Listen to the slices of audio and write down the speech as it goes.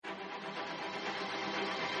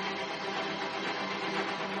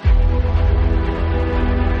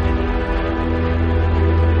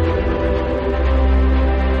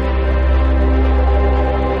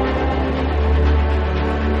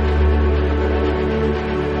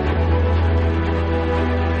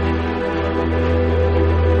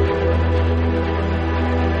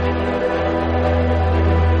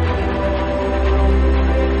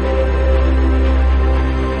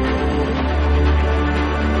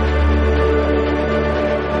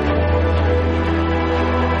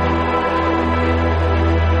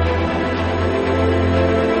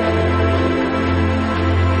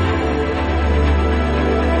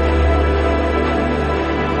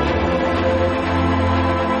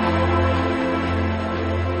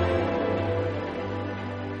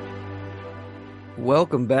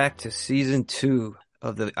Welcome back to season 2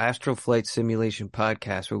 of the Astral Flight Simulation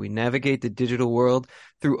podcast, where we navigate the digital world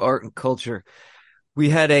through art and culture. We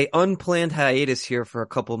had a unplanned hiatus here for a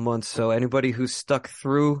couple months, so anybody who stuck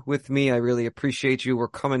through with me, I really appreciate you. We're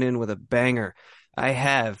coming in with a banger. I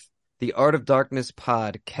have the Art of Darkness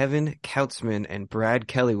pod, Kevin Kautzman and Brad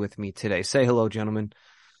Kelly with me today. Say hello, gentlemen.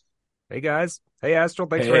 Hey, guys. Hey, Astral.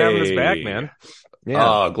 Thanks for having us back, man. Yeah.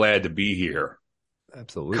 Oh, glad to be here.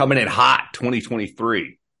 Absolutely. Coming in hot,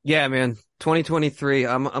 2023. Yeah, man. 2023.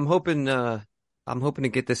 I'm hoping to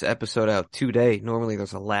get this episode out today. Normally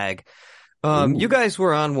there's a lag. You guys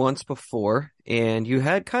were on once before and you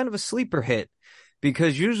had kind of a sleeper hit,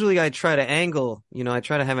 because usually I try to angle, I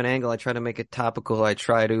try to have an angle. I try to make it topical. I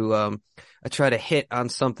try to hit on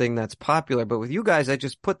something that's popular. But with you guys, I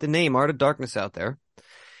just put the name Art of Darkness out there.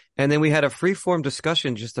 And then we had a free-form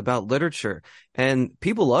discussion just about literature, and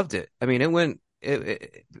people loved it. I mean,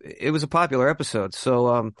 it was a popular episode.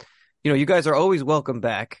 So, you guys are always welcome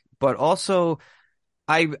back, but also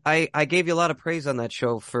I gave you a lot of praise on that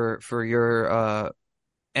show for your,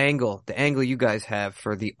 angle, the angle you guys have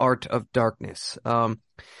for the Art of Darkness.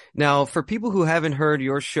 Now for people who haven't heard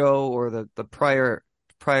your show or the prior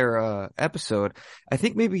episode, I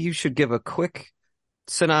think maybe you should give a quick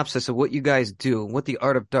synopsis of what you guys do, what the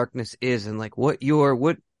Art of Darkness is, and like what you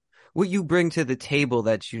bring to the table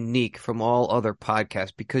that's unique from all other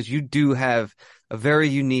podcasts, because you do have a very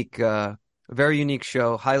unique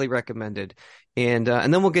show, highly recommended. And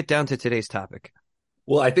then we'll get down to today's topic.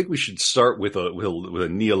 Well, I think we should start with a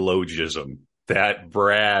neologism that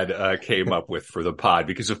Brad came up with for the pod,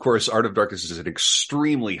 because of course Art of Darkness is an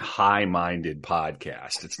extremely high-minded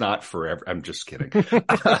podcast. It's not forever. I'm just kidding.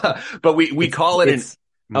 But we call it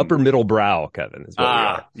upper middle brow, Kevin, is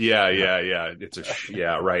what we are. Yeah. It's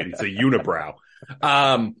right. It's a unibrow.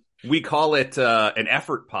 We call it an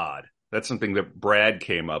effort pod. That's something that Brad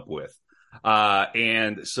came up with.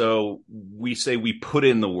 And so we say we put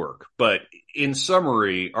in the work. But in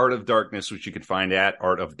summary, Art of Darkness, which you can find at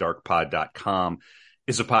artofdarkpod.com,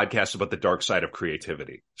 is a podcast about the dark side of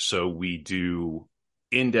creativity. So we do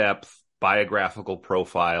in-depth biographical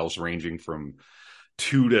profiles ranging from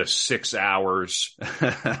 2 to 6 hours.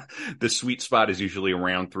 The sweet spot is usually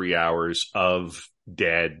around 3 hours of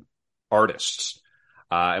dead artists.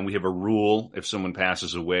 And we have a rule: if someone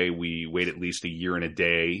passes away, we wait at least a year and a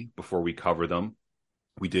day before we cover them.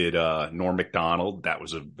 We did Norm Macdonald. That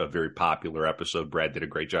was a very popular episode. Brad did a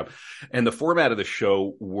great job. And the format of the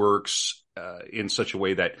show works in such a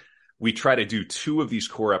way that we try to do 2 of these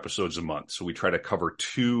core episodes a month. So we try to cover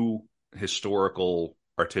 2 historical,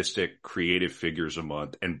 artistic, creative figures a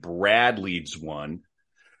month. And Brad leads one,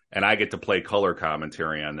 and I get to play color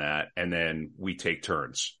commentary on that. And then we take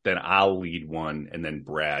turns. Then I'll lead one, and then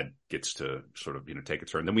Brad gets to sort of, take a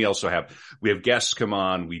turn. Then we have guests come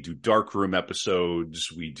on. We do darkroom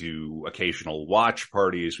episodes. We do occasional watch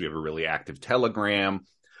parties. We have a really active Telegram.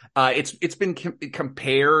 It's been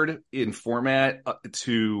compared in format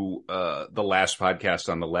to the last podcast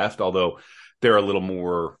on the left, although they're a little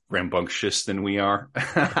more rambunctious than we are,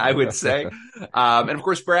 I would say. And of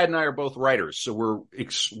course, Brad and I are both writers, so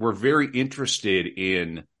we're very interested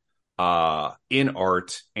in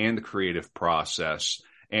art and the creative process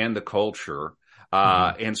and the culture.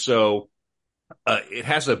 And so it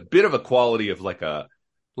has a bit of a quality of like a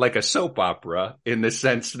soap opera, in the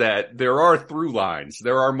sense that there are through lines,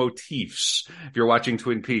 there are motifs. If you're watching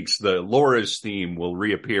Twin Peaks, the Laura's theme will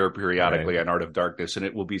reappear periodically on Art of Darkness, and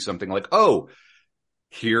it will be something like, "Oh,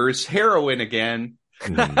 here's heroin again."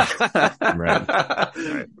 Right.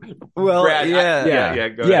 Well, Brad, go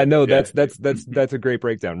ahead. No, that's a great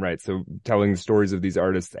breakdown, right? So telling the stories of these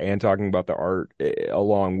artists and talking about the art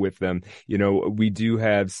along with them. We do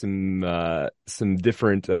have some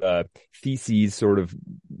different theses, sort of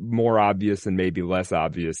more obvious and maybe less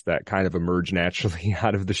obvious, that kind of emerge naturally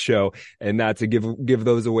out of the show, and not to give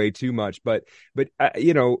those away too much, but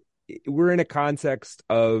we're in a context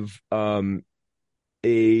of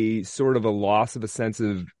a sort of a loss of a sense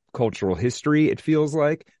of cultural history, it feels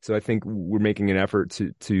like. So I think we're making an effort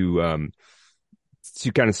to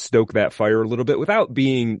kind of stoke that fire a little bit without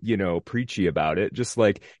being, preachy about it. Just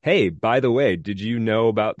like, hey, by the way, did you know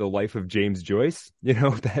about the life of James Joyce?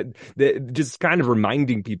 That just kind of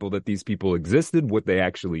reminding people that these people existed, what they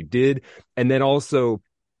actually did, and then also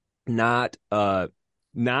not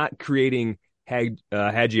creating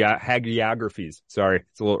hagiographies. Sorry,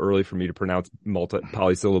 it's a little early for me to pronounce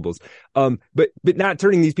polysyllables. But not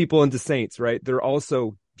turning these people into saints, right? They're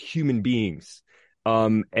also human beings.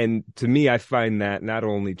 And to me, I find that not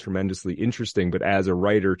only tremendously interesting, but as a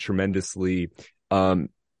writer, tremendously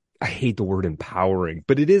I hate the word empowering,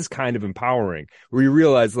 but it is kind of empowering where you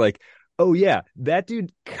realize like, oh yeah, that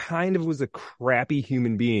dude kind of was a crappy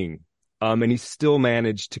human being. And he still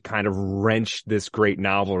managed to kind of wrench this great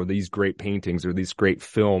novel or these great paintings or this great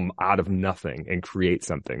film out of nothing and create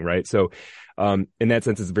something, right? So, in that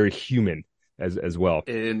sense, it's very human as well.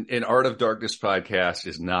 In Art of Darkness podcast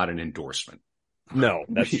is not an endorsement. No,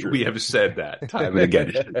 that's true. We have said that time and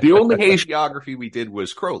again. The only hagiography we did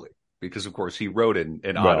was Crowley, because of course he wrote an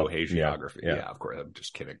auto hagiography. Yeah, of course. I'm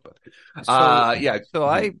just kidding, but So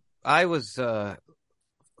I was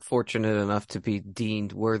fortunate enough to be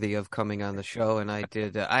deemed worthy of coming on the show, and I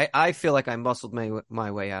did. I feel like I muscled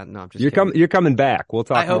my way out. No, I'm just kidding. You're coming back. We'll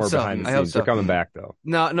talk more so. behind the scenes. You're coming back though.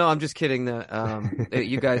 No, I'm just kidding.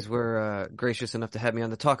 You guys were gracious enough to have me on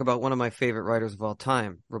to talk about one of my favorite writers of all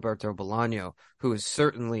time, Roberto Bolaño, who is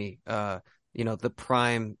certainly the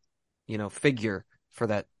prime figure for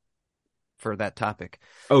that topic.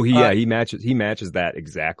 Oh, he matches that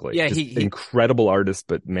exactly. Yeah, he incredible artist,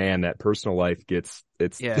 but man, that personal life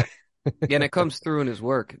and it comes through in his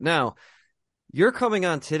work. Now, you're coming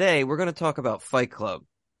on today. We're going to talk about Fight Club,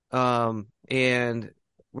 and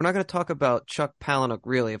we're not going to talk about Chuck Palahniuk.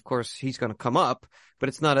 Really, of course, he's going to come up,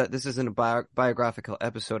 but this isn't a biographical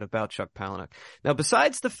episode about Chuck Palahniuk. Now,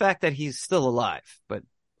 besides the fact that he's still alive, but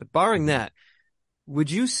barring that.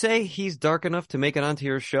 Would you say he's dark enough to make it onto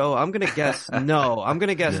your show? I'm going to guess no.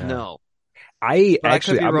 No. I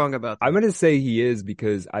could be wrong about that. I'm going to say he is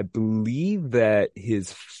because I believe that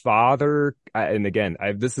his father, and again,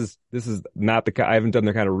 this is not I haven't done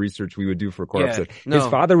the kind of research we would do for a court episode. No. His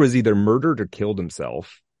father was either murdered or killed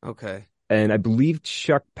himself. Okay. And I believe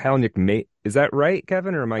Chuck Palahniuk is that right,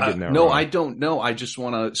 Kevin, or am I getting that wrong? No, I don't know. I just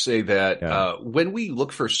want to say that when we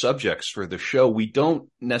look for subjects for the show, we don't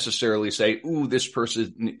necessarily say, ooh, this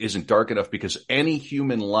person isn't dark enough, because any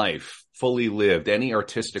human life fully lived, any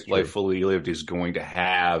artistic life fully lived is going to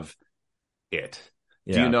have it.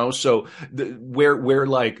 Yeah. Do you know? So where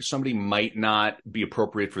like somebody might not be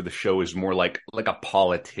appropriate for the show is more like a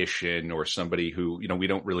politician or somebody who, we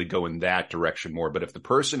don't really go in that direction more. But if the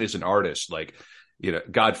person is an artist, like,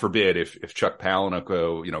 God forbid if Chuck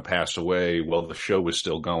Palahniuk, passed away, well, the show was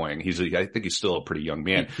still going. I think he's still a pretty young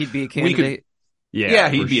man. He'd be a candidate. He'd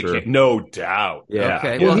be a candidate. No doubt. Yeah.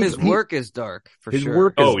 Okay. Well, his work is dark for his sure. His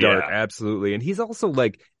work is dark. Absolutely. And he's also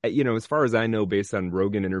like, as far as I know, based on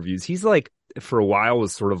Rogan interviews, he's like, for a while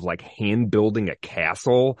was sort of like hand building a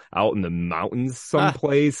castle out in the mountains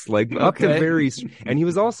someplace, up to and he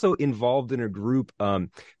was also involved in a group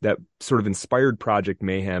that sort of inspired Project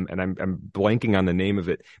Mayhem, and I'm blanking on the name of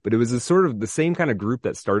it, but it was a sort of the same kind of group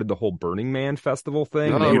that started the whole Burning Man festival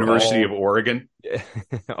thing. The University of Oregon.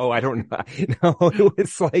 I don't know. No, it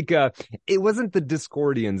was like it wasn't the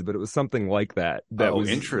Discordians, but it was something like that. That was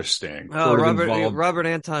interesting. Oh, Robert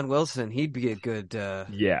Anton Wilson, he'd be a good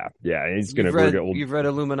yeah, he's You've read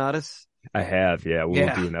Illuminatus? I have, yeah.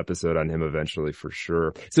 We'll do an episode on him eventually for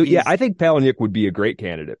sure. So I think Palahniuk would be a great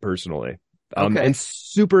candidate personally. And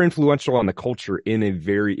super influential on the culture in a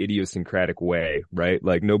very idiosyncratic way, right?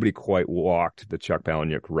 Like nobody quite walked the Chuck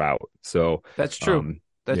Palahniuk route. So that's true.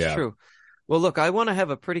 That's true. Well, look, I want to have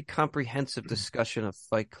a pretty comprehensive discussion of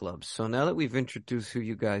Fight Club. So now that we've introduced who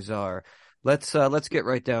you guys are, let's get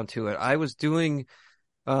right down to it. I was doing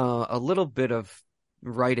a little bit of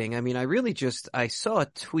writing. I mean, I saw a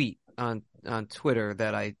tweet on Twitter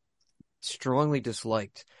that I strongly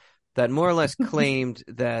disliked that more or less claimed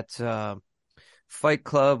that Fight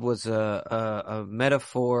Club was a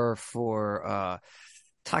metaphor for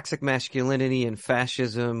toxic masculinity and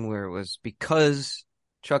fascism, where it was because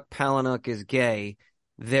Chuck Palahniuk is gay,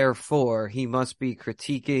 therefore he must be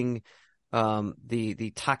critiquing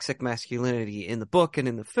the toxic masculinity in the book and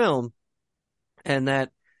in the film,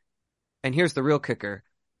 and here's the real kicker,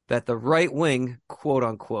 that the right wing, quote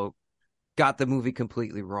unquote, got the movie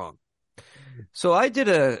completely wrong. So I did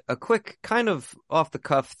a quick kind of off the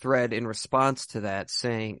cuff thread in response to that,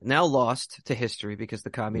 saying, now lost to history because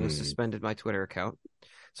the communists suspended my Twitter account.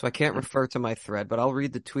 So I can't refer to my thread, but I'll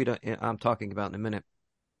read the tweet I'm talking about in a minute.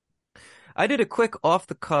 I did a quick off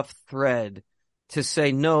the cuff thread to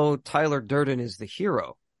say, no, Tyler Durden is the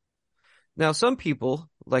hero. Now, some people,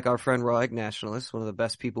 like our friend Raw Nationalist, one of the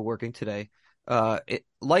best people working today,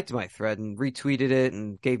 liked my thread and retweeted it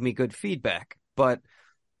and gave me good feedback. But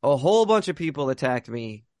a whole bunch of people attacked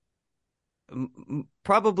me.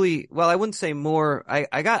 Probably, well, I wouldn't say more.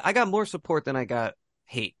 I got more support than I got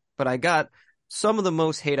hate, but I got some of the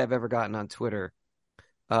most hate I've ever gotten on Twitter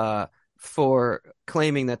for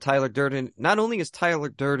claiming that Tyler Durden, not only is Tyler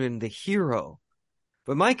Durden the hero,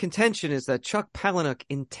 but my contention is that Chuck Palahniuk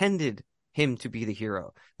intended him to be the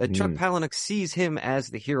hero, that Chuck Palahniuk sees him as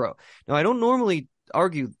the hero. Now, I don't normally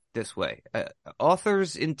argue this way.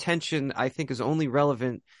 Author's intention, I think, is only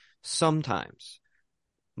relevant sometimes.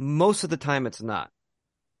 Most of the time, it's not.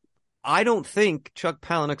 I don't think Chuck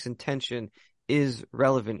Palahniuk's intention is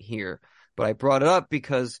relevant here, but I brought it up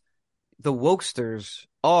because the wokesters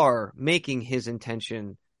are making his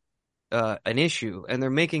intention an issue, and they're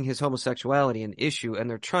making his homosexuality an issue, and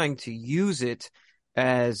they're trying to use it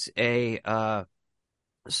as a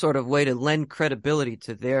sort of way to lend credibility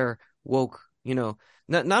to their woke,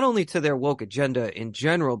 not only to their woke agenda in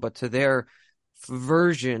general, but to their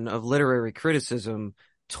version of literary criticism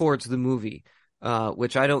towards the movie,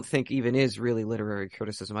 which I don't think even is really literary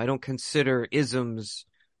criticism. I don't consider isms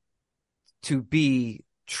to be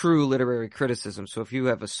true literary criticism. So if you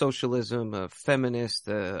have a socialism, a feminist,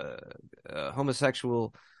 a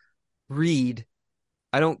homosexual read,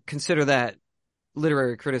 I don't consider that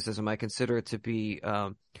literary criticism. I consider it to be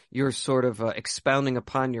you're sort of expounding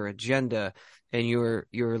upon your agenda, and you're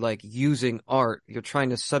like using art. You're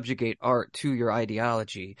trying to subjugate art to your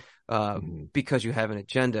ideology because you have an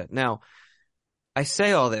agenda. Now, I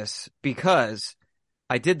say all this because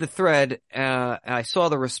I did the thread. I saw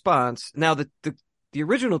the response. Now, the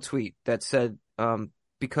original tweet that said,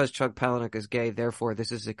 because Chuck Palahniuk is gay, therefore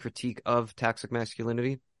this is a critique of toxic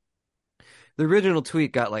masculinity. The original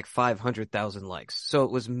tweet got like 500,000 likes, so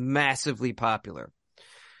it was massively popular.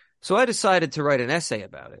 So I decided to write an essay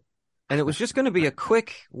about it. And it was just going to be a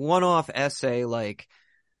quick one-off essay, like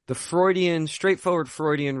the straightforward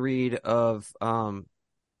Freudian read of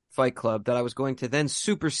Fight Club that I was going to then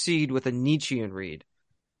supersede with a Nietzschean read.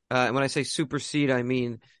 And when I say supersede, I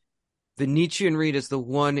mean the Nietzschean read is the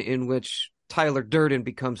one in which Tyler Durden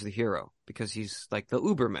becomes the hero because he's like the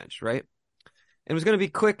Ubermensch, right? It was going to be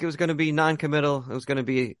quick. It was going to be non-committal. It was going to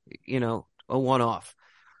be, a one-off.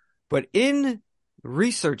 But in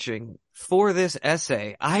researching for this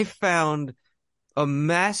essay, I found a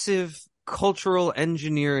massive cultural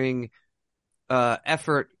engineering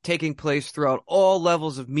effort taking place throughout all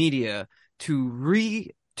levels of media to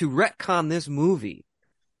retcon this movie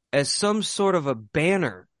as some sort of a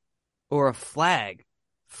banner or a flag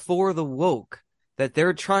for the woke that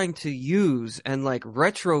they're trying to use and like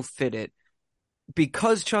retrofit it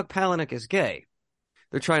because Chuck Palahniuk is gay.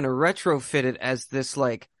 They're trying to retrofit it as this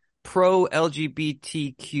like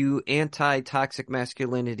pro-LGBTQ anti-toxic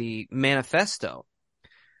masculinity manifesto,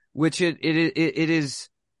 which it is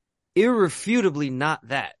irrefutably not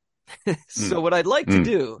that. So what I'd like to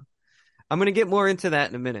do, I'm going to get more into that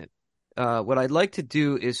in a minute. What I'd like to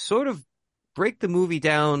do is sort of break the movie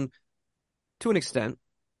down to an extent,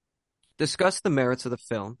 discuss the merits of the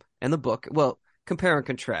film and the book. Well, compare and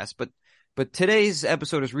contrast, but today's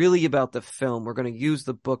episode is really about the film. We're going to use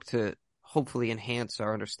the book to hopefully enhance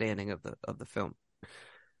our understanding of the film.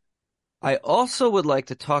 I also would like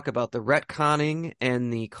to talk about the retconning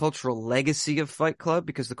and the cultural legacy of Fight Club,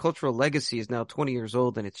 because the cultural legacy is now 20 years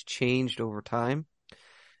old and it's changed over time.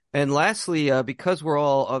 And lastly, because we're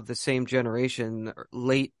all of the same generation,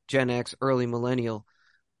 late Gen X, early millennial,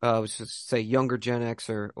 let's just say younger Gen X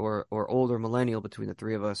or older millennial between the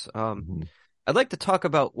three of us, I'd like to talk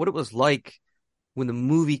about what it was like when the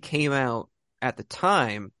movie came out at the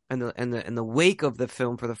time and the wake of the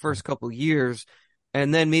film for the first couple years,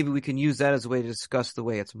 and then maybe we can use that as a way to discuss the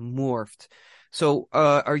way it's morphed. So,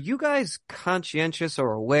 are you guys conscientious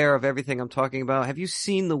or aware of everything I'm talking about? Have you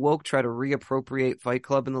seen the woke try to reappropriate Fight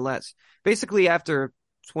Club in the basically after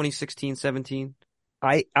 2016, 17?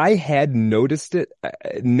 I had noticed it,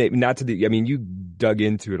 you dug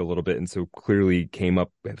into it a little bit and so clearly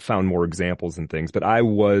found more examples and things, but I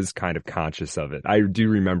was kind of conscious of it. I do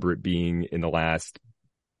remember it being in the last,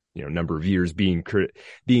 number of years being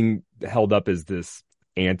held up as this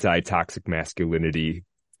anti-toxic masculinity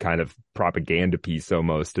kind of propaganda piece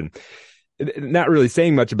almost, and not really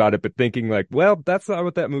saying much about it, but thinking like, well, that's not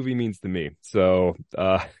what that movie means to me. So,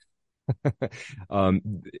 I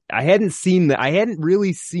hadn't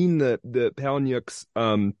really seen the Palahniuk's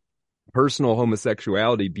personal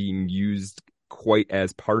homosexuality being used quite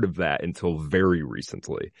as part of that until very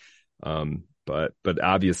recently. But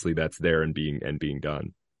obviously that's there and being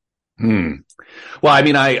done. Well, I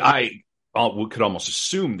mean, I could almost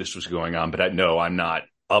assume this was going on, but no, I'm not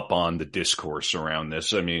up on the discourse around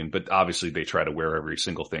this. I mean, but obviously they try to wear every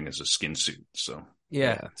single thing as a skin suit. So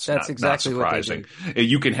yeah, that's exactly not surprising. What they do.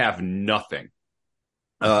 You can have nothing.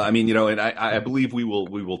 And I believe we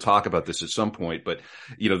will talk about this at some point, but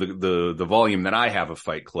the volume that I have of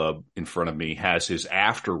Fight Club in front of me has his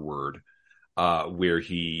afterword, where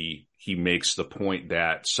he makes the point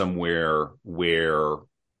that somewhere where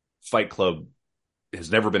Fight Club has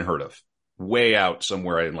never been heard of, way out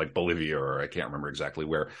somewhere in like Bolivia, or I can't remember exactly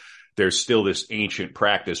where, there's still this ancient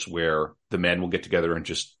practice where the men will get together and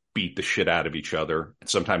just beat the shit out of each other. And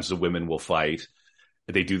sometimes the women will fight.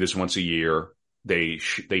 They do this once a year. They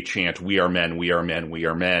chant, "We are men, we are men, we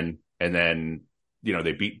are men," and then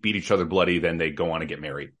they beat each other bloody. Then they go on and get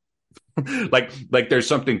married. like there's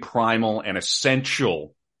something primal and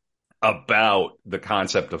essential about the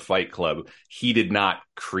concept of Fight Club. He did not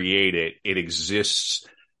create it. It exists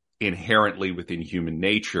inherently within human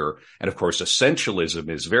nature. And of course, essentialism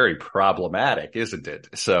is very problematic, isn't it?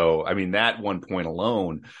 So, I mean, that one point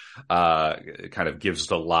alone, kind of gives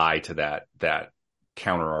the lie to that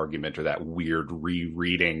counter argument, or that weird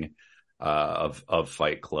rereading, of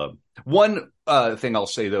Fight Club. One, thing I'll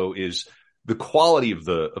say though is the quality of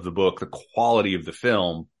the book, the quality of the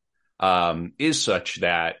film, is such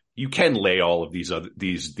that you can lay all of these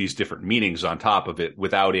different meanings on top of it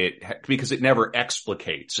without it, because it never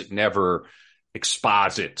explicates, it never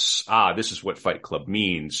exposits. This is what Fight Club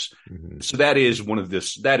means. Mm-hmm. So that is one of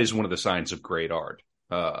the signs of great art,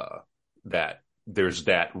 that there's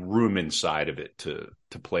that room inside of it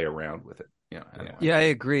to play around with it. Yeah, anyway. Yeah, I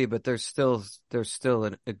agree, but there's still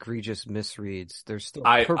an egregious misreads. There's still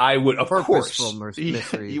I would, of course,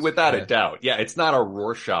 misreads. Without a doubt. Yeah, it's not a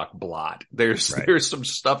Rorschach blot. There's some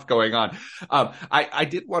stuff going on. I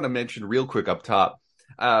did want to mention real quick up top.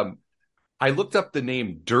 I looked up the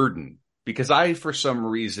name Durden because I, for some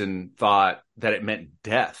reason, thought that it meant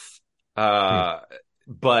death.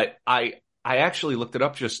 But I actually looked it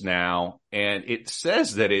up just now, and it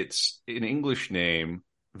says that it's an English name,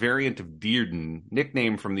 variant of Dearden,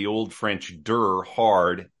 nickname from the Old French dur,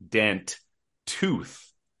 hard, dent, tooth.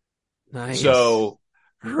 Nice. So,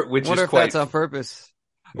 which wonder is quite, if that's on purpose.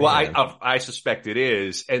 Well, yeah. I suspect it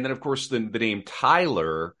is. And then, of course, the name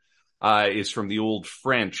Tyler is from the Old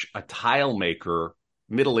French, a tile maker,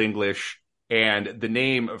 Middle English, and the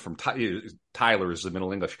name from Tyler is the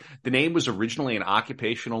Middle English. The name was originally an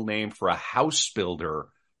occupational name for a house builder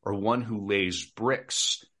or one who lays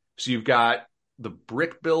bricks. So you've got the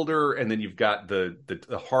brick builder, and then you've got the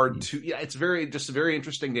hard to, it's just a very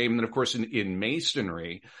interesting name. And then, of course, in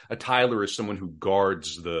masonry, a tiler is someone who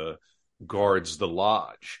guards the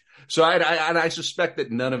lodge. So I suspect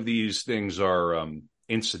that none of these things are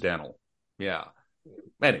incidental. Yeah.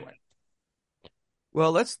 Anyway.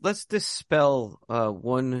 Well, let's dispel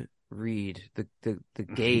one read, the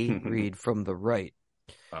gay read from the right.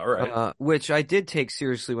 All right. Which I did take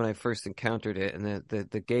seriously when I first encountered it. And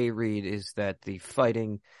the gay read is that the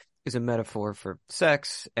fighting is a metaphor for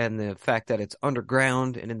sex, and the fact that it's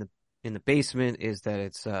underground and in the basement is that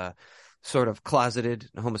it's sort of closeted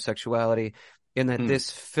homosexuality, and that this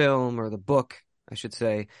film, or the book, I should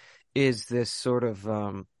say, is this sort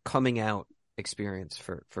of coming out experience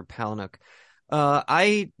for Palahniuk.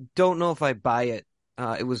 I don't know if I buy it.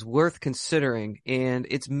 It was worth considering, and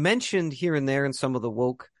it's mentioned here and there in some of the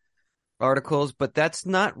woke articles, but that's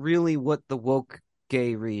not really what the woke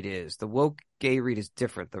gay read is. The woke gay read is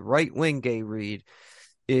different. The right-wing gay read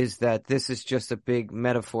is that this is just a big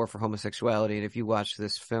metaphor for homosexuality, and if you watch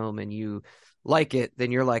this film and you like it,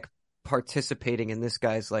 then you're like participating in this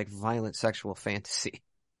guy's like violent sexual fantasy.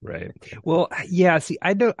 Right. Well, yeah, see,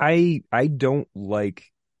 I don't like,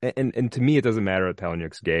 and to me, it doesn't matter if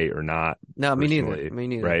Palahniuk's gay or not. No, me neither.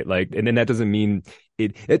 Right. Like, and then that doesn't mean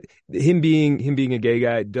him being a gay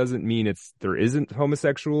guy doesn't mean there isn't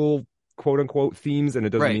homosexual quote unquote themes, and it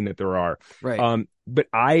doesn't mean that there are. Right. But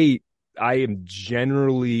I am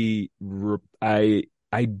generally, I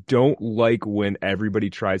don't like when everybody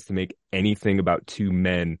tries to make anything about two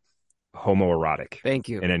men homoerotic. Thank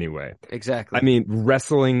you. In any way. Exactly. I mean,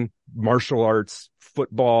 wrestling, martial arts,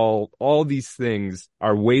 football, all these things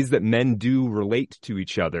are ways that men do relate to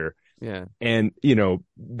each other. Yeah. And,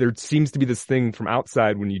 there seems to be this thing from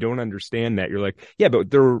outside when you don't understand that. You're like, yeah,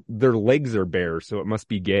 but their legs are bare, so it must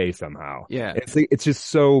be gay somehow. Yeah. It's just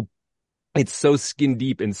so, it's so skin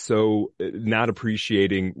deep and so not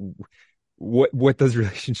appreciating what those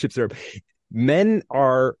relationships are. Men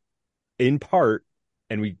are, in part,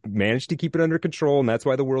 and we managed to keep it under control, and that's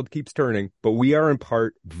why the world keeps turning. But we are in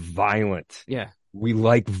part violent. Yeah.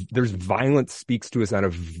 There's violence speaks to us on a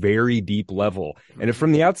very deep level. And if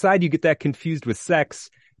from the outside you get that confused with sex,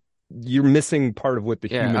 you're missing part of what the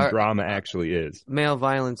human drama actually is. Male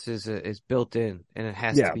violence is built in, and it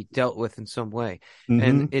has to be dealt with in some way. Mm-hmm.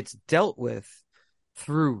 And it's dealt with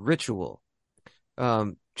through ritual.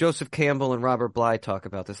 Joseph Campbell and Robert Bly talk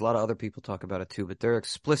about this. A lot of other people talk about it too, but they're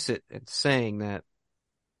explicit in saying that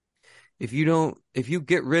if you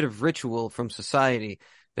get rid of ritual from society,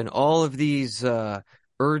 then all of these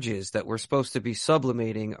urges that we're supposed to be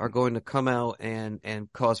sublimating are going to come out and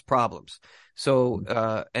cause problems. So,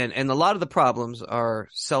 and a lot of the problems are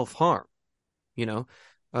self-harm, you know.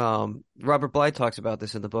 Robert Bly talks about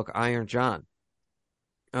this in the book Iron John,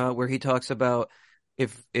 where he talks about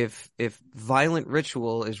if violent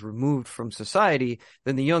ritual is removed from society,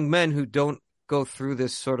 then the young men who don't go through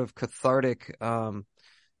this sort of cathartic,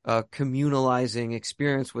 communalizing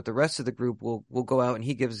experience with the rest of the group will go out, and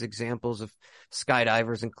he gives examples of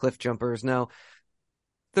skydivers and cliff jumpers. Now,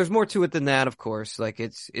 there's more to it than that, of course. Like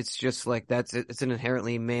it's just like it's an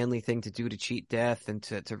inherently manly thing to do, to cheat death and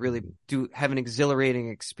to really have an exhilarating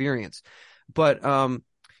experience. But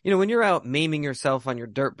when you're out maiming yourself on your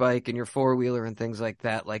dirt bike and your four-wheeler and things like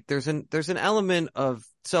that, like there's an element of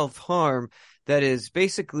self-harm that is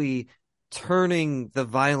basically turning the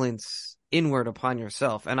violence inward upon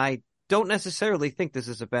yourself. And I don't necessarily think this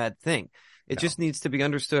is a bad thing. It just needs to be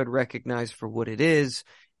understood, recognized for what it is,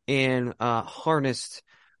 and harnessed,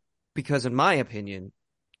 because in my opinion,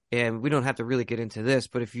 and we don't have to really get into this,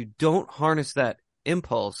 but if you don't harness that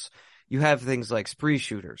impulse, you have things like spree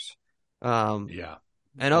shooters.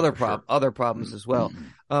 And other problems as well.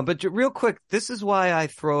 But real quick, this is why I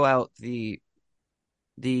throw out the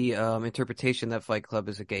interpretation that Fight Club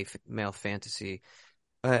is a gay male fantasy.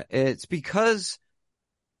 It's because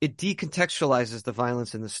it decontextualizes the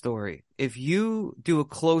violence in the story. If you do a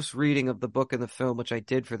close reading of the book and the film, which I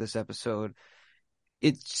did for this episode,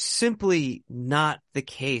 it's simply not the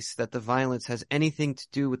case that the violence has anything to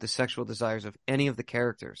do with the sexual desires of any of the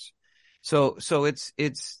characters. So it's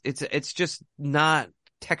just not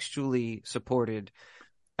textually supported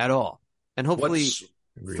at all. And hopefully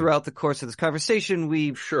throughout the course of this conversation,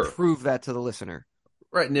 we prove that to the listener.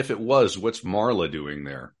 Right. And if it was, what's Marla doing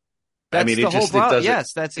there? That's the whole problem.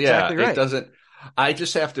 Yes, that's exactly right. It doesn't. I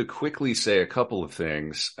just have to quickly say a couple of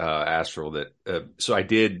things, Astral, that so I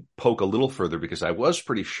did poke a little further because I was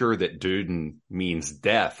pretty sure that Döden means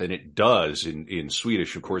death, and it does in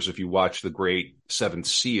Swedish. Of course, if you watch the great Seventh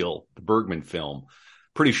Seal, the Bergman film,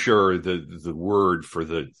 pretty sure the word for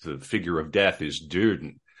the figure of death is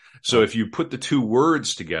Döden. So if you put the two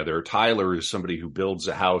words together, Tyler is somebody who builds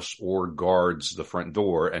a house or guards the front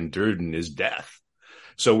door, and Döden is death.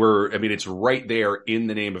 So it's right there in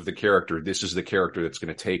the name of the character. This is the character that's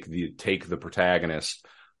going to take the protagonist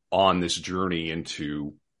on this journey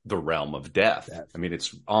into the realm of death. I mean,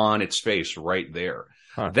 it's on its face right there.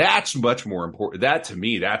 Huh. That's much more important. That to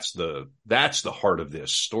me, that's the heart of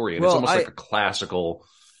this story. And it's almost like a classical,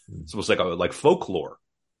 it's almost like folklore.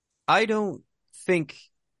 I don't think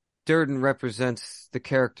Durden represents the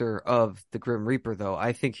character of the Grim Reaper, though.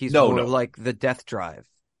 I think he's more like the death drive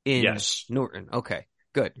in Norton. Okay.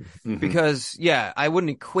 Good. Mm-hmm. Because, I wouldn't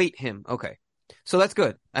equate him. Okay. So that's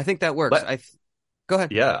good. I think that works. Go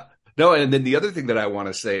ahead. Yeah. No, and then the other thing that I want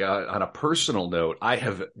to say on a personal note, I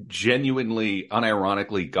have genuinely,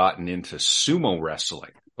 unironically gotten into sumo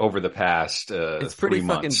wrestling over the past 3 months. It's pretty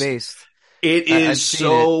fucking based. It is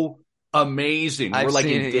so amazing. We're like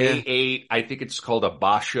in day 8. I think it's called a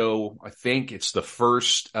Basho. I think it's the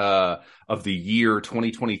first of the year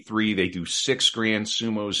 2023. They do 6 grand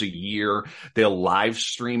sumos a year. They'll live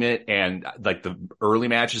stream it, and like the early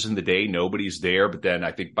matches in the day, nobody's there. But then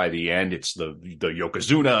I think by the end, it's the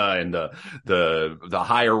Yokozuna and the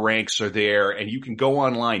higher ranks are there, and you can go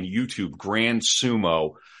online, YouTube Grand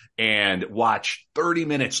Sumo, and watch 30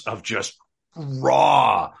 minutes of just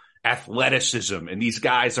raw athleticism. And these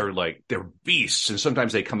guys are like, they're beasts, and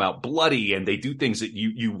sometimes they come out bloody, and they do things that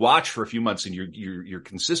you watch for a few months and you're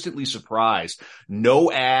consistently surprised.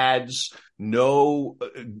 No ads, no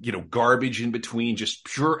garbage in between, just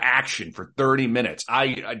pure action for 30 minutes.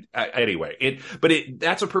 Anyway,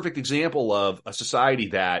 that's a perfect example of a society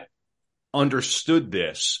that understood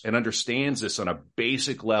this and understands this on a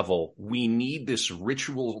basic level. We need this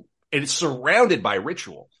ritual, and it's surrounded by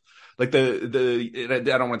ritual. Like I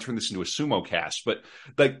don't want to turn this into a sumo cast, but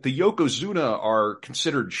like the Yokozuna are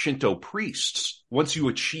considered Shinto priests. Once you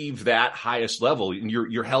achieve that highest level, and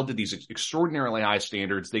you're held to these extraordinarily high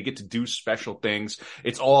standards, they get to do special things.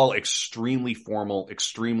 It's all extremely formal,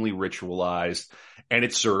 extremely ritualized, and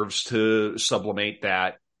it serves to sublimate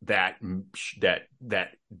that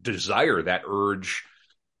desire, that urge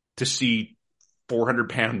to see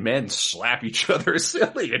 400-pound men slap each other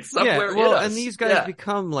silly. It's somewhere in us. And these guys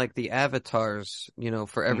become like the avatars,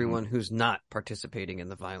 for everyone who's not participating in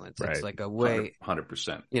the violence. Right. It's like a way,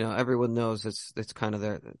 100%. Everyone knows it's kind of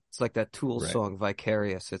it's like that Tool song,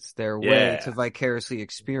 Vicarious. It's their way to vicariously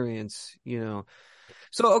experience,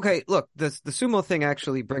 So, okay, look, the sumo thing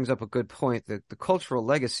actually brings up a good point, the cultural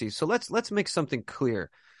legacy. So let's make something clear.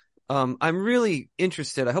 I'm really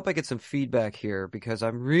interested. I hope I get some feedback here because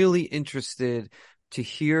I'm really interested to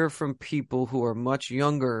hear from people who are much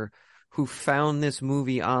younger who found this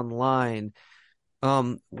movie online,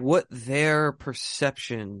 what their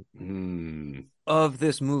perception of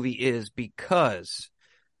this movie is, because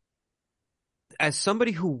as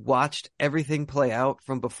somebody who watched everything play out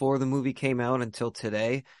from before the movie came out until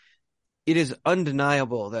today, it is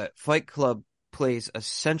undeniable that Fight Club plays a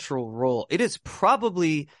central role. It is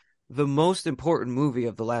probably the most important movie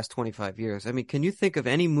of the last 25 years. I mean, can you think of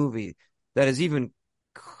any movie that has even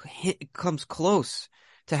comes close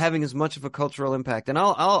to having as much of a cultural impact? And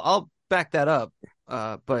I'll back that up.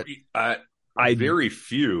 But very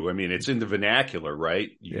few. I mean, it's in the vernacular, right?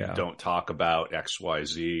 You don't talk about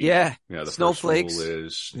XYZ. Yeah. The Snowflakes. first rule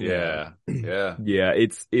is yeah.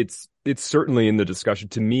 It's certainly in the discussion.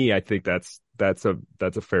 To me, I think that's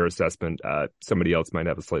a fair assessment. Somebody else might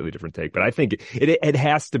have a slightly different take, but I think it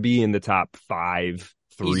has to be in the top 5,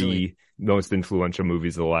 3 easily most influential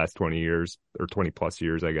movies of the last 20 years or 20 plus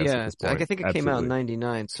years, I guess. Yeah, at this point. I think it came out in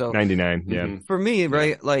 99. So 99, yeah. For me,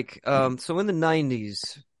 right, like, so in the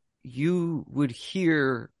 90s, you would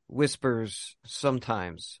hear whispers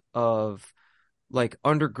sometimes of like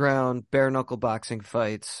underground bare knuckle boxing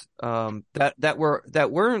fights, that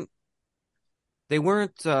weren't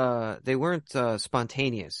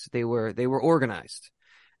spontaneous. They were organized,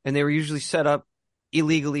 and they were usually set up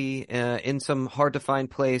illegally in some hard to find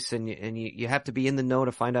place, and you have to be in the know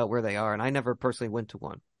to find out where they are. And I never personally went to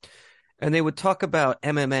one. And they would talk about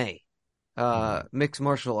MMA, mixed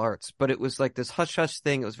martial arts, but it was like this hush hush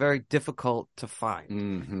thing. It was very difficult to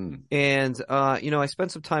find. And I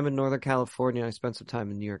spent some time in Northern California. I spent some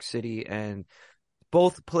time in New York City, and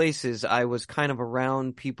both places I was kind of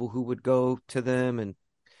around people who would go to them, and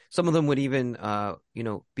some of them would even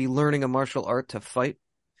be learning a martial art to fight,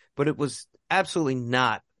 but it was absolutely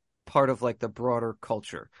not part of like the broader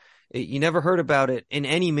culture. You never heard about it in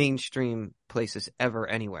any mainstream places ever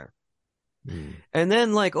anywhere. And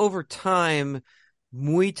then like over time,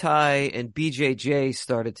 Muay Thai and BJJ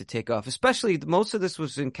started to take off, especially most of this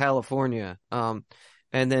was in California. And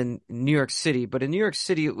then New York City, but in New York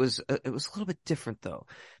City it was a little bit different though,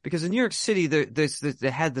 because in New York City they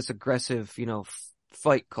had this aggressive,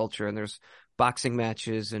 fight culture, and there's boxing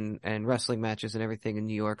matches and wrestling matches and everything in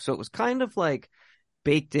New York. So it was kind of like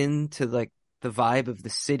baked into like the vibe of the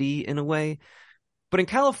city in a way. But in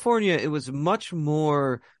California, it was much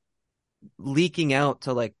more leaking out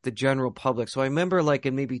to like the general public. So I remember like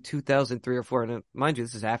in maybe 2003 or 4, and mind you,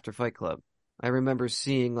 this is after Fight Club, I remember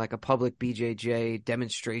seeing like a public BJJ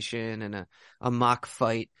demonstration and a mock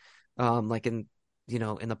fight, like in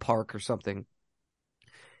the park or something.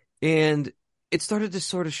 And it started to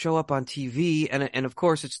sort of show up on TV, and of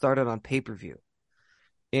course it started on pay-per-view.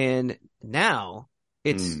 And now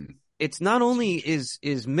it's not only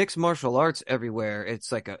is mixed martial arts everywhere,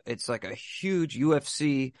 it's like a huge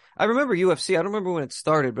UFC. I remember UFC. I don't remember when it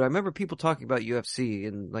started, but I remember people talking about UFC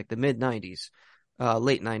in like the mid 90s,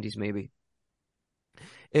 late 90s maybe.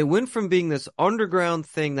 It went from being this underground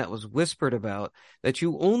thing that was whispered about, that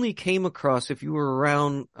you only came across if you were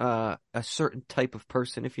around a certain type of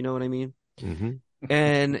person, if you know what I mean. Mm-hmm.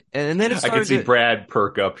 And then it started I can see Brad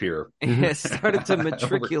perk up here. It started to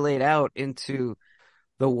matriculate out into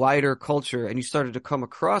the wider culture, and you started to come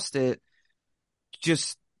across it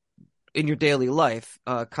just in your daily life.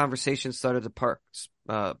 Conversations started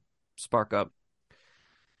to spark up.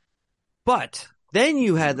 But then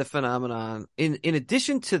you had the phenomenon, in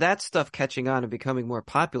addition to that stuff catching on and becoming more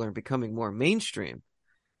popular and becoming more mainstream.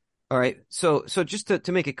 All right. So just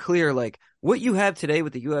to make it clear, like what you have today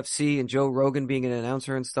with the UFC and Joe Rogan being an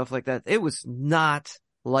announcer and stuff like that, it was not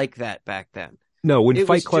like that back then. No, when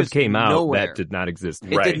Fight Club came out, that did not exist.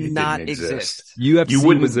 It did not exist. UFC you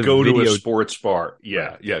wouldn't was go to a sports bar.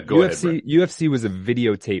 Yeah. Go ahead. Brad. UFC was a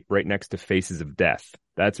videotape right next to Faces of Death.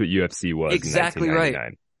 That's what UFC was. Exactly in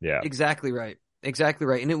right. Yeah. Exactly right. Exactly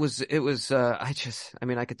right. And it was. I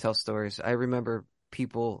could tell stories. I remember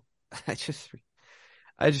people.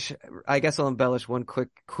 I guess I'll embellish one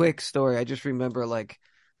quick story. I just remember like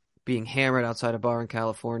being hammered outside a bar in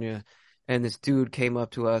California, and this dude came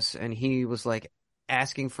up to us, and he was like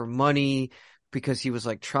asking for money because he was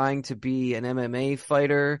like trying to be an MMA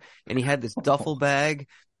fighter, and he had this duffel bag,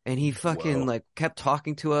 and he fucking like kept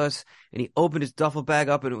talking to us, and he opened his duffel bag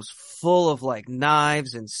up, and it was full of like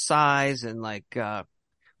knives and sais and like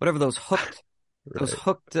whatever those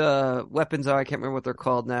hooked weapons are. I can't remember what they're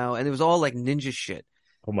called now, and it was all like ninja shit.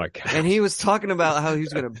 Oh my God. And he was talking about how he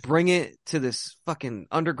was going to bring it to this fucking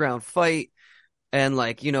underground fight. And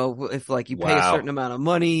like, if like you pay a certain amount of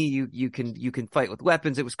money, you can fight with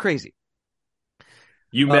weapons. It was crazy.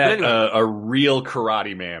 You But met anyway, a real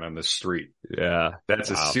karate man on the street. Yeah.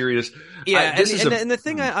 That's a Wow. serious. yeah, This and, is and the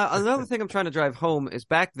thing, another thing I'm trying to drive home is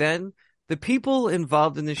back then the people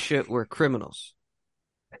involved in this shit were criminals.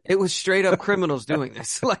 It was straight up criminals doing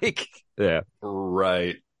this. Like, Yeah.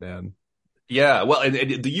 right. Man. Yeah. Well, and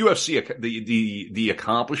the UFC, the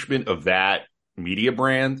accomplishment of that media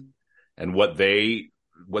brand and what they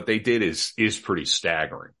did is pretty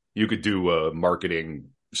staggering. You could do a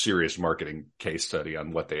serious marketing case study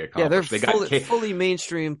on what they yeah, they're accomplished. fully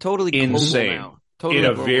mainstream, totally Insane. global now. Totally In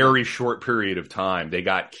a global very now. short period of time. They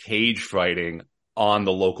got cage fighting on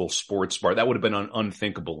the local sports bar. That would have been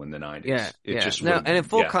unthinkable in the 90s. Yeah, It yeah. just Now, would have, and in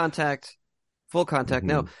full yeah. contact.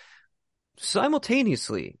 Now,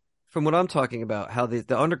 simultaneously, from what I'm talking about, how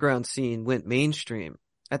the underground scene went mainstream.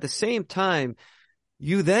 At the same time,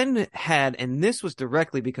 you then had, and this was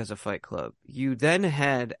directly because of Fight Club, you then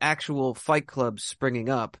had actual fight clubs springing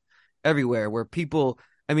up everywhere where people,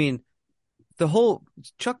 I mean,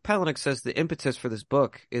 Chuck Palahniuk says the impetus for this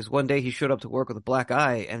book is one day he showed up to work with a black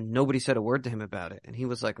eye and nobody said a word to him about it. And he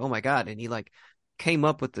was like, oh my God. And he like came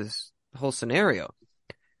up with this whole scenario.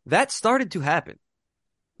 That started to happen.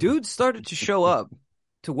 Dudes started to show up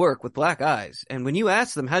to work with black eyes. And when you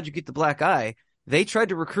asked them, how'd you get the black eye? They tried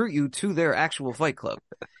to recruit you to their actual fight club.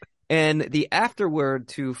 And the afterword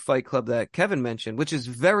to Fight Club that Kevin mentioned, which is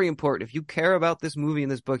very important. If you care about this movie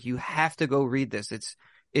and this book, you have to go read this.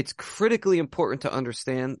 It's critically important to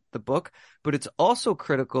understand the book, but it's also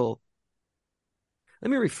critical. Let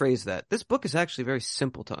me rephrase that. This book is actually very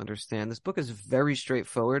simple to understand. This book is very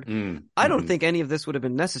straightforward. I don't think any of this would have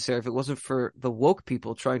been necessary if it wasn't for the woke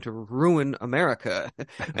people trying to ruin America.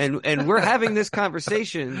 And we're having this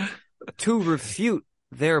conversation to refute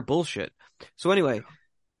their bullshit. So anyway,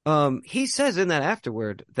 he says in that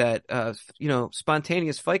afterward that,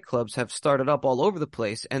 spontaneous fight clubs have started up all over the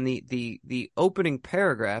place. And the opening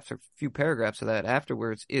paragraphs or few paragraphs of that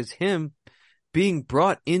afterwards is him being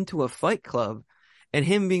brought into a fight club and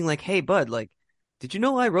him being like, hey, bud, like, did you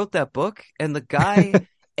know I wrote that book? And the guy,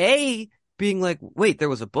 A, being like, wait, there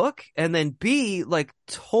was a book? And then B, like,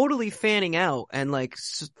 totally fanning out and like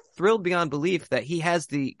thrilled beyond belief that he has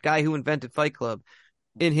the guy who invented Fight Club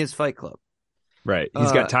in his fight club. Right.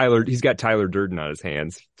 He's got Tyler Durden on his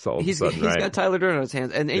hands. So all of a sudden, he's got Tyler Durden on his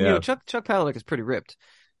hands. And Chuck Palahniuk is pretty ripped.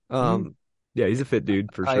 Yeah, he's a fit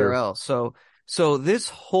dude for IRL. sure. So this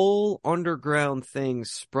whole underground thing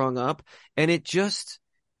sprung up and it just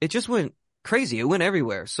went crazy. It went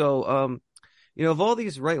everywhere. So, of all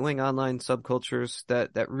these right-wing online subcultures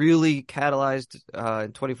that really catalyzed,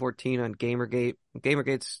 in 2014 on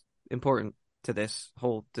Gamergate's important to this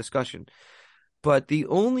whole discussion. But the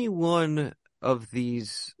only one of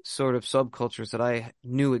these sort of subcultures that I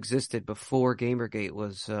knew existed before Gamergate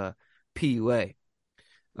was, PUA.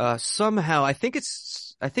 Somehow, I think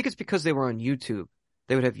it's because they were on YouTube.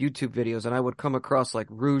 They would have YouTube videos and I would come across like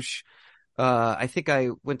Roosh. I think I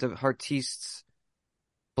went to Heartiste's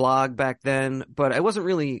blog back then, but I wasn't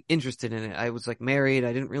really interested in it. I was like married.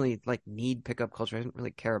 I didn't really like need pickup culture. I didn't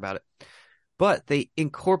really care about it, but they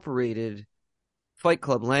incorporated Fight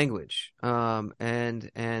Club language. And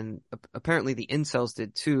apparently the incels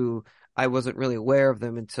did too. I wasn't really aware of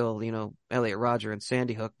them until, Elliot Rodger and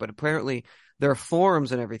Sandy Hook, but apparently their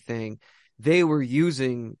forums and everything, they were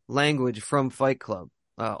using language from Fight Club,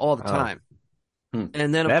 all the time.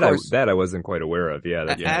 And then of course I wasn't quite aware of. Yeah.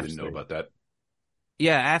 I didn't know about that.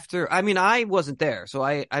 Yeah. I wasn't there. So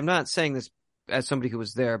I'm not saying this as somebody who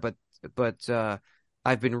was there, but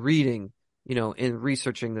I've been reading, in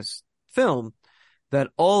researching this film that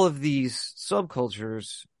all of these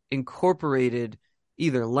subcultures incorporated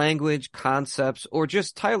either language, concepts, or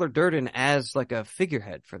just Tyler Durden as like a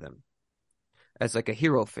figurehead for them, as like a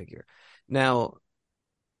hero figure. Now,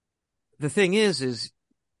 the thing is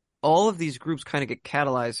all of these groups kind of get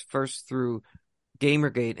catalyzed first through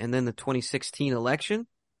Gamergate and then the 2016 election.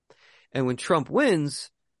 And when Trump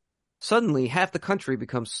wins, suddenly half the country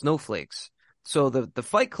becomes snowflakes. So the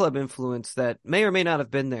Fight Club influence that may or may not have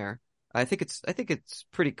been there, I think it's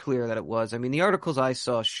pretty clear that it was. I mean, the articles I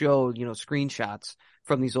saw showed, screenshots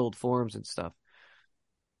from these old forums and stuff.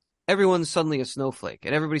 Everyone's suddenly a snowflake,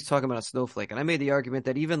 and everybody's talking about a snowflake. And I made the argument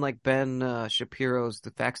that even like Ben Shapiro's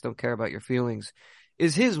 "The Facts Don't Care About Your Feelings"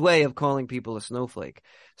 is his way of calling people a snowflake.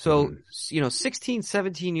 So, 16,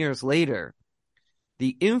 17 years later,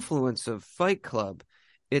 the influence of Fight Club,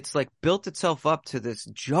 it's like built itself up to this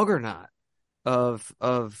juggernaut of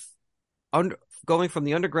going from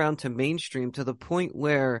the underground to mainstream to the point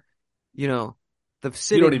where, the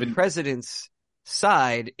sitting president's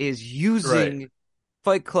side is using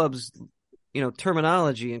Fight Club's,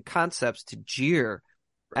 terminology and concepts to jeer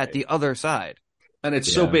at the other side. And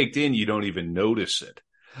it's so Yeah. baked in, you don't even notice it.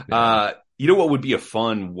 Yeah. You know what would be a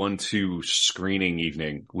fun 1-2 screening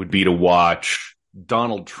evening would be to watch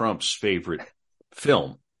Donald Trump's favorite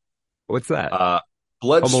film, What's that?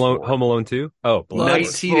 Bloodsport. Home Alone 2? Oh, Bloodsport.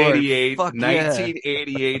 1988, Fuck yeah.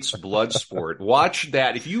 1988's Bloodsport. Watch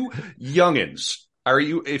that. If you youngins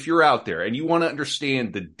if you're out there and you want to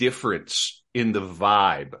understand the difference in the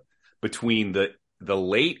vibe between the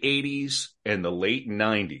late 80s and the late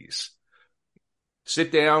 90s,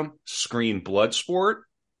 sit down, screen Bloodsport.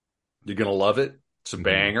 You're going to love it. It's a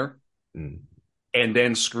banger. Mm. And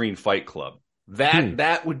then screen Fight Club.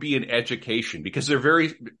 That would be an education because they're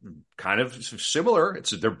very kind of similar.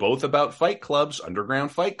 They're both about fight clubs,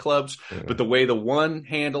 underground fight clubs, but the way the one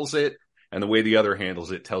handles it and the way the other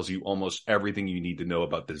handles it tells you almost everything you need to know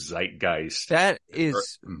about the zeitgeist. That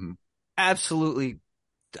is absolutely,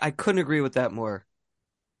 I couldn't agree with that more.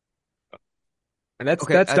 And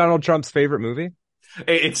that's Donald Trump's favorite movie?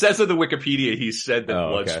 It says in the Wikipedia he said that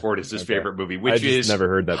Bloodsport is his favorite movie, which is never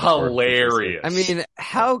heard that hilarious. I mean,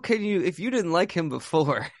 how can you, if you didn't like him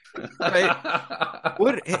before,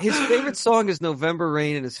 right? His favorite song is November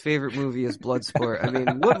Rain and his favorite movie is Bloodsport. I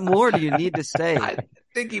mean, what more do you need to say? I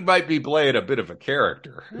think he might be playing a bit of a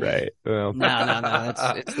character. Right. Well, no.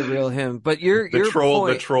 It's the real him. But your troll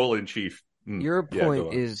in chief. Your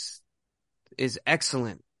point is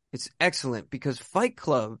excellent. It's excellent because Fight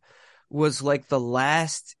Club was like the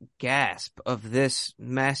last gasp of this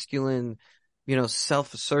masculine,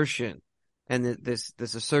 self-assertion and this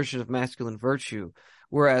assertion of masculine virtue.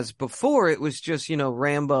 Whereas before it was just,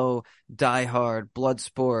 Rambo, Die Hard,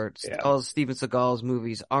 Bloodsport, all Steven Seagal's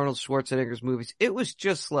movies, Arnold Schwarzenegger's movies. It was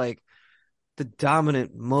just like the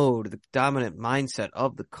dominant mode, the dominant mindset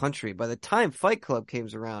of the country. By the time Fight Club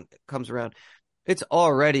comes around, it's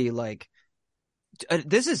already like,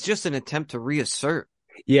 this is just an attempt to reassert.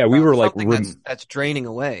 Yeah, we were like that's draining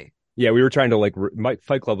away. Yeah, we were trying to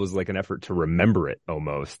Fight Club was like an effort to remember it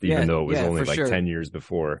almost, even though it was only like 10 years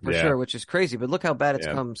before. For sure, which is crazy. But look how bad it's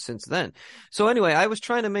come since then. So anyway, I was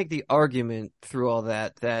trying to make the argument through all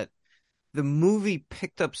that the movie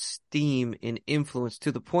picked up steam in influence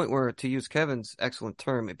to the point where, to use Kevin's excellent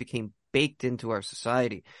term, it became baked into our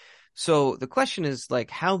society. So the question is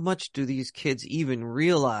like, how much do these kids even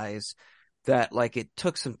realize that like it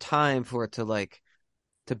took some time for it to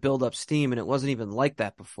build up steam, and it wasn't even like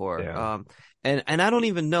that before. And I don't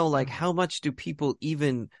even know like how much do people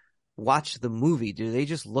even watch the movie? Do they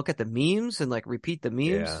just look at the memes and like repeat the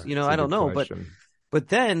memes? I don't know. But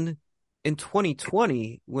then in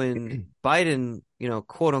 2020, when Biden,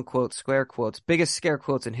 quote unquote, square quotes, biggest scare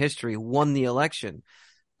quotes in history, won the election,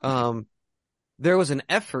 there was an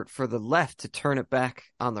effort for the left to turn it back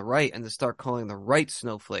on the right and to start calling the right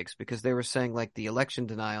snowflakes because they were saying like the election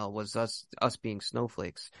denial was us being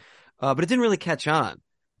snowflakes. But it didn't really catch on.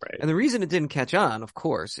 Right. And the reason it didn't catch on, of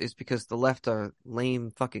course, is because the left are lame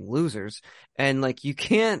fucking losers. And like, you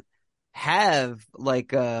can't have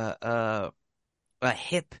like a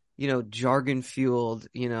hip, jargon fueled,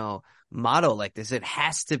 motto like this. It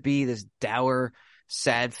has to be this dour,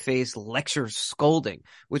 sad faced lecture scolding,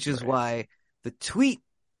 which is why the tweet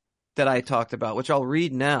that I talked about, which I'll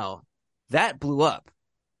read now, that blew up.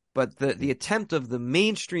 But the attempt of the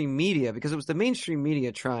mainstream media, because it was the mainstream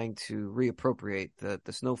media trying to reappropriate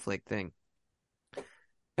the snowflake thing.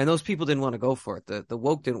 And those people didn't want to go for it. The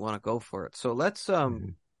woke didn't want to go for it. So let's,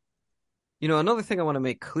 another thing I want to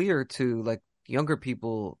make clear to like younger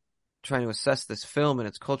people trying to assess this film and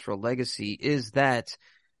its cultural legacy is that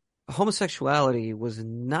homosexuality was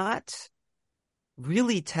not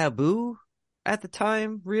really taboo at the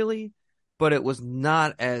time, really, but it was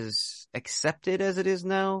not as accepted as it is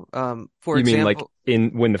now. For example, mean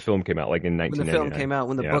like when the film came out, like in 1999? When the film came out,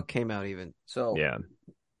 when the book came out, even. So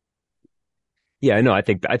yeah, no, I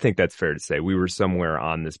think that's fair to say. We were somewhere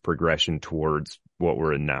on this progression towards what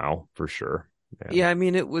we're in now, for sure. Yeah, I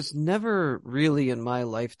mean, it was never really in my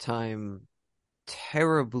lifetime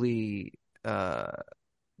terribly. The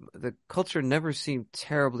culture never seemed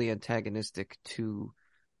terribly antagonistic to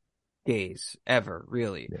gays ever,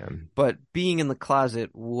 really. But being in the closet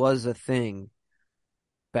was a thing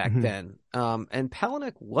back then. And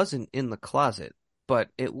Palahniuk wasn't in the closet, but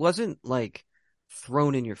it wasn't like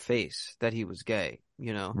thrown in your face that he was gay,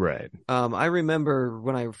 Right. I remember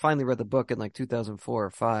when I finally read the book in like 2004 or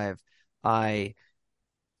 5, I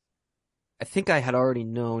think I had already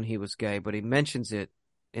known he was gay, but he mentions it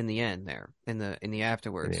in the end there, in the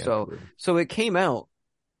afterwards. So it came out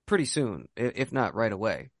pretty soon, if not right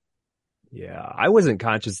away. Yeah, I wasn't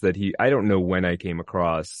conscious that I don't know when I came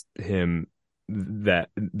across him, that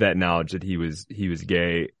knowledge that he was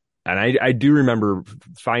gay And I do remember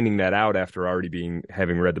finding that out after already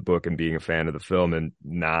having read the book and being a fan of the film and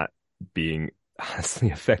not being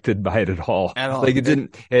honestly affected by it at all. At all. Like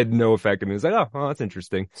it had no effect on me. It was like, oh, that's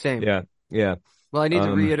interesting. Same. Yeah. Yeah. Well, I need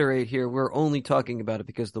to reiterate here, we're only talking about it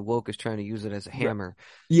because the woke is trying to use it as a hammer.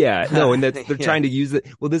 Yeah, no, and they're Yeah. trying to use it.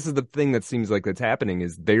 Well, this is the thing that seems like that's happening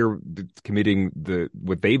is they're committing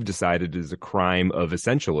what they've decided is a crime of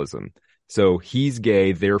essentialism. So he's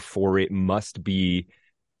gay, therefore it must be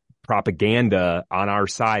propaganda on our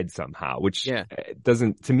side somehow, which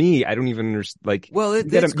doesn't, to me, I don't even understand. Like, well, you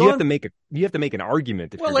have to make an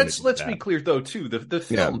argument. Well, let's be clear though too. The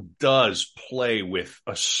film does play with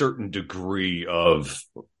a certain degree of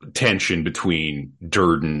tension between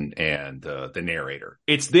Durden and the narrator.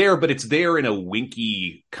 It's there, but it's there in a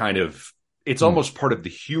winky kind of. It's almost part of the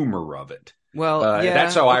humor of it. Well,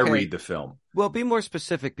 that's how I read the film. Well, be more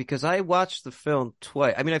specific because I watched the film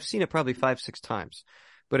twice. I mean, I've seen it probably 5-6 times.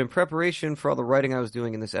 But in preparation for all the writing I was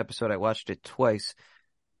doing in this episode, I watched it twice,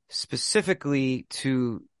 specifically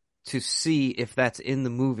to see if that's in the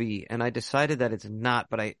movie. And I decided that it's not.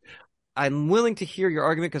 But I'm willing to hear your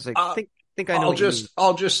argument because I think I know.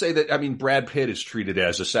 I'll just say that I mean Brad Pitt is treated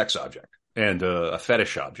as a sex object and a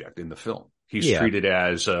fetish object in the film. He's treated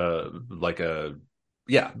as I mean,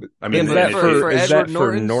 is that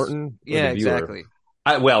for Norton? Yeah, exactly.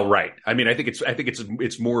 Right. I mean, I think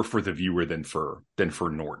it's more for the viewer than for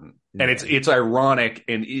Norton, and it's ironic.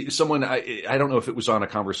 And someone I don't know if it was on a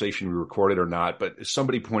conversation we recorded or not, but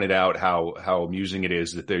somebody pointed out how amusing it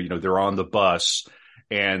is that they're on the bus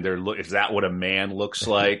and is that what a man looks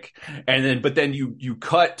like? And then you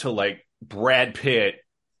cut to like Brad Pitt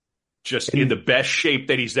just in the best shape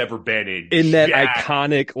that he's ever been in that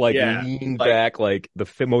iconic lean back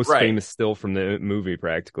the most famous still from the movie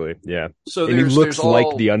practically. So and he looks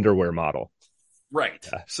like the underwear model. Right.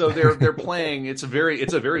 So they're playing. It's a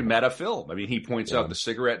very meta film. I mean, he points out the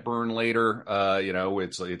cigarette burn later.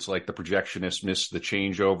 It's like the projectionist missed the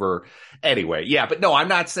changeover. Anyway, but no, I'm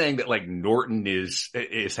not saying that like Norton is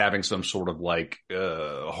having some sort of like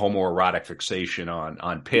homoerotic fixation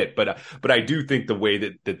on Pitt, but I do think the way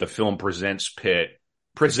that the film presents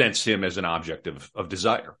him as an object of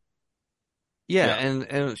desire. Yeah,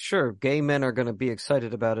 and sure, gay men are going to be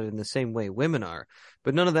excited about it in the same way women are,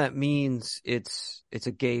 but none of that means it's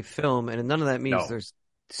a gay film, and none of that means there's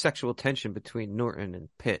sexual tension between Norton and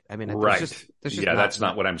Pitt. I mean, there's just that's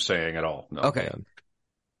not what I'm saying at all. No. Okay.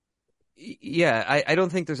 Yeah, I don't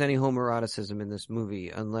think there's any homoeroticism in this movie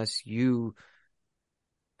unless you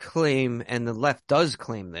claim, and the left does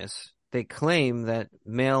claim this. They claim that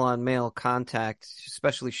male-on-male contact,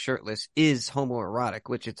 especially shirtless, is homoerotic,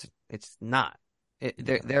 which it's not.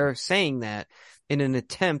 They're saying that in an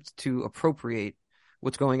attempt to appropriate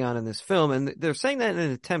what's going on in this film, and they're saying that in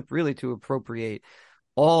an attempt really to appropriate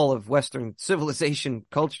all of Western civilization,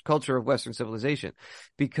 culture of Western civilization,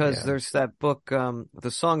 because there's that book,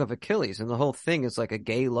 The Song of Achilles, and the whole thing is like a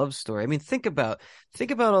gay love story. I mean, think about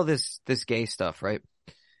all this gay stuff, right?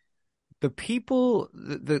 The people,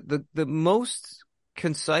 the most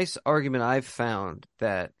concise argument I've found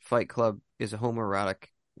that Fight Club is a homoerotic,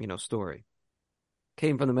 story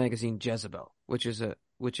came from the magazine Jezebel, which is a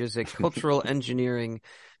cultural engineering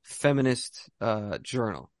feminist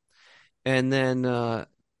journal. And then the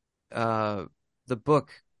book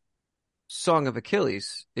Song of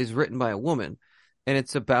Achilles is written by a woman, and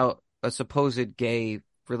it's about a supposed gay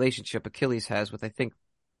relationship Achilles has with, I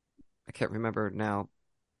can't remember now.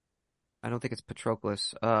 I don't think it's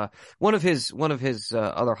Patroclus. One of his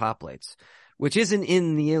other hoplites, which isn't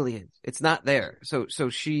in the Iliad. It's not there. So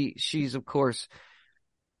she's of course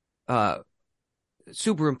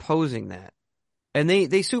superimposing that, and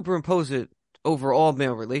they superimpose it over all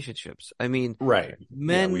male relationships. I mean,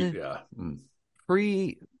 men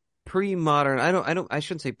pre-modern. I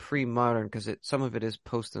shouldn't say pre-modern because some of it is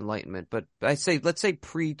post-enlightenment, but let's say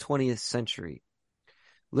pre-20th century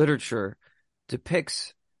literature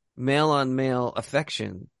depicts male-on-male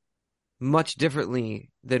affection much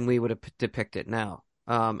differently than we would depict it now.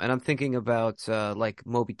 And I'm thinking about like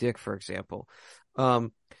Moby Dick, for example.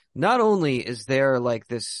 Not only is there like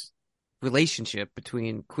this relationship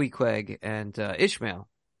between Queequeg and Ishmael,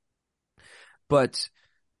 but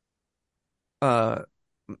Herman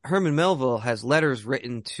Melville has letters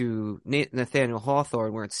written to Nathaniel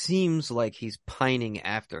Hawthorne where it seems like he's pining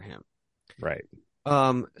after him. Right.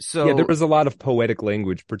 So there was a lot of poetic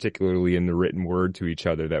language, particularly in the written word to each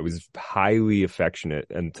other, that was highly affectionate.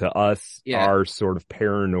 And to us, our sort of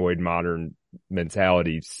paranoid modern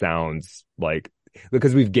mentality sounds like,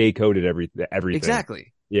 because we've gay coded everything.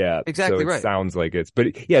 Exactly. Yeah, so Exactly it right. sounds like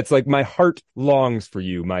it's like my heart longs for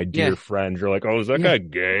you, my dear Yeah. friend. You're like, oh, is that Yeah. guy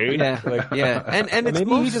gay? Yeah. Like, Yeah. And it's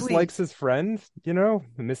maybe he just mostly likes his friend, you know,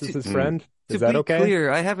 misses to his Mm, friend. to Is that be okay? clear,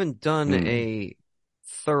 I haven't done mm, a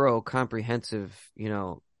thorough, comprehensive,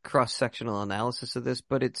 cross-sectional analysis of this,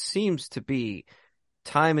 but it seems to be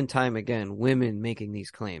time and time again women making these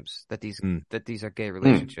claims that Mm, these are gay mm.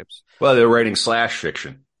 relationships. Well, they're writing slash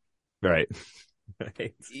fiction. right.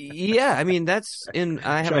 Right. Yeah, I mean I have an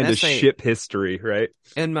Trying to essay ship history, right?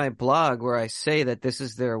 in my blog where I say that this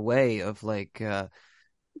is their way of like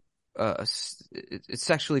it's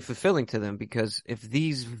sexually fulfilling to them, because if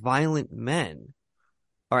these violent men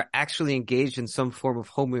are actually engaged in some form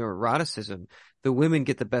of homoeroticism, the women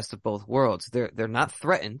get the best of both worlds. They're not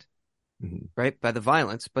threatened, Mhm. right, by the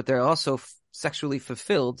violence, but they're also sexually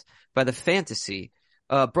fulfilled by the fantasy.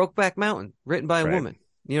 Brokeback Mountain, written by a Right. woman.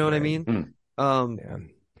 You know what I Right. mean? Mm. Yeah.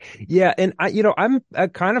 Yeah, and I'm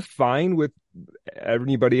kind of fine with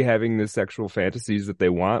everybody having the sexual fantasies that they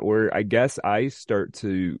want. Where I guess it starts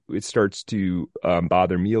to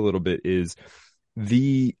bother me a little bit is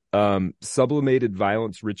the sublimated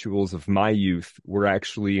violence rituals of my youth were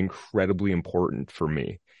actually incredibly important for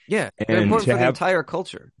me. Yeah, they're And important to for the have entire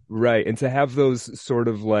culture. right, and to have those sort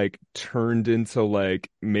of like turned into like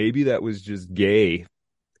maybe that was just gay.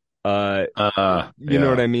 You know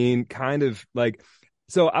what Yeah. I mean? Kind of like,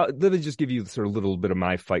 so let me just give you sort of a little bit of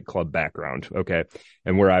my Fight Club background, okay?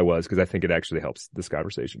 And where I was, because I think it actually helps this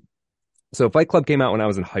conversation. So Fight Club came out when I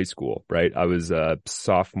was in high school, right? I was a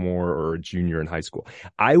sophomore or a junior in high school.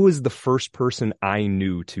 I was the first person I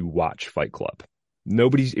knew to watch Fight Club.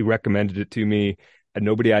 Nobody recommended it to me. And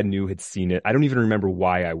nobody I knew had seen it. I don't even remember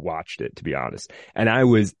why I watched it, to be honest. And I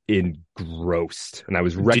was engrossed, and I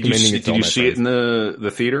was recommending it to Did all you my see it friends. in the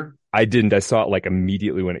theater? I didn't. I saw it like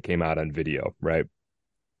immediately when it came out on video, right?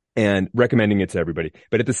 And recommending it to everybody.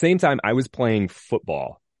 But at the same time, I was playing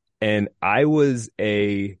football, and I was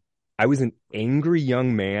an angry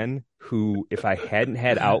young man who, if I hadn't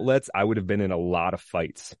had outlets, I would have been in a lot of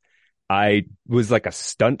fights. I was like a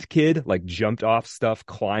stunt kid, like jumped off stuff,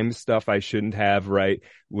 climbed stuff I shouldn't have, right?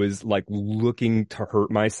 Was like looking to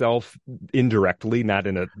hurt myself indirectly, not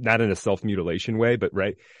in a self-mutilation way, but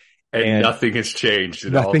right. And nothing has changed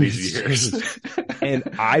in all nothing these has years.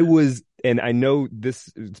 And I know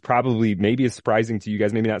this is probably maybe is surprising to you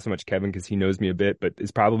guys, maybe not so much Kevin because he knows me a bit, but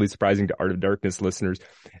it's probably surprising to Art of Darkness listeners.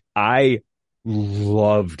 I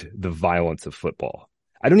loved the violence of football.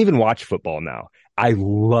 I don't even watch football now. I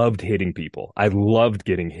loved hitting people. I loved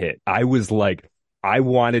getting hit. I was like, I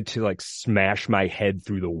wanted to like smash my head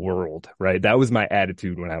through the world, right? That was my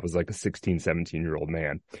attitude when I was like a 16, 17-year-old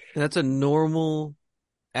man. And that's a normal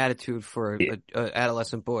attitude for a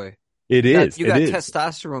adolescent boy. You got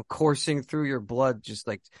testosterone coursing through your blood, just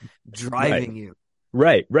like driving you.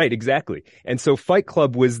 Right, exactly. And so Fight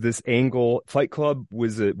Club was this angle. Fight Club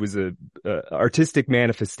was a artistic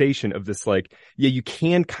manifestation of this, like, yeah, you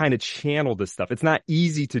can kind of channel this stuff. It's not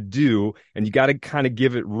easy to do, and you got to kind of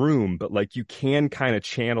give it room, but like you can kind of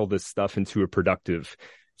channel this stuff into a productive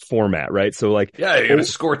format, right? So like, yeah, you're gonna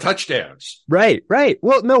score touchdowns. Right.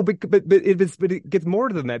 Well, no, but it gets more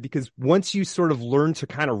than that, because once you sort of learn to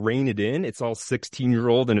kind of rein it in, it's all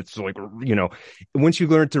 16-year-old, and it's like, you know, once you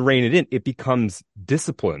learn to rein it in, it becomes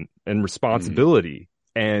discipline and responsibility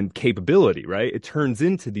and capability, right? It turns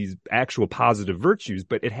into these actual positive virtues,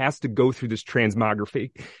 but it has to go through this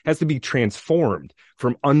transmography, has to be transformed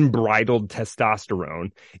from unbridled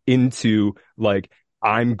testosterone into like,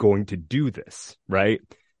 I'm going to do this, right?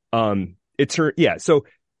 So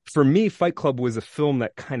for me, Fight Club was a film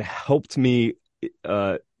that kind of helped me,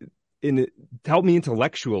 helped me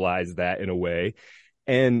intellectualize that in a way,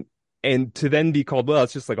 and to then be called, well,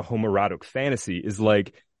 it's just like a homoerotic fantasy, is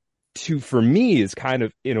like for me is kind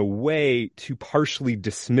of in a way to partially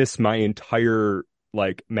dismiss my entire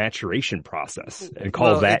like maturation process and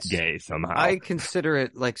call that gay somehow. I consider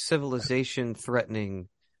it like civilization threatening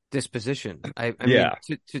disposition. I mean,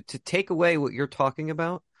 to take away what you're talking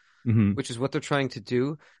about, which is what they're trying to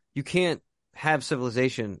do, you can't have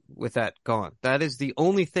civilization with that gone. That is the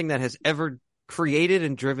only thing that has ever created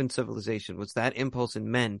and driven civilization, was that impulse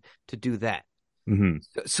in men to do that.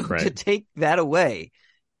 So right. To take that away,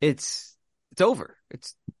 it's over.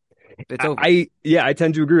 It's over. I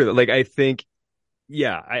tend to agree with it. Like, I think,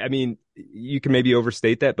 I mean, you can maybe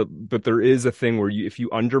overstate that, but there is a thing where if you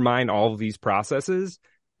undermine all of these processes,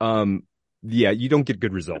 you don't get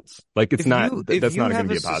good results. Like, that's not going to be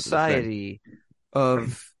a positive society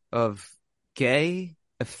thing. of gay,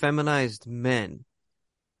 effeminized men,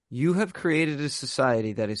 you have created a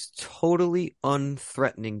society that is totally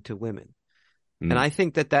unthreatening to women. And I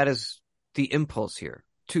think that is the impulse here.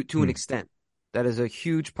 to an extent. That is a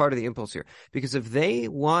huge part of the impulse here. Because if they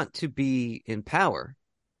want to be in power,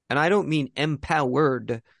 and I don't mean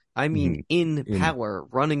empowered, I mean in power,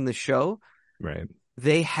 running the show, right?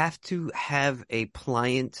 They have to have a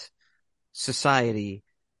pliant society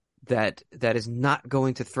that is not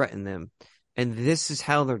going to threaten them. And this is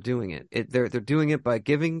how they're doing it. They're doing it by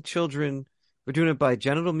giving children, they're doing it by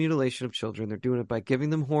genital mutilation of children. They're doing it by giving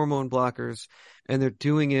them hormone blockers, and they're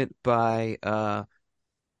doing it by, I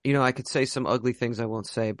could say some ugly things I won't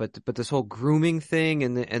say, but this whole grooming thing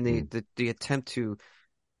and the attempt to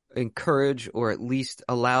encourage or at least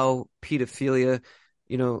allow pedophilia,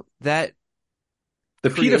 that the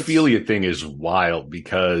pedophilia thing is wild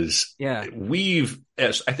because I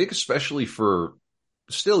think especially for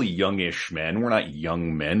still youngish men, we're not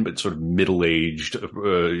young men, but sort of middle-aged,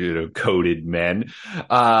 coded men.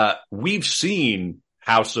 We've seen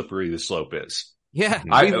how slippery the slope is. Yeah,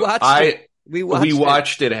 we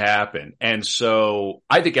watched it happen. And so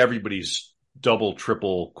I think everybody's double,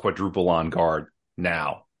 triple, quadruple on guard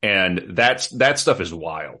now. And that stuff is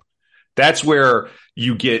wild. That's where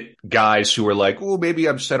you get guys who are like, oh, maybe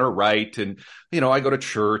I'm center right. And, I go to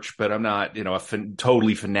church, but I'm not,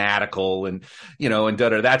 totally fanatical and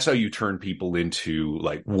da-da. That's how you turn people into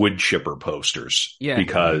like wood chipper posters. Yeah.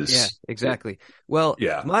 Because. Yeah, exactly. Well,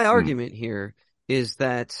 my argument here is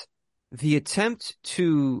that the attempt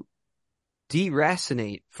to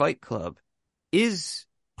deracinate Fight Club is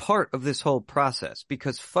part of this whole process,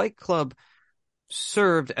 because Fight Club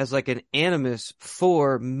served as like an animus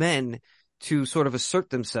for men to sort of assert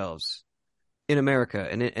themselves in America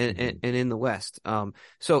and in the West.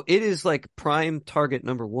 So it is like prime target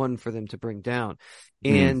number one for them to bring down.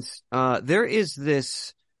 And there is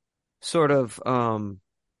this sort of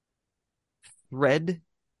thread,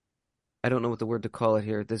 I don't know what the word to call it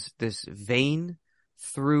here, this vein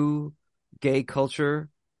through gay culture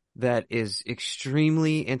that is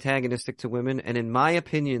extremely antagonistic to women. And in my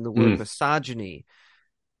opinion, the word misogyny,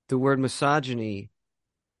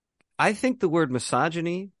 I think the word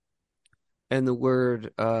misogyny and the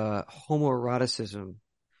word homoeroticism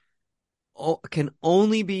can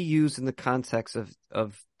only be used in the context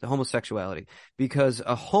of homosexuality, because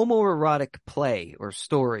a homoerotic play or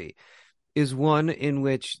story is one in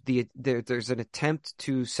which there's an attempt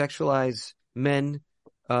to sexualize men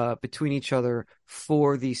between each other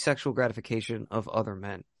for the sexual gratification of other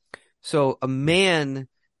men. So a man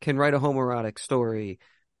can write a homoerotic story,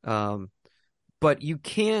 but you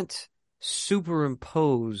can't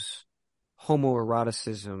superimpose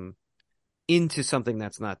homoeroticism into something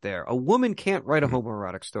that's not there. A woman can't write a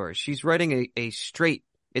homoerotic story. She's writing a straight,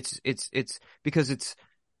 it's because it's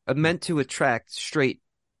meant to attract straight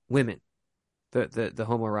women, the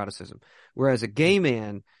homoeroticism. Whereas a gay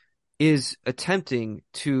man is attempting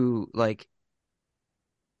to like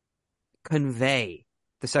convey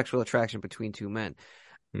the sexual attraction between two men.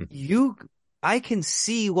 I can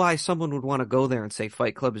see why someone would want to go there and say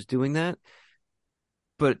Fight Club is doing that.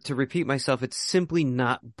 But to repeat myself, it's simply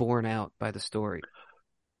not borne out by the story.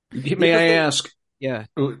 May I ask? Yeah.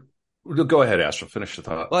 Go ahead, Astro. Finish the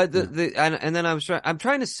thought. Well, and then I'm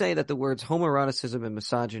trying to say that the words homoeroticism and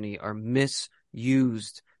misogyny are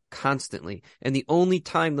misused constantly. And the only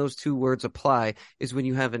time those two words apply is when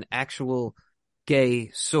you have an actual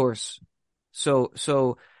gay source. So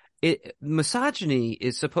misogyny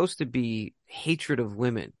is supposed to be hatred of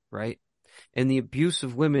women, right? And the abuse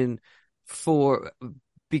of women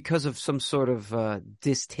because of some sort of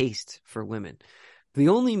distaste for women. The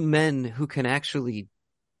only men who can actually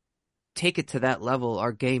take it to that level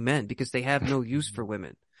are gay men, because they have no use for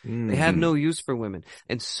women. They have no use for women.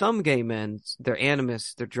 And some gay men, their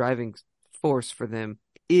animus, their driving force for them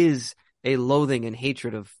is a loathing and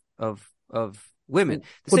hatred of women.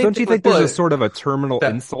 Well, don't you think there's a sort of a terminal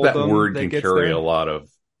insult? That word can carry a lot of.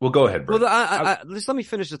 Well, go ahead, Brent. Well, just let me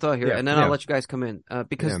finish the thought here, and then I'll let you guys come in,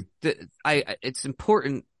 because it's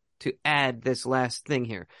important to add this last thing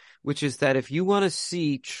here, which is that if you want to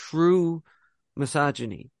see true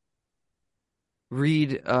misogyny,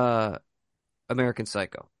 read American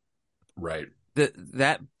Psycho. Right.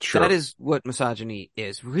 That is what misogyny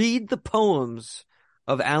is. Read the poems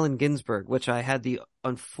of Allen Ginsberg, which I had the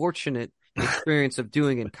unfortunate experience of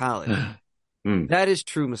doing in college. That is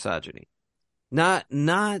true misogyny. Not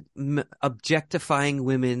objectifying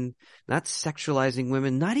women, not sexualizing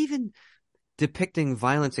women, not even depicting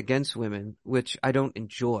violence against women, which I don't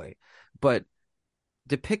enjoy. But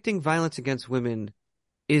depicting violence against women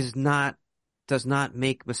does not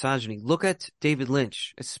make misogyny. Look at David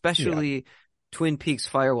Lynch, especially Twin Peaks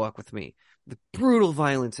Firewalk with Me. the brutal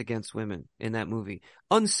violence against women in that movie,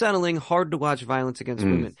 unsettling, hard to watch violence against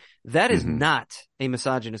women. That is not a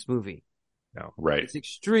misogynist movie. No, right. It's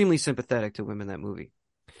extremely sympathetic to women, that movie.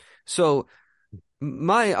 So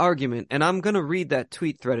my argument, and I'm going to read that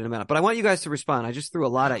tweet thread in a minute, but I want you guys to respond. I just threw a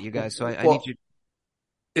lot at you guys, so I need you.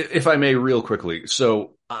 If I may, real quickly.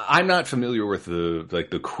 So I'm not familiar with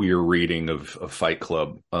the queer reading of Fight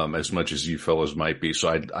Club as much as you fellows might be.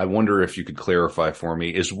 So I wonder if you could clarify for me.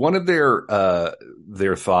 Is one of their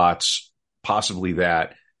thoughts possibly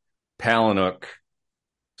that Palahniuk,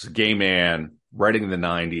 a gay man writing in the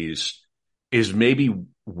 90s, is maybe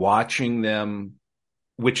watching them,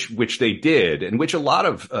 which they did, and which a lot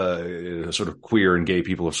of sort of queer and gay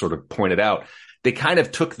people have sort of pointed out, they kind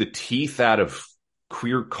of took the teeth out of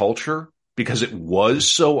queer culture because it was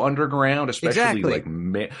so underground, especially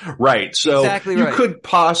right. So you could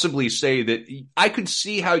possibly say that I could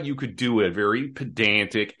see how you could do a very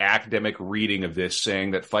pedantic academic reading of this,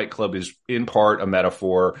 saying that Fight Club is in part a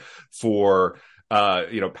metaphor for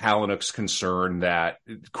Palahniuk's concern that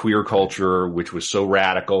queer culture, which was so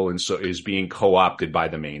radical and so is being co-opted by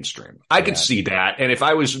the mainstream. I could see that. And if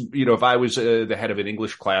I was the head of an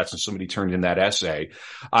English class and somebody turned in that essay,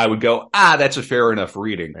 I would go, that's a fair enough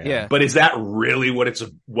reading. Yeah. But is that really what it's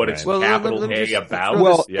capital A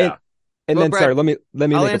about? And then, Brad, sorry, let me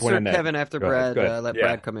I'll make a point on that. Kevin after Brad. Let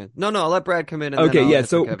Brad come in. No, I'll let Brad come in. And okay, then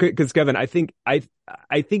so because Kevin, I think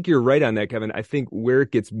you're right on that, Kevin. I think where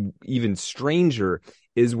it gets even stranger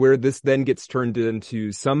is where this then gets turned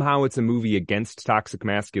into somehow it's a movie against toxic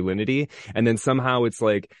masculinity, and then somehow it's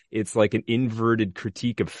like an inverted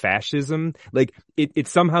critique of fascism. Like it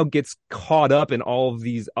somehow gets caught up in all of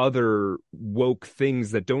these other woke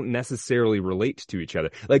things that don't necessarily relate to each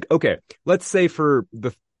other. Like, okay, let's say for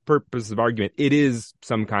the purpose of argument, it is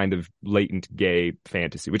some kind of latent gay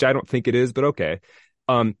fantasy, which I don't think it is, but okay.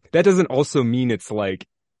 That doesn't also mean it's like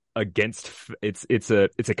against it's a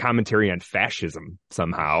commentary on fascism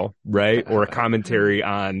somehow, right? Or a commentary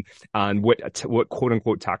on what quote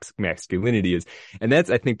unquote toxic masculinity is. And that's,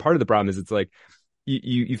 I think, part of the problem is it's like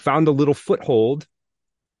you found a little foothold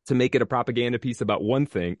to make it a propaganda piece about one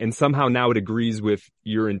thing, and somehow now it agrees with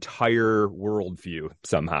your entire worldview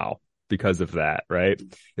somehow because of that, right?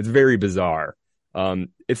 It's very bizarre.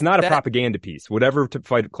 It's not a propaganda piece. Whatever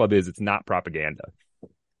Fight Club is, it's not propaganda.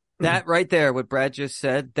 That right there, what Brad just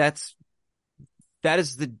said, that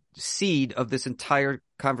is the seed of this entire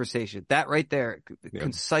conversation. That right there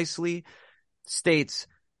concisely states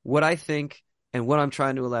what I think and what I'm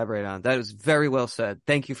trying to elaborate on. That is very well said.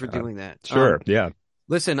 Thank you for doing that. Sure.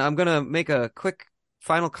 Listen, I'm going to make a quick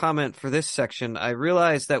final comment for this section. I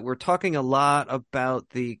realize that we're talking a lot about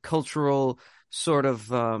the cultural sort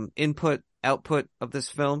of input, output of this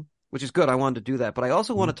film, which is good. I wanted to do that. But I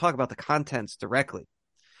also want to talk about the contents directly.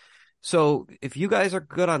 So if you guys are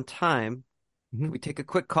good on time, can we take a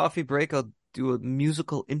quick coffee break? I'll do a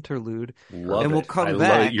musical interlude, we'll come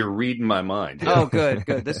back. You're reading my mind. Oh, good.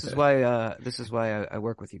 This is why I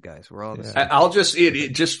work with you guys. We're all the same. I'll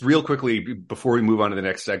just real quickly before we move on to the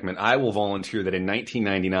next segment, I will volunteer that in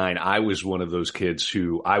 1999, I was one of those kids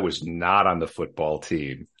who I was not on the football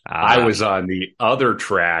team. I was on the other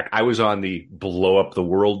track. I was on the blow up the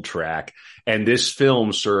world track. And this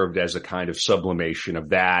film served as a kind of sublimation of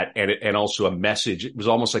that. And also a message. It was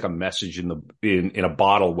almost like a message in a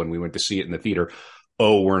bottle when we went to see it in the theater.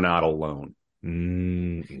 Oh, we're not alone.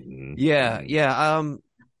 Mm-hmm. Yeah.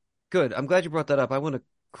 Good. I'm glad you brought that up. I want to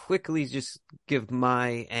quickly just give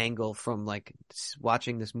my angle from like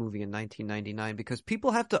watching this movie in 1999, because people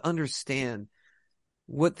have to understand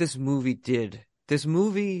what this movie did. This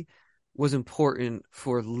movie was important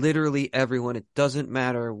for literally everyone. It doesn't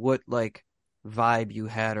matter what like vibe you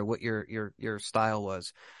had or what your style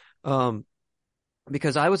was.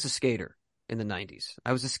 Because I was a skater in the 90s.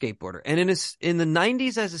 I was a skateboarder. And in the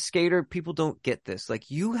 90s as a skater, people don't get this.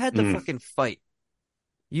 Like you had to fucking fight.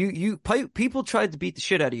 People tried to beat the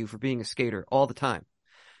shit out of you for being a skater all the time.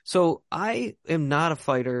 So I am not a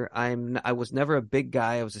fighter. I was never a big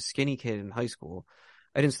guy. I was a skinny kid in high school.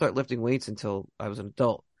 I didn't start lifting weights until I was an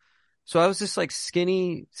adult. So I was this like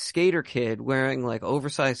skinny skater kid wearing like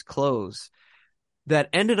oversized clothes that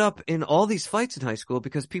ended up in all these fights in high school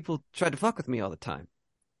because people tried to fuck with me all the time.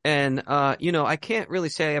 And, I can't really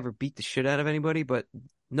say I ever beat the shit out of anybody, but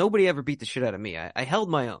nobody ever beat the shit out of me. I held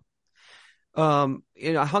my own.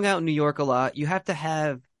 I hung out in New York a lot. You have to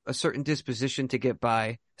have a certain disposition to get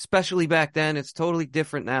by, especially back then. It's totally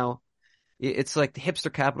different now. It's like the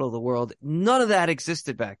hipster capital of the world. None of that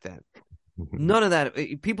existed back then. None of that.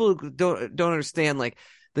 People don't understand. Like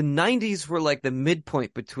the 90s were like the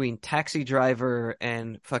midpoint between Taxi Driver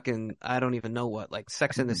and fucking, I don't even know what, like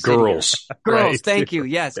Sex and the City. Girls. Girls, Right. thank you.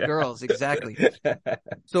 Yes, girls, exactly.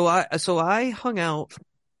 So I hung out,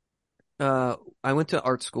 I went to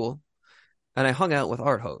art school and I hung out with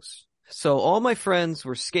art hoes. So all my friends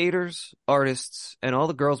were skaters, artists, and all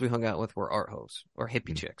the girls we hung out with were art hoes or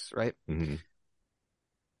hippie chicks, right? Mm-hmm.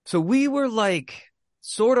 So we were like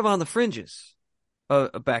sort of on the fringes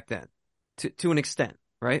back then to an extent,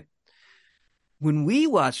 right? When we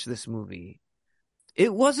watched this movie,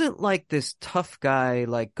 it wasn't like this tough guy,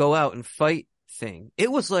 like go out and fight thing.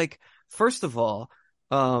 It was like, first of all,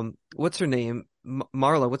 what's her name?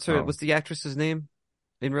 Marla. What's the actress's name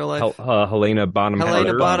in real life? Helena Bonham Helena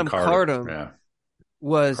Carter. Bonham Carter Yeah.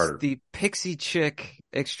 was Carter. the pixie chick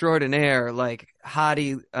extraordinaire, like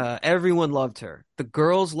hottie. Everyone loved her. The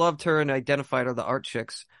girls loved her and identified her. The art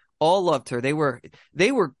chicks all loved her. They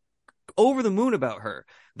were over the moon about her.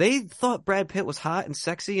 They thought Brad Pitt was hot and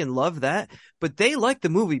sexy and loved that, but they liked the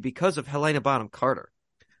movie because of Helena Bonham Carter.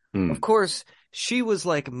 Hmm. Of course, she was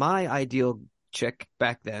like my ideal chick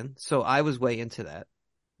back then, so I was way into that.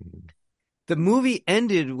 The movie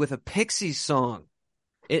ended with a Pixies song.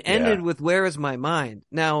 It ended with Where Is My Mind?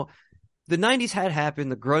 Now, the 90s had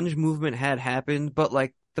happened, the grunge movement had happened, but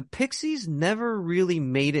like the Pixies never really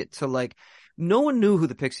made it to like, no one knew who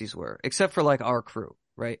the Pixies were, except for like our crew,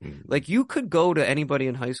 right? Like you could go to anybody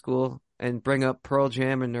in high school and bring up Pearl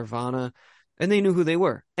Jam and Nirvana, and they knew who they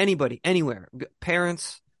were. Anybody, anywhere.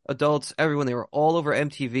 Parents, adults, everyone, they were all over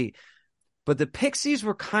MTV. But the Pixies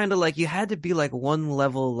were kind of like, you had to be like one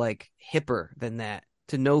level like hipper than that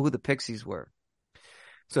to know who the Pixies were.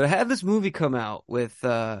 So to have this movie come out with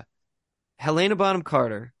Helena Bonham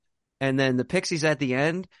Carter and then the Pixies at the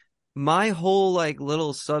end, my whole like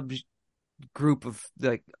little sub group of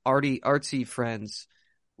like artsy friends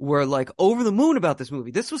were like over the moon about this movie.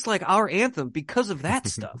 This was like our anthem because of that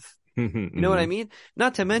stuff. You know what I mean?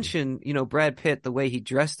 Not to mention, Brad Pitt, the way he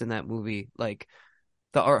dressed in that movie, like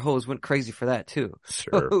the art hoes went crazy for that too.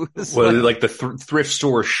 Sure. So Well, like the thrift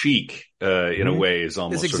store chic, in a way, is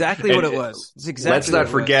almost. It's exactly what it was. It's exactly. Let's not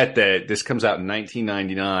forget that this comes out in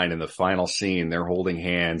 1999, and the final scene, they're holding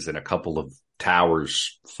hands, and a couple of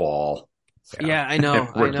towers fall. Yeah, I know.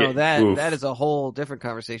 Oof. That is a whole different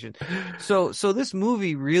conversation. So this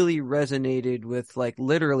movie really resonated with like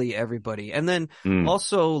literally everybody. And then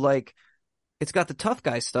also like it's got the tough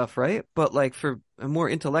guy stuff, right? But like for a more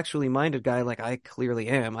intellectually minded guy like I clearly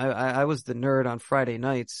am. I was the nerd on Friday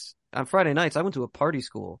nights. On Friday nights I went to a party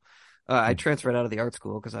school. I transferred out of the art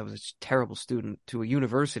school because I was a terrible student to a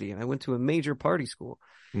university, and I went to a major party school.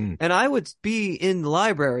 And I would be in the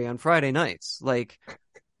library on Friday nights, like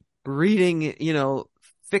reading,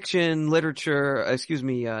 fiction, literature,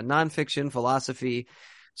 nonfiction, philosophy.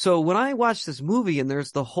 So when I watched this movie and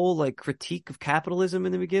there's the whole like critique of capitalism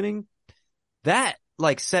in the beginning, that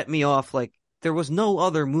like set me off. Like there was no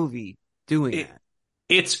other movie doing that.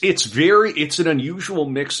 It's an unusual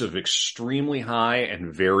mix of extremely high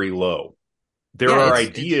and very low. There are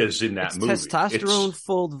ideas in that movie.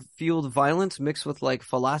 Testosterone fueled violence mixed with like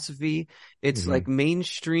philosophy. It's like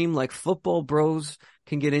mainstream, like football bros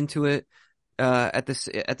can get into it. At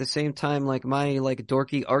the same time, like my like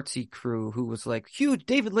dorky artsy crew who was like huge.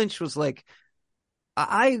 David Lynch was like,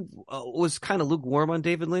 I was kind of lukewarm on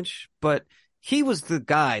David Lynch, but he was the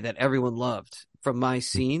guy that everyone loved from my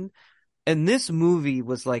scene. And this movie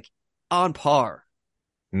was like on par.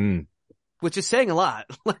 Which is saying a lot.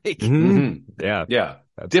 Like, yeah, absolutely.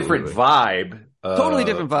 Different vibe, totally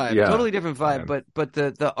different vibe. But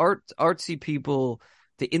the artsy people,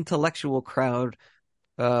 the intellectual crowd,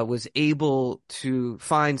 was able to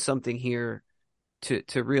find something here to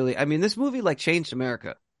really. I mean, this movie like changed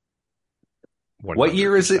America. 100%. What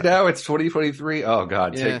year is it now? It's 2023. Oh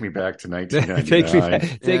God, take me back to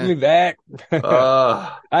 1999. Take me back.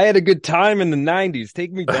 I had a good time in the 90s.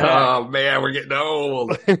 Take me back. Oh man, we're getting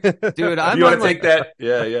old, dude. I'm you on want to take that?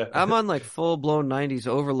 Yeah. I'm on like full blown 90s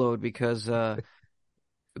overload because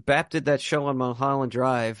Bap did that show on Mulholland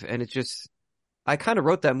Drive, and I kind of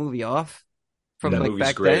wrote that movie off from like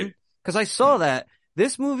back then because I saw that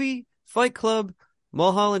this movie, Fight Club,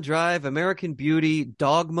 Mulholland Drive, American Beauty,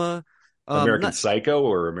 Dogma. American Psycho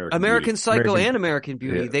or American Psycho and American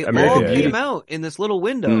Beauty. They American all came out in this little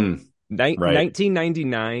window.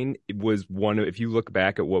 1999 was one of, if you look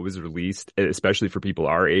back at what was released, especially for people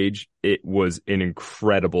our age, it was an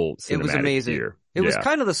incredible cinematic It was amazing. year. It was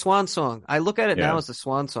kind of the swan song. I look at it now as the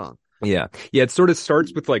swan song. Yeah. It sort of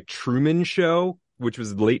starts with like Truman Show, which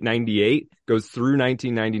was late 98, goes through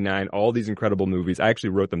 1999, all these incredible movies. I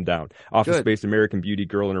actually wrote them down. Office Space, American Beauty,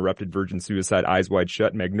 Girl Interrupted, Virgin Suicide, Eyes Wide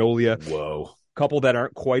Shut, Magnolia. Whoa. couple that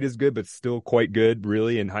aren't quite as good, but still quite good,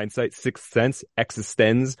 really, in hindsight. Sixth Sense,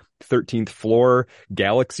 Existenz, 13th Floor,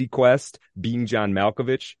 Galaxy Quest, Being John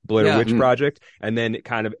Malkovich, Blair Witch Project, and then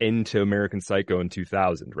kind of into American Psycho in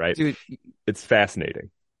 2000, right? Dude, it's fascinating.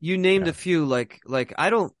 You named a few, like I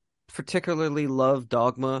don't particularly love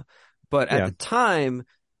Dogma, but at the time,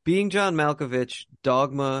 Being John Malkovich,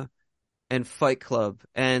 Dogma, and Fight Club,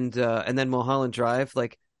 and then Mulholland Drive,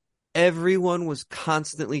 like, everyone was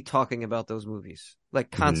constantly talking about those movies, like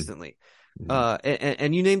constantly.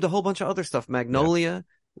 And you named a whole bunch of other stuff. Magnolia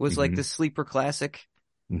was like the sleeper classic.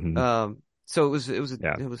 So it was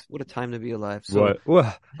what a time to be alive. So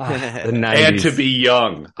the 90s. And to be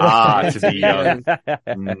young. To be young.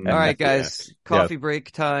 All right, guys, coffee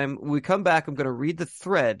break time. When we come back, I'm going to read the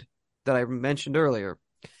thread that I mentioned earlier,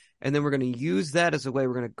 and then we're going to use that as a way.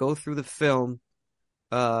 We're going to go through the film.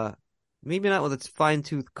 Maybe not with its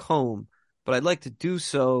fine-tooth comb, but I'd like to do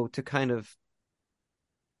so to kind of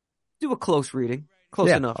do a close reading.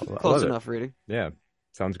 Close enough reading. Yeah,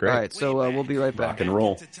 sounds great. All right, so we'll be right back. Rock and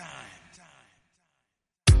roll.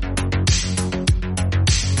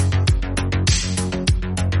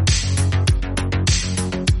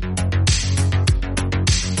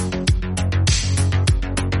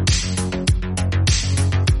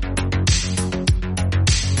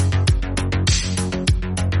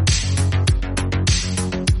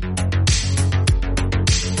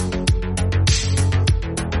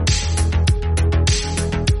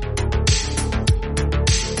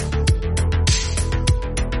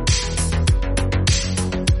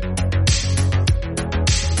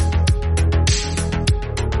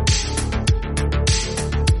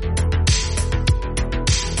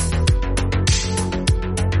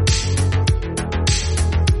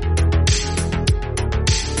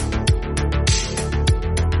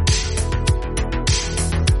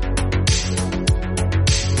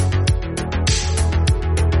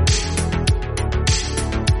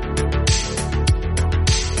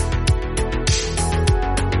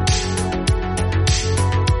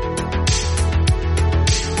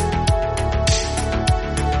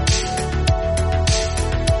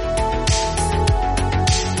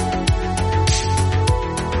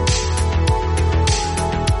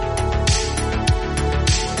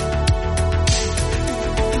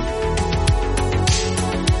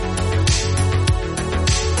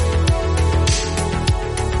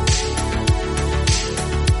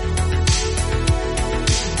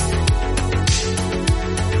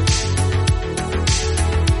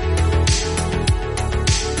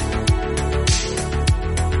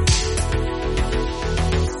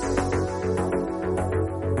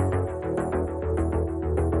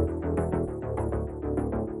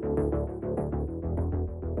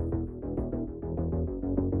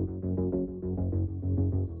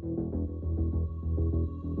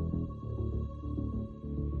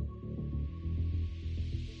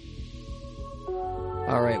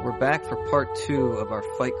 All right, we're back for part 2 of our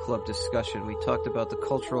Fight Club discussion. We talked about the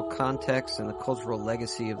cultural context and the cultural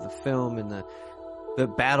legacy of the film and the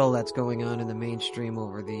battle that's going on in the mainstream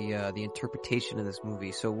over the interpretation of this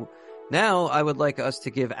movie. So now I would like us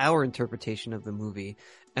to give our interpretation of the movie,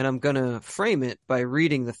 and I'm going to frame it by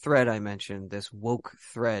reading the thread I mentioned, this woke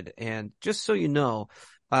thread. And just so you know,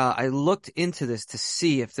 I looked into this to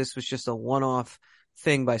see if this was just a one-off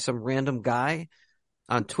thing by some random guy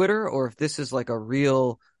on Twitter, or if this is like a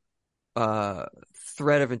real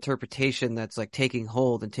thread of interpretation that's like taking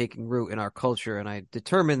hold and taking root in our culture. And I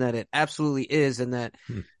determined that it absolutely is, and that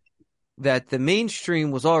that the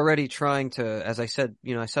mainstream was already trying to, as I said,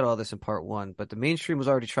 I said all this in part 1, but the mainstream was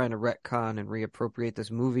already trying to retcon and reappropriate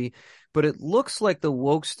this movie. But it looks like the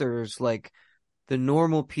wokesters, like the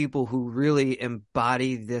normal people who really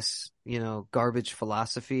embody this, garbage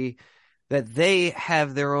philosophy, that they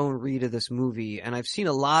have their own read of this movie. And I've seen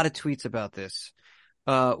a lot of tweets about this,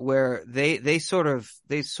 where they sort of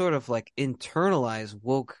like internalize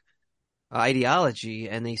woke ideology,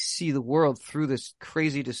 and they see the world through this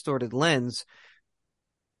crazy distorted lens.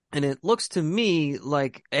 And it looks to me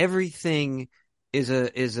like everything is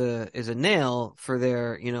a nail for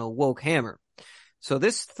their, woke hammer. So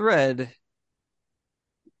this thread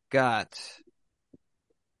got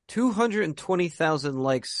 220,000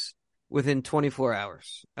 likes within 24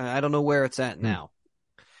 hours. I don't know where it's at now.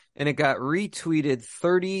 And it got retweeted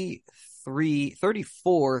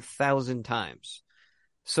 34,000 times.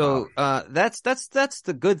 So that's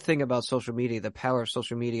the good thing about social media, the power of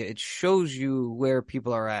social media. It shows you where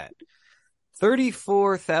people are at.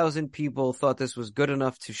 34,000 people thought this was good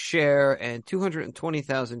enough to share, and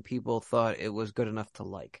 220,000 people thought it was good enough to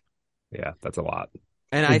like. Yeah, that's a lot.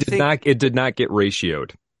 And it did not get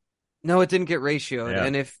ratioed. No, it didn't get ratioed. Yeah.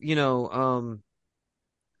 And if,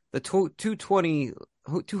 the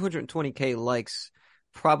 220K likes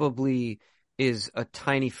probably is a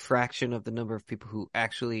tiny fraction of the number of people who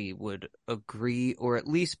actually would agree or at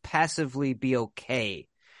least passively be okay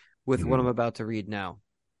with what I'm about to read now.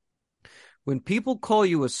 When people call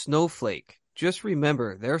you a snowflake, just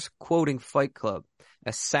remember they're quoting Fight Club,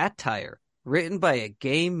 a satire written by a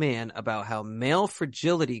gay man about how male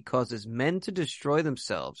fragility causes men to destroy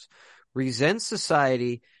themselves, resent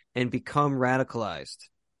society, and become radicalized.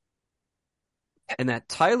 And that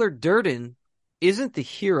Tyler Durden isn't the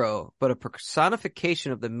hero, but a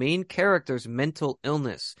personification of the main character's mental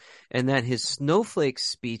illness, and that his snowflake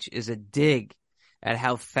speech is a dig at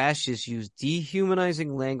how fascists use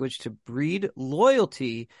dehumanizing language to breed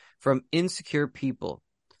loyalty from insecure people.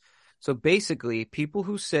 So basically, people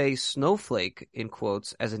who say snowflake, in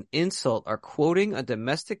quotes, as an insult are quoting a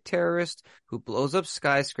domestic terrorist who blows up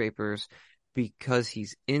skyscrapers because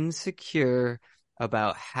he's insecure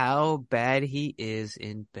about how bad he is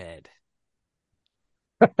in bed.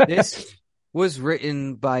 This was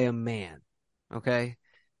written by a man, okay?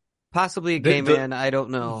 Possibly a gay man, I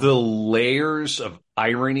don't know. The layers of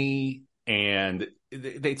irony, and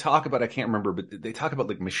they talk about, I can't remember, but they talk about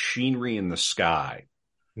like machinery in the sky,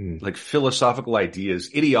 like philosophical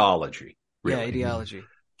ideas, ideology. Really. Yeah, ideology.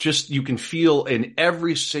 Just, you can feel in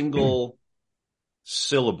every single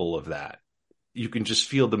syllable of that. You can just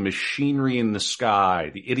feel the machinery in the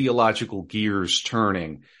sky, the ideological gears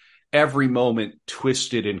turning, every moment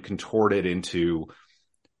twisted and contorted into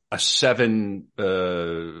a seven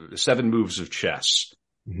moves of chess.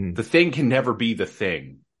 The thing can never be the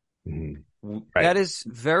thing. Right. That is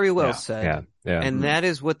very well said. Yeah. And that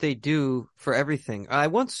is what they do for everything.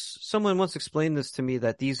 Someone once explained this to me,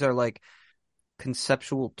 that these are like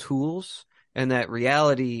conceptual tools, and that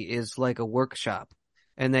reality is like a workshop,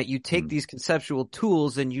 and that you take these conceptual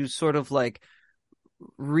tools and you sort of like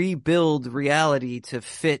rebuild reality to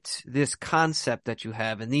fit this concept that you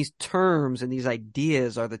have. And these terms and these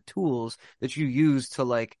ideas are the tools that you use to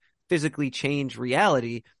like physically change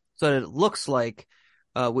reality so that it looks like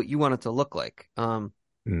what you want it to look like.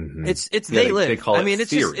 It's They Live. They call it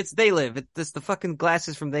it's They Live. It's the fucking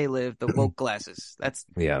glasses from They Live, the woke glasses. That's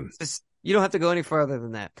just, you don't have to go any farther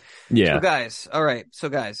than that. Yeah. So guys, all right. So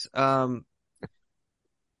guys,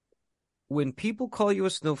 when people call you a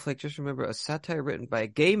snowflake, just remember a satire written by a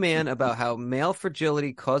gay man about how male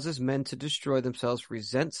fragility causes men to destroy themselves,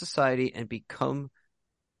 resent society, and become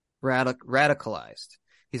radicalized.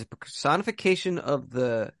 He's a personification of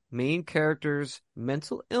the main character's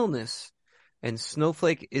mental illness, and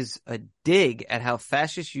snowflake is a dig at how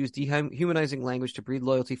fascists use dehumanizing language to breed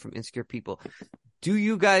loyalty from insecure people. Do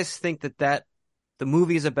you guys think that the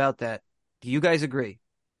movie is about that? Do you guys agree?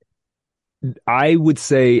 I would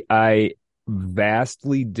say I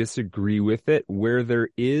vastly disagree with it. Where there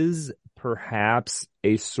is perhaps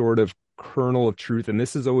a sort of kernel of truth, and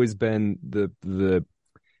this has always been the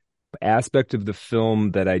aspect of the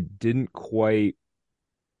film that I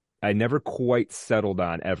never quite settled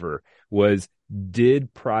on ever, was,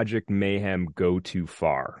 did Project Mayhem go too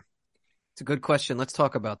far? It's a good question. Let's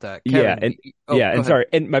talk about that. Kevin, sorry.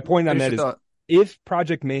 And my point on that is, thought. If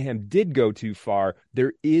Project Mayhem did go too far,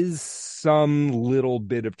 there is some little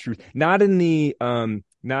bit of truth. Not in the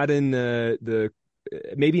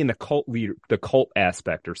maybe in the cult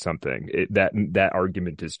aspect or something. That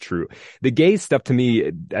argument is true. The gay stuff, to me,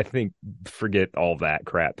 I think, forget all that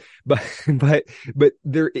crap. But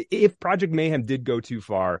there, if Project Mayhem did go too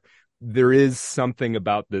far, there is something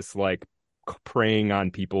about this like preying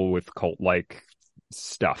on people with cult-like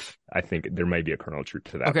stuff. I think there might be a kernel of truth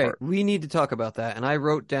to that part. We need to talk about that. And I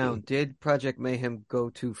wrote down, did Project Mayhem go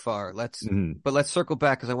too far? But let's circle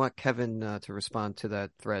back, because I want Kevin to respond to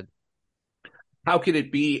that thread. How could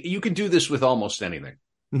it be? You can do this with almost anything,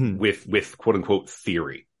 with quote unquote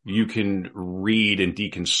theory. You can read and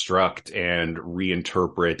deconstruct and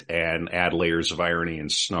reinterpret and add layers of irony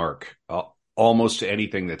and snark almost to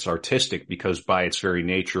anything that's artistic, because by its very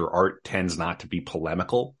nature, art tends not to be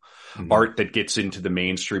polemical. Art that gets into the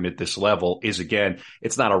mainstream at this level is, again,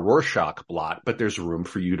 it's not a Rorschach blot, but there's room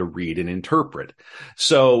for you to read and interpret.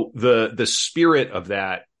 So the spirit of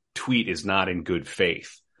that tweet is not in good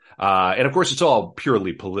faith. And of course, it's all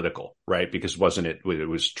purely political, right? Because it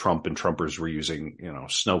was Trump, and Trumpers were using,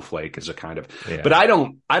 snowflake as a kind of, but I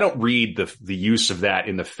don't read the use of that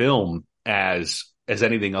in the film as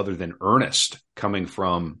anything other than earnest coming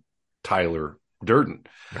from Tyler Durden.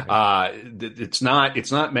 Right. It's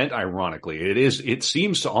not meant ironically. It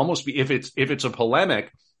seems to almost be, if it's a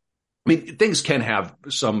polemic, I mean, things can have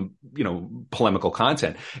some, polemical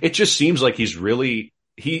content. It just seems like he's really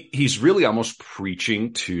he's really almost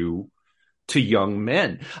preaching to young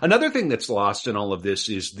men. Another thing that's lost in all of this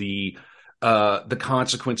is the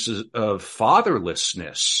consequences of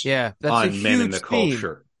fatherlessness Yeah, that's a on men in huge the theme.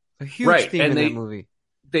 culture. A huge Right. theme And in they, that movie.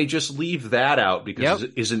 they just leave that out because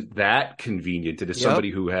Yep. isn't that convenient? And as Yep.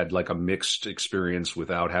 somebody who had like a mixed experience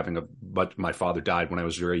without having but my father died when I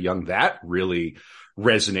was very young, that really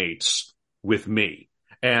resonates with me.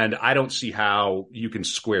 And I don't see how you can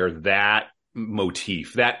square that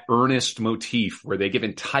motif, that earnest motif where they give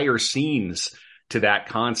entire scenes to that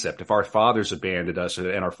concept. If our fathers abandoned us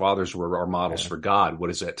and our fathers were our models for God, what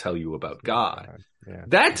does that tell you about God? Yeah.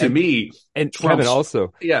 That to me, and trumps, Kevin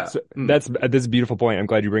also, yeah, so that's a beautiful point. I'm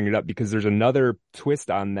glad you bring it up because there's another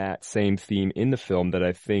twist on that same theme in the film that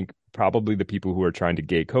I think probably the people who are trying to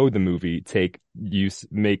gay code the movie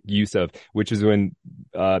make use of, which is when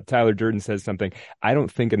Tyler Durden says something. I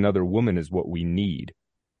don't think another woman is what we need.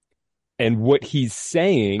 And what he's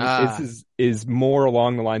saying is more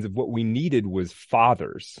along the lines of what we needed was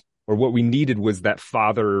fathers, or what we needed was that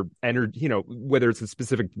father energy, whether it's a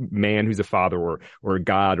specific man who's a father or a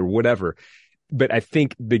god or whatever. But I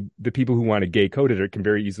think the people who want to gay code it can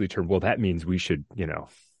very easily turn, well, that means we should, we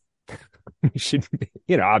should,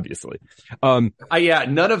 obviously. Yeah,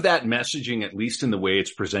 none of that messaging, at least in the way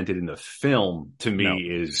it's presented in the film, to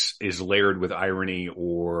me is layered with irony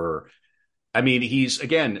or. I mean,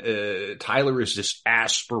 Tyler is just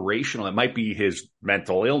aspirational. It might be his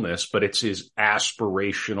mental illness, but it's his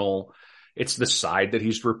aspirational. It's the side that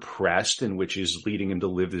he's repressed and which is leading him to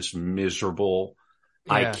live this miserable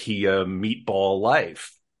IKEA meatball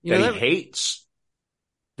life that he hates.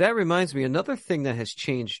 That reminds me, another thing that has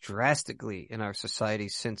changed drastically in our society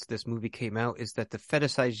since this movie came out is that the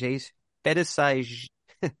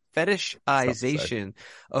fetishization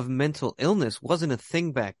of mental illness wasn't a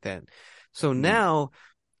thing back then. So now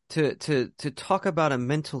to talk about a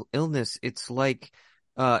mental illness, it's like,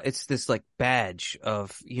 it's this like badge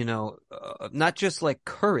of, not just like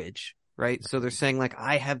courage, right? So they're saying like,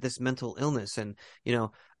 I have this mental illness and,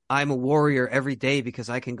 I'm a warrior every day because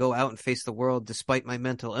I can go out and face the world despite my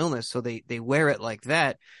mental illness. So they wear it like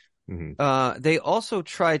that. Mm-hmm. They also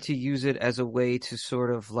try to use it as a way to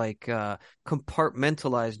sort of like,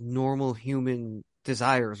 compartmentalize normal human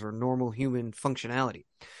desires or normal human functionality.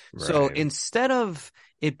 Right. So instead of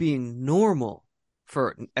it being normal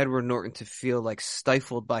for Edward Norton to feel like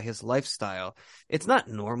stifled by his lifestyle, it's not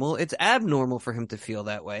normal. It's abnormal for him to feel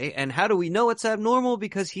that way. And how do we know it's abnormal?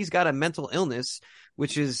 Because he's got a mental illness,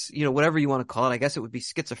 which is, whatever you want to call it. I guess it would be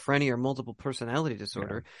schizophrenia or multiple personality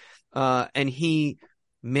disorder. Yeah. And he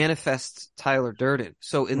manifests Tyler Durden.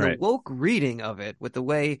 So in the woke reading of it, with the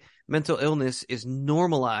way mental illness is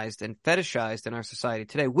normalized and fetishized in our society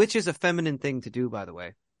today, which is a feminine thing to do, by the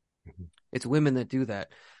way. Mm-hmm. It's women that do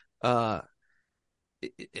that. And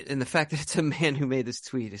the fact that it's a man who made this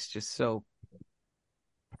tweet is just so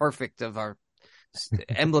perfect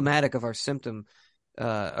emblematic of our symptom,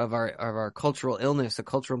 of our cultural illness, the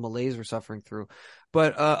cultural malaise we're suffering through.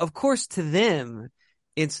 But, of course, to them,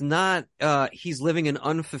 it's not, he's living an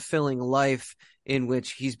unfulfilling life in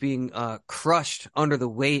which he's being, crushed under the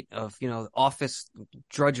weight of, office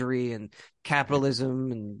drudgery and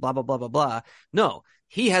capitalism and blah, blah, blah, blah, blah. No,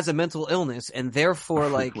 he has a mental illness and therefore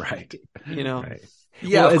like, right. Right.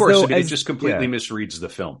 Yeah, of course. It just completely misreads the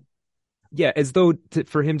film. Yeah, as though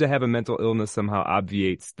for him to have a mental illness somehow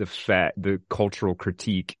obviates the cultural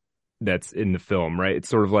critique that's in the film, right? It's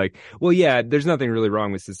sort of like, well, yeah, there's nothing really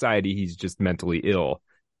wrong with society. He's just mentally ill.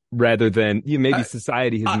 Rather than maybe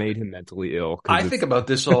society has made him mentally ill. I think about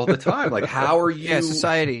this all the time. Like, how are you? Yeah,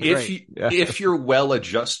 society. If you're well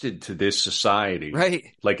adjusted to this society, right?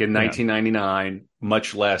 Like in 1999,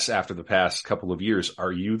 much less after the past couple of years,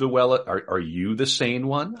 are you are you the sane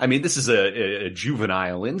one? I mean, this is a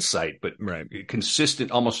juvenile insight, but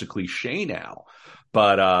consistent, almost a cliche now.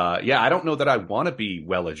 But I don't know that I want to be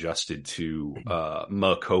well adjusted to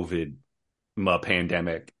COVID,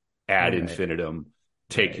 pandemic ad infinitum.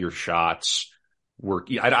 Take your shots, work.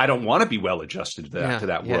 I don't want to be well adjusted to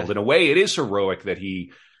that world. In a way, it is heroic that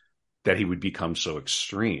he would become so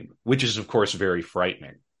extreme, which is, of course, very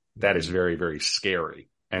frightening. That is very, very scary.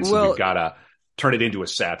 And so we've got to turn it into a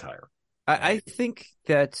satire. I think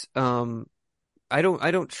that I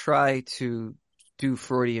don't try to do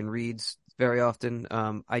Freudian reads very often.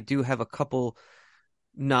 I do have a couple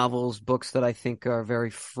novels, books that I think are very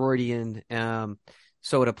Freudian.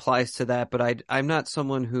 So it applies to that, but I'm not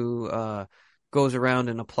someone who goes around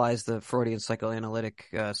and applies the Freudian psychoanalytic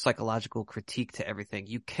psychological critique to everything.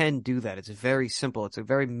 You can do that. It's very simple. It's a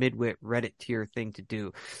very midwit Reddit tier thing to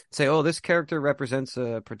do. Say, oh, this character represents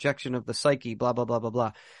a projection of the psyche, blah, blah, blah, blah,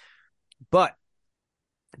 blah. But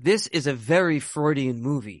this is a very Freudian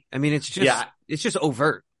movie. I mean, it's just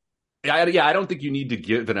overt. I don't think you need to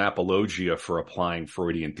give an apologia for applying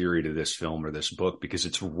Freudian theory to this film or this book because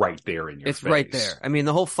it's right there in your face. It's right there. I mean,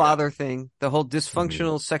 the whole father thing, the whole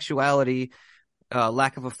dysfunctional sexuality,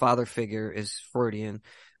 lack of a father figure is Freudian.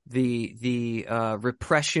 The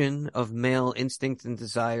repression of male instincts and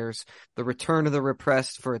desires, the return of the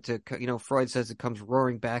repressed for it to, Freud says it comes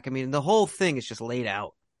roaring back. I mean, the whole thing is just laid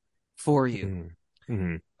out for you.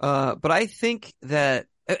 But I think that,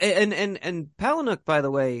 and Palahniuk, by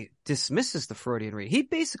the way, dismisses the Freudian read. He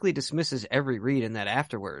basically dismisses every read in that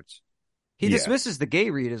afterwards. He dismisses the gay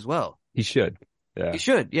read as well. He should. Yeah. He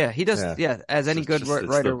should. Yeah, he does. Yeah, as any good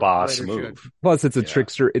writer, the boss writer move. should. Plus, it's a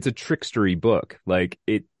trickster. It's a trickstery book. Like,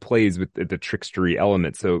 it plays with the trickstery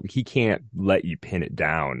element, so he can't let you pin it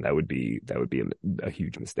down. That would be a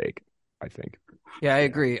huge mistake, I think. Yeah, I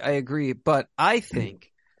agree. But I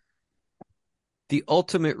think the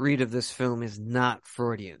ultimate read of this film is not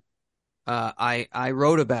Freudian. I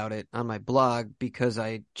wrote about it on my blog because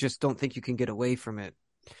I just don't think you can get away from it.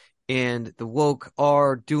 And the woke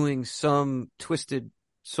are doing some twisted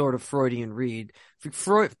sort of Freudian read.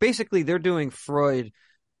 Basically, they're doing Freud,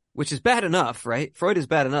 which is bad enough, right? Freud is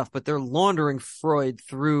bad enough, but they're laundering Freud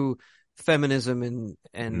through feminism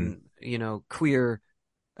and queer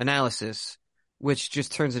analysis, which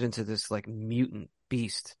just turns it into this like mutant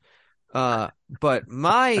beast. But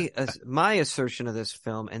my assertion of this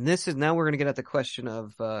film, and this is now we're going to get at the question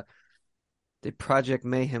of did Project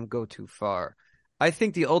Mayhem go too far? I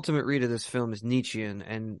think the ultimate read of this film is Nietzschean,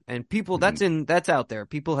 and people that's out there.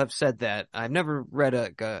 People have said that. I've never read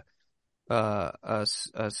a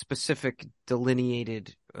specific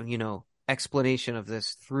delineated explanation of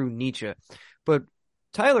this through Nietzsche, but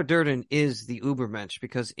Tyler Durden is the Ubermensch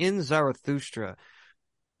because in Zarathustra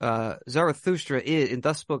in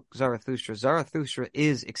Thus Spoke Zarathustra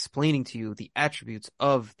is explaining to you the attributes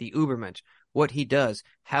of the Ubermensch, what he does,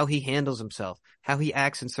 how he handles himself, how he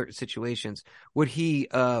acts in certain situations, what he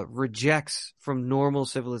rejects from normal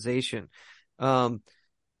civilization.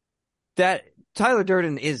 That Tyler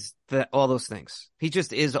Durden is all those things. He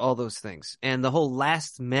just is all those things. And the whole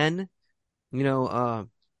Last Men,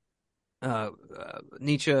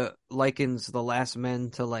 Nietzsche likens the last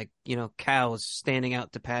men to cows standing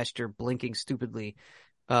out to pasture, blinking stupidly,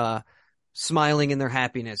 smiling in their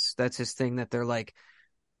happiness. That's his thing, that they're like,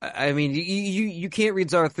 I mean, you can't read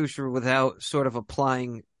Zarathustra without sort of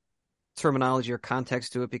applying terminology or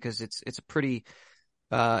context to it because it's a pretty,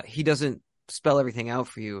 he doesn't spell everything out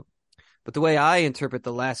for you. But the way I interpret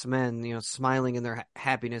the last men, smiling in their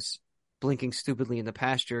happiness, blinking stupidly in the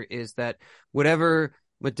pasture, is that whatever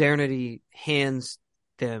modernity hands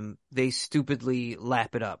them, they stupidly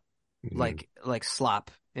lap it up like slop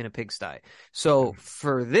in a pigsty. So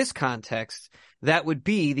for this context, that would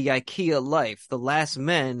be the IKEA life. The last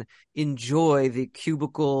men enjoy the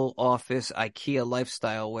cubicle office IKEA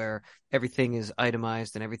lifestyle where everything is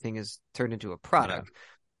itemized and everything is turned into a product.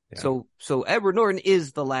 Yeah. So Edward Norton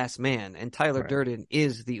is the last man and Tyler Durden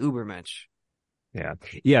is the Ubermensch.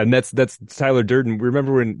 Yeah, and that's Tyler Durden.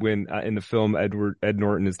 Remember when in the film Ed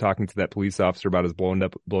Norton is talking to that police officer about his blown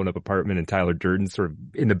up apartment, and Tyler Durden sort of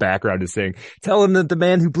in the background is saying, "Tell him that the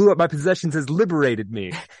man who blew up my possessions has liberated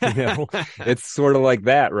me." It's sort of like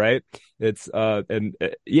that, right? It's and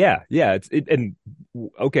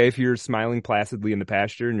okay, if you're smiling placidly in the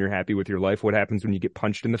pasture and you're happy with your life, what happens when you get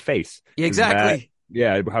punched in the face? Exactly.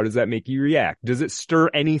 How does that make you react? Does it stir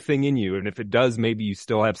anything in you? And if it does, maybe you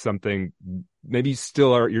still have something. Maybe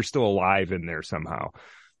you're still alive in there somehow.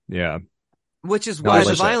 Yeah. Which is why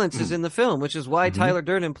the violence is in the film, which is why Tyler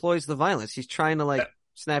Durden employs the violence. He's trying to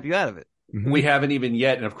snap you out of it. We haven't even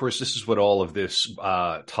yet. And of course, this is what all of this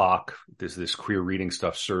talk, this queer reading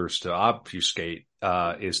stuff serves to obfuscate,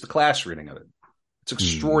 is the class reading of it. It's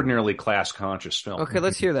extraordinarily class conscious film. Okay,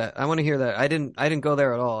 let's hear that. I want to hear that. I didn't go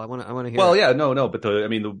there at all. I want to hear. Well, yeah, no, but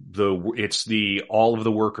it's all of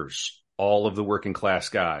the workers, all of the working class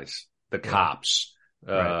guys, the cops,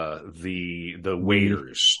 the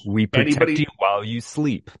waiters. We protect you while you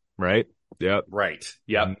sleep, right? Yep. Right.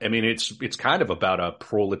 Yep. I mean, it's kind of about a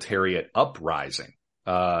proletariat uprising,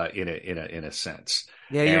 in a sense.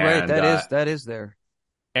 Yeah, you're right. That is there.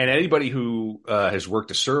 And anybody who has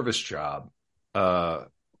worked a service job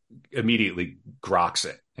immediately groks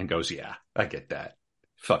it and goes, "Yeah, I get that.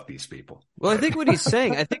 Fuck these people." Well, I think what he's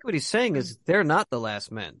saying is they're not the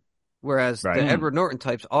last men, whereas the Edward Norton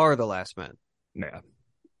types are the last men. Yeah.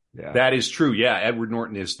 That is true. Yeah, Edward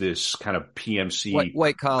Norton is this kind of PMC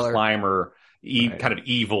white collar climber, kind of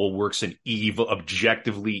evil, works an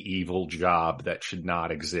objectively evil job that should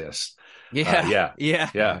not exist. Yeah.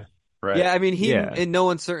 Right. Yeah, I mean, he Yeah. in no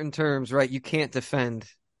uncertain terms, right? You can't defend.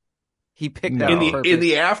 He picked No. that on purpose. In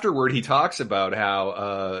the afterward, he talks about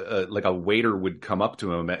how like a waiter would came up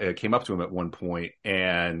to him at one point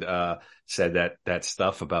and said that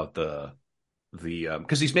stuff about the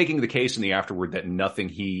because he's making the case in the afterward that nothing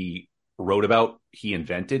he wrote about he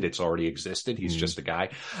invented. It's already existed. He's just a guy.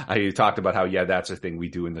 He talked about how that's a thing we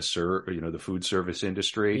do in the food service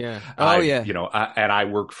industry. Yeah. I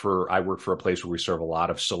work for a place where we serve a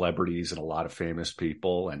lot of celebrities and a lot of famous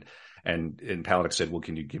people. And Palahniuk said, well,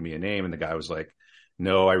 can you give me a name? And the guy was like,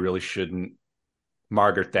 no, I really shouldn't.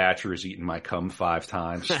 Margaret Thatcher has eaten my cum 5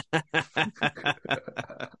 times.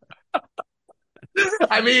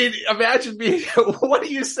 I mean, imagine me. What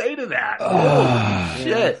do you say to that? Oh,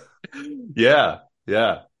 shit. Yeah.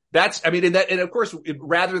 That's, I mean, and of course,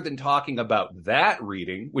 rather than talking about that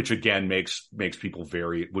reading, which again would make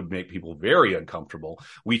people very uncomfortable,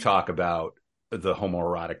 we talk about the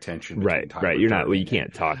homoerotic tension. Right. You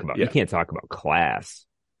can't talk about class.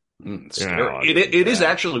 It is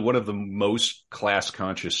actually one of the most class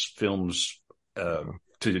conscious films,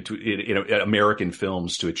 American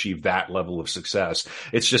films to achieve that level of success.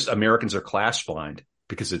 It's just Americans are class blind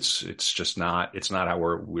because it's just not how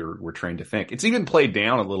we're trained to think. It's even played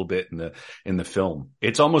down a little bit in the film.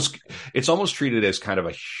 It's almost treated as kind of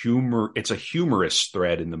it's a humorous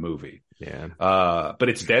thread in the movie. Yeah. But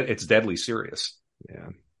it's deadly serious. Yeah.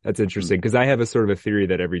 That's interesting because I have a sort of a theory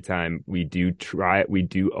that every time we do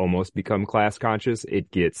almost become class conscious, it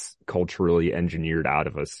gets culturally engineered out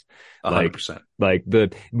of us. 100%. Like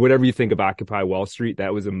whatever you think of Occupy Wall Street,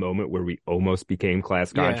 that was a moment where we almost became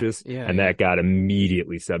class conscious, and that got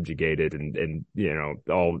immediately subjugated and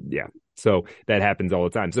So that happens all the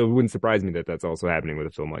time. So it wouldn't surprise me that that's also happening with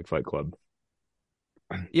a film like Fight Club.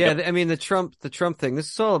 Yeah, I mean the Trump thing. This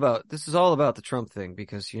is all about the Trump thing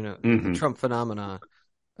because the Trump phenomenon.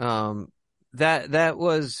 That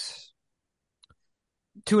was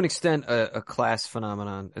to an extent a class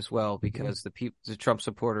phenomenon as well because the Trump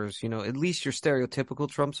supporters, at least your stereotypical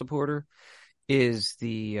Trump supporter is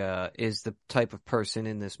the type of person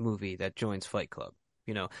in this movie that joins Fight Club.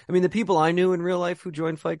 I mean the people I knew in real life who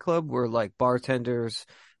joined Fight Club were like bartenders,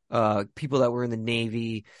 people that were in the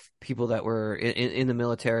Navy, people that were in the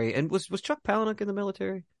military. And was Chuck Palahniuk in the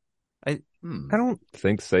military? I don't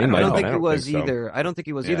think so. I don't think he was either. I don't think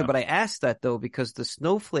he was either. But I asked that though because the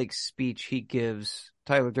snowflake speech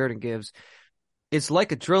Tyler Durden gives, it's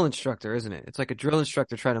like a drill instructor, isn't it? It's like a drill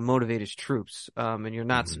instructor trying to motivate his troops. And you're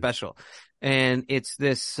not special. And it's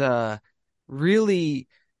this really.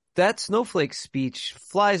 That snowflake speech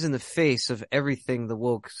flies in the face of everything the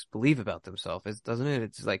wokes believe about themselves, doesn't it?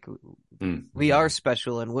 It's like we are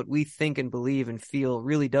special and what we think and believe and feel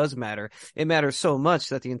really does matter. It matters so much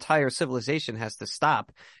that the entire civilization has to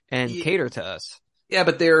stop and cater to us. Yeah,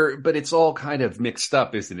 but it's all kind of mixed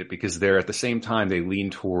up, isn't it? Because they're at the same time, they lean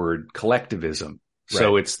toward collectivism. Right.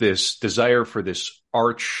 So it's this desire for this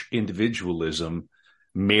arch individualism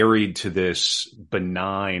married to this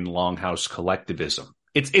benign longhouse collectivism.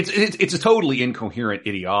 It's a totally incoherent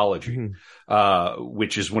ideology,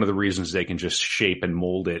 which is one of the reasons they can just shape and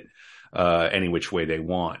mold it any which way they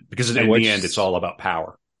want. Because in the end, it's all about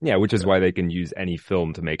power. Yeah, which is why they can use any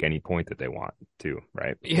film to make any point that they want to,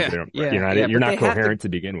 right? Yeah, you're not coherent to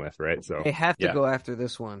begin with, right? So they have to go after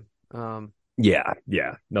this one.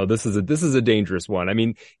 Yeah. No, this is a dangerous one. I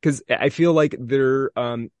mean, because I feel like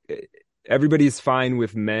everybody's fine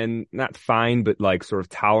with men, not fine, but like sort of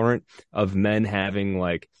tolerant of men having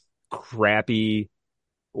like crappy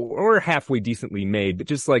or halfway decently made, but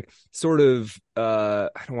just like sort of, I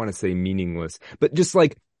don't want to say meaningless, but just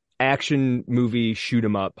like action movie, shoot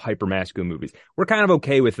 'em up, hyper masculine movies. We're kind of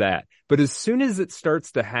okay with that. But as soon as it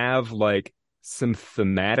starts to have like some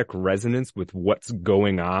thematic resonance with what's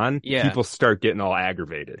going on, people start getting all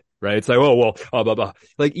aggravated, right? It's like, oh, well, blah, blah.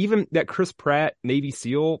 Like even that Chris Pratt Navy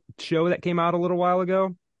SEAL show that came out a little while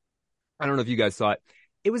ago. I don't know if you guys saw it.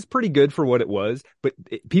 It was pretty good for what it was, but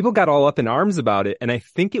people got all up in arms about it. And I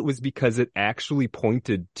think it was because it actually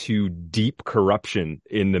pointed to deep corruption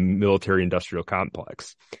in the military industrial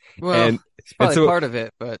complex. Well, it's probably part of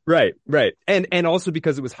it, but right. And also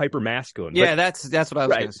because it was hyper masculine. Yeah, that's what I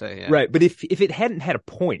was going to say. Yeah. Right. But if it hadn't had a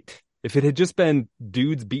point, if it had just been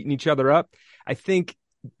dudes beating each other up, I think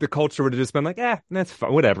the culture would have just been like, that's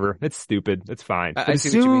fine. Whatever. That's stupid. That's fine. But as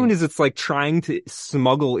soon as it's like trying to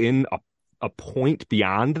smuggle in a point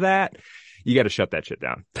beyond that, you got to shut that shit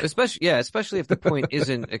down. Especially if the point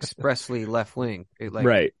isn't expressly left wing.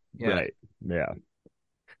 Right. Yeah.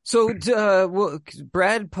 So,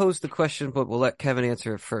 Brad posed the question, but we'll let Kevin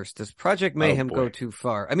answer it first. Does Project Mayhem go too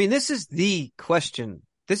far? I mean, this is the question.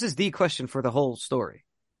 This is the question for the whole story.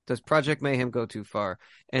 does Project Mayhem go too far?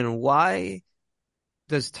 And why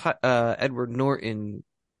does Edward Norton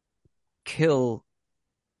kill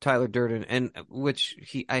Tyler Durden? And which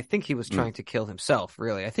I think he was trying to kill himself,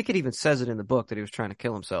 really. I think it even says it in the book that he was trying to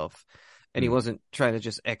kill himself. And he wasn't trying to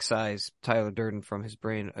just excise Tyler Durden from his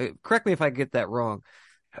brain. Correct me if I get that wrong.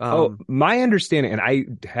 My understanding, and I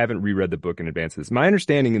haven't reread the book in advance of this, my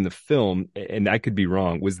understanding in the film, and I could be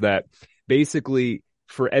wrong, was that basically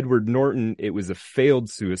for Edward Norton, it was a failed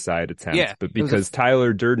suicide attempt. Yeah, but because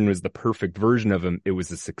Tyler Durden was the perfect version of him, it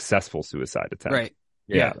was a successful suicide attempt. Right.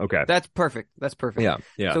 Yeah. Okay. That's perfect. Yeah.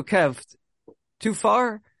 So, Kev, too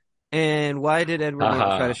far? And why did Edward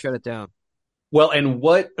Norton try to shut it down? Well, and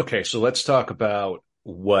so let's talk about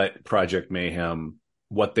what Project Mayhem,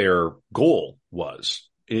 what their goal was.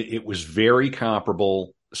 It was very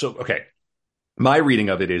comparable. So, okay, my reading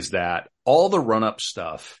of it is that all the run-up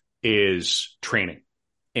stuff is training.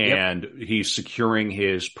 And he's securing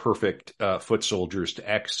his perfect foot soldiers to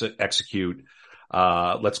execute,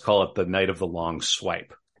 let's call it the night of the long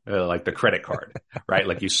swipe. Like the credit card, right?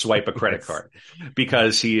 Like you swipe a credit card,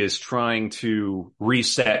 because he is trying to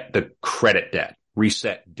reset the credit debt,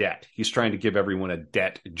 reset debt. He's trying to give everyone a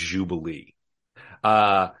debt jubilee.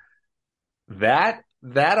 That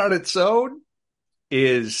on its own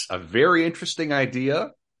is a very interesting idea.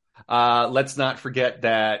 Let's not forget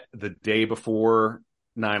that the day before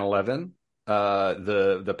 9/11,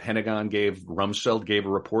 the Pentagon Rumsfeld gave a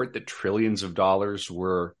report that trillions of dollars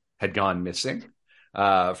had gone missing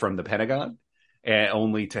from the Pentagon, and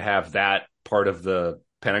only to have that part of the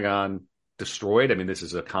Pentagon destroyed. I mean, this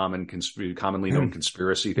is a commonly known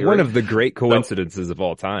conspiracy theory. One of the great coincidences of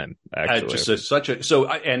all time, actually.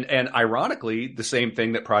 And ironically, the same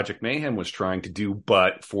thing that Project Mayhem was trying to do,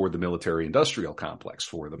 but for the military-industrial complex,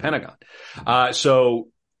 for the Pentagon.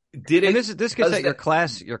 This gets at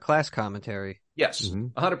your class commentary. Yes,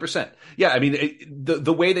 100%. Yeah, I mean,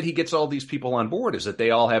 the way that he gets all these people on board is that they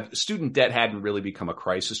all have student debt hadn't really become a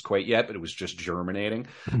crisis quite yet, but it was just germinating.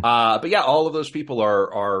 But yeah, all of those people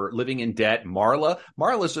are living in debt.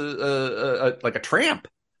 Marla's like a tramp.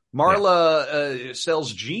 Marla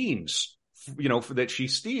sells jeans, that she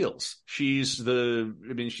steals. She's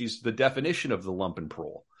the definition of the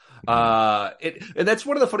lumpenproll. And that's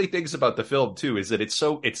one of the funny things about the film too, is that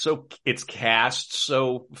it's cast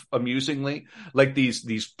so amusingly, like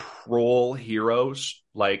these prole heroes,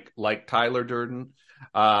 like Tyler Durden,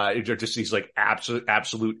 just these like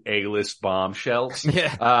absolute A-list bombshells.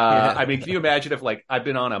 I mean, can you imagine if, like, I've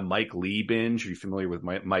been on a Mike Leigh binge? Are you familiar with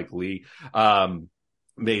Mike Leigh?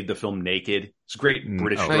 Made the film Naked. It's a great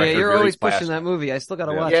British director. Yeah, you're always pushing that movie. I still got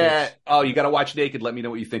to watch it. Oh, you got to watch Naked. Let me know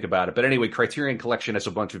what you think about it. But anyway, Criterion Collection has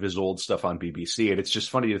a bunch of his old stuff on BBC, and it's just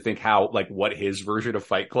funny to think how, like, what his version of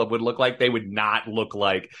Fight Club would look like. They would not look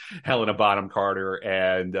like Helena Bonham Carter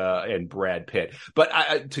and Brad Pitt.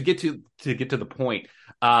 But to get to the point,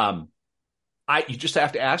 you just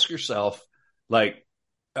have to ask yourself, like,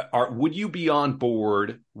 would you be on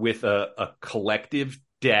board with a collective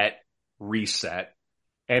debt reset?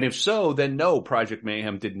 And if so, then no, Project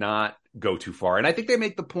Mayhem did not go too far. And I think they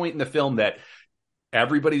make the point in the film that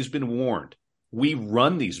everybody's been warned. We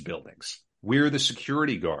run these buildings. We're the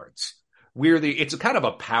security guards. It's a kind of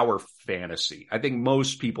a power fantasy. I think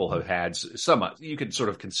most people have had you could sort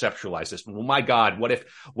of conceptualize this. Well, my God, what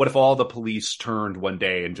if all the police turned one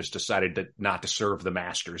day and just decided not to serve the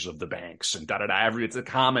masters of the banks and It's a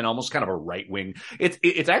common, almost kind of a right wing.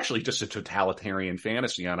 It's actually just a totalitarian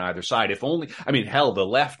fantasy on either side. If only, I mean, hell, the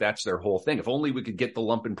left, that's their whole thing. If only we could get the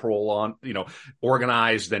lumpenproll on,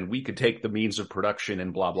 organized, then we could take the means of production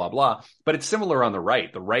and blah, blah, blah. But it's similar on the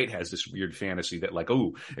right. The right has this weird fantasy that, like,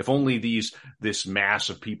 oh, if only this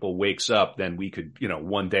mass of people wakes up, then we could,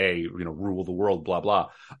 one day, rule the world, blah, blah.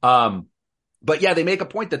 But yeah, they make a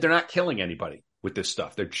point that they're not killing anybody with this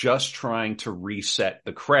stuff. They're just trying to reset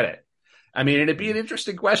the credit. I mean, and it'd be an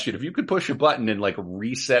interesting question. If you could push a button and, like,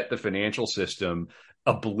 reset the financial system,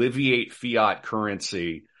 obliviate fiat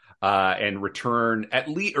currency, and return at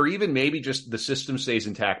least, or even maybe just the system stays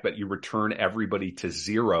intact, but you return everybody to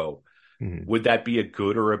zero. Would that be a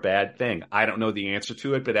good or a bad thing? I don't know the answer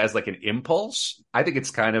to it, but as, like, an impulse, I think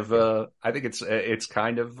it's kind of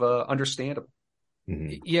understandable.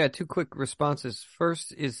 Yeah, two quick responses.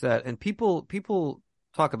 First is that, and people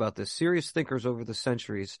talk about this, serious thinkers over the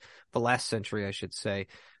centuries, the last century, I should say,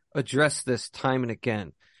 address this time and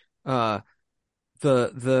again. The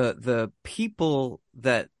people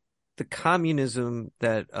that the communism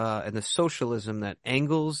that and the socialism that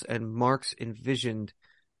Engels and Marx envisioned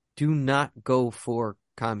do not go for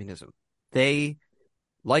communism. They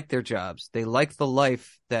like their jobs. They like the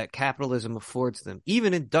life that capitalism affords them,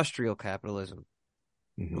 even industrial capitalism.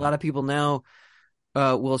 A lot of people now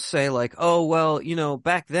will say like, oh, well,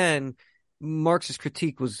 back then Marx's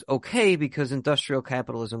critique was okay because industrial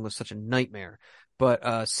capitalism was such a nightmare.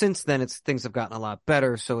 But since then, things have gotten a lot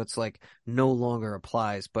better, so it's like no longer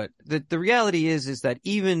applies. But the reality is that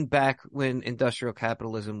even back when industrial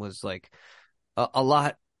capitalism was like a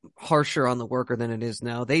lot harsher on the worker than it is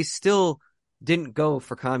now, they still didn't go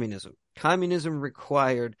for communism. Communism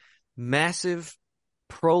required massive,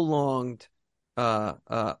 prolonged,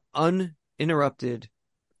 uninterrupted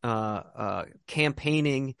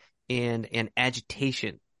campaigning and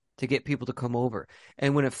agitation to get people to come over.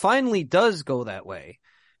 And when it finally does go that way,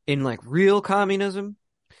 in like real communism,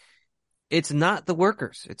 it's not the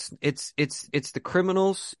workers. It's the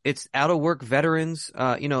criminals. It's out of work veterans.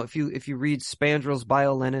 If you read Spandrel's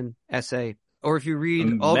Bio-Lenin essay, or if you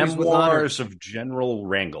read Always with Honor, Memoirs of General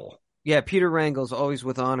Wrangel. Yeah, Peter Wrangel's Always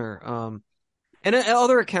with Honor. And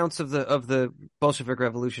other accounts of the Bolshevik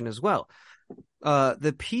Revolution as well.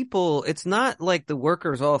 The people, it's not like the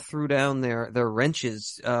workers all threw down their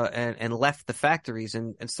wrenches and left the factories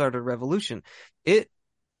and started a revolution. It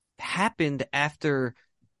happened after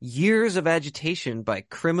years of agitation by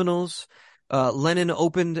criminals. Lenin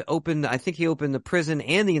opened, I think he opened the prison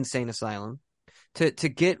and the insane asylum to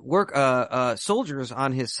get soldiers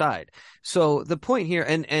on his side. So the point here,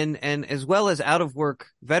 and as well as out of work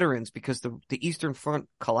veterans, because the Eastern Front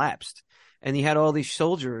collapsed and you had all these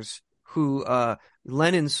soldiers who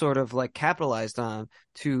Lenin sort of like capitalized on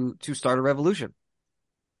to start a revolution.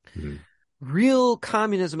 Mm-hmm. Real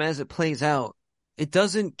communism as it plays out, it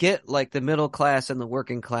doesn't get like the middle class and the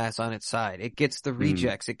working class on its side. It gets the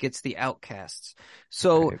rejects, it gets the outcasts.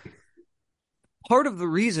 So part of the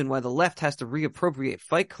reason why the left has to reappropriate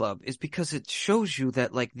Fight Club is because it shows you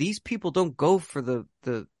that like these people don't go for the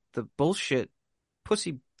bullshit,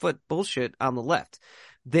 pussyfoot bullshit on the left.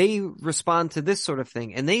 They respond to this sort of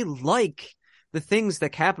thing, and they like the things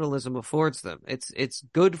that capitalism affords them. It's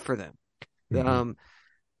good for them. Mm-hmm.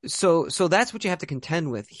 So that's what you have to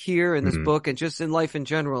contend with here in this book and just in life in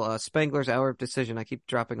general. Spengler's Hour of Decision. I keep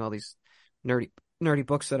dropping all these nerdy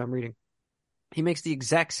books that I'm reading. He makes the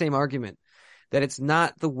exact same argument that it's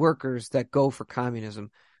not the workers that go for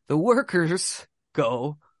communism. The workers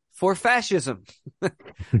go for fascism.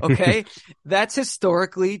 Okay? That's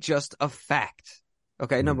historically just a fact.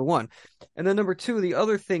 Okay, number one. And then number two, the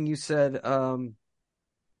other thing you said, and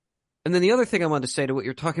then the other thing I wanted to say to what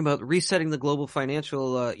you're talking about, resetting the global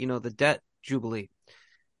financial, the debt jubilee.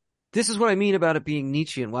 This is what I mean about it being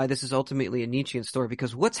Nietzschean, why this is ultimately a Nietzschean story,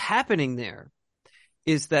 because what's happening there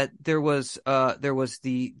is that there was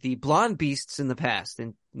the blonde beasts in the past,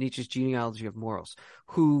 in Nietzsche's Genealogy of Morals,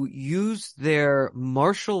 who used their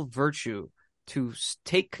martial virtue to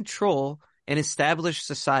take control and establish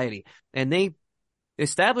society. And they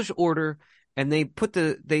establish order, and they put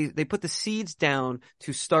the seeds down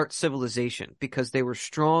to start civilization because they were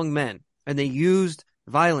strong men, and they used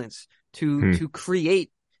violence to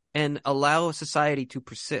create and allow a society to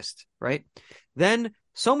persist, right? Then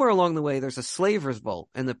somewhere along the way, there's a slave revolt,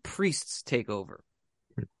 and the priests take over.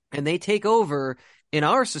 And they take over in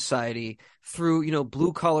our society through,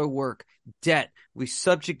 blue collar work, debt. We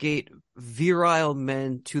subjugate virile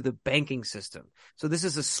men to the banking system. So this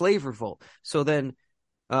is a slave revolt. So then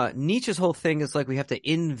Nietzsche's whole thing is like we have to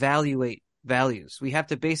invaluate values. We have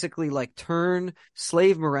to basically like turn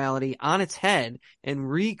slave morality on its head and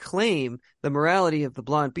reclaim the morality of the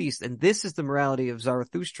blonde beast. And this is the morality of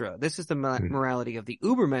Zarathustra. This is the morality of the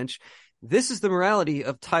Ubermensch. This is the morality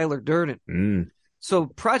of Tyler Durden. So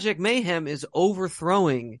Project Mayhem is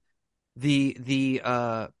overthrowing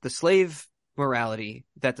the slave morality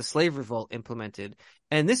that the slave revolt implemented.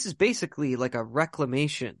 And this is basically like a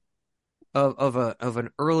reclamation of an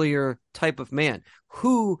earlier type of man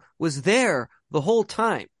who was there the whole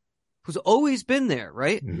time, who's always been there,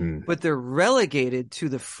 right? But they're relegated to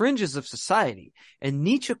the fringes of society. And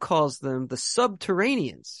Nietzsche calls them the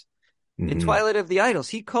subterraneans. In Twilight of the Idols,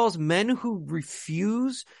 he calls men who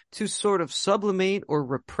refuse to sort of sublimate or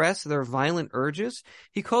repress their violent urges,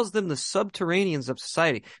 he calls them the subterraneans of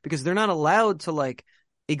society, because they're not allowed to like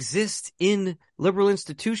exist in liberal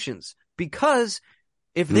institutions, because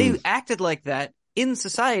if they acted like that in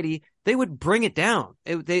society, they would bring it down.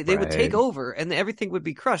 They would take over, and everything would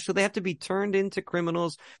be crushed. So they have to be turned into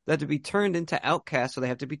criminals. They have to be turned into outcasts. So they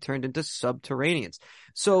have to be turned into subterraneans.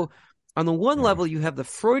 So on the one level, you have the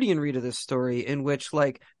Freudian read of this story, in which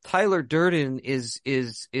like Tyler Durden is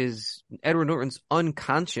Edward Norton's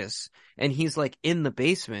unconscious, and he's like in the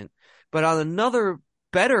basement. But on another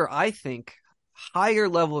better, I think, higher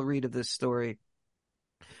level read of this story,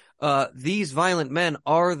 these violent men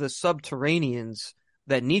are the subterraneans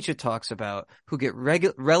that Nietzsche talks about, who get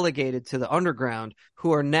relegated to the underground,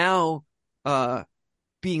 who are now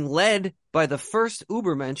being led by the first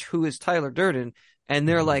Ubermensch, who is Tyler Durden, and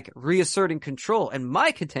they're like reasserting control. And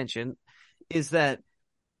my contention is that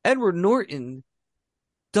Edward Norton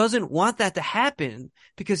doesn't want that to happen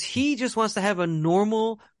because he just wants to have a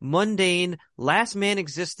normal, mundane, last man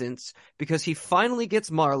existence because he finally gets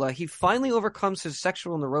Marla. He finally overcomes his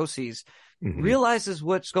sexual neuroses, realizes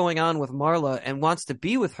what's going on with Marla and wants to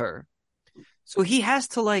be with her. So he has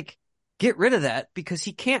to like get rid of that because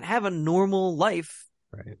he can't have a normal life,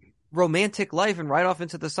 romantic life, and ride off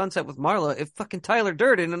into the sunset with Marla if fucking Tyler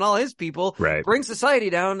Durden and all his people bring society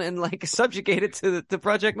down and like subjugate it to the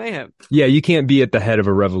Project Mayhem. Yeah, you can't be at the head of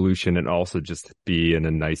a revolution and also just be in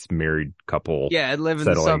a nice married couple. Yeah, and live in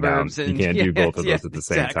the suburbs. And, you can't do both of those at the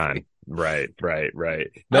same time. Right.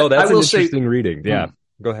 No, that's an interesting reading. Yeah,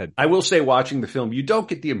 go ahead. I will say, watching the film, you don't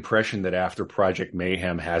get the impression that after Project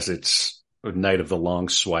Mayhem has its Night of the Long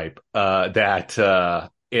Swipe, that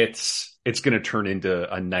it's going to turn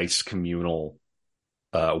into a nice communal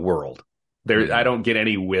world. I don't get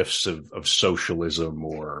any whiffs of socialism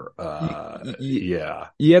or You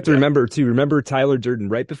have to remember Tyler Durden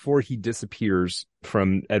right before he disappears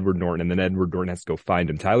from Edward Norton, and then Edward Norton has to go find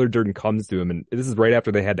him. Tyler Durden comes to him, and this is right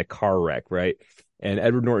after they had the car wreck, right? And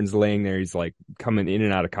Edward Norton's laying there. He's like coming in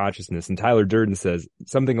and out of consciousness. And Tyler Durden says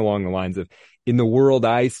something along the lines of, in the world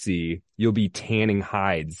I see, you'll be tanning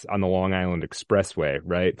hides on the Long Island Expressway,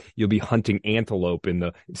 right? You'll be hunting antelope in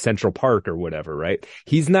the Central Park or whatever, right?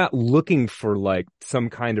 He's not looking for like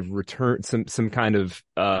some kind of return, some kind of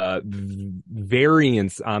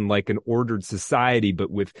variance on like an ordered society,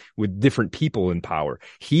 but with different people in power.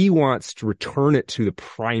 He wants to return it to the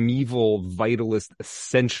primeval, vitalist,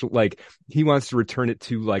 essential, like he wants to return it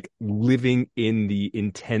to like living in the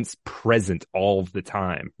intense present all of the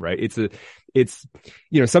time, right? It's,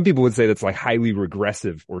 some people would say that's like highly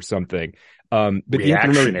regressive or something. But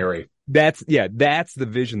reactionary. That's the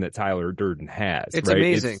vision that Tyler Durden has. It's right?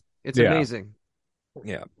 amazing. It's amazing.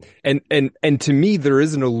 Yeah. And to me, there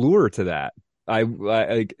is an allure to that.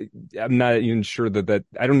 I'm not even sure that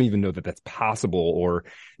I don't even know that that's possible, or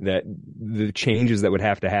that the changes that would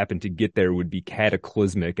have to happen to get there would be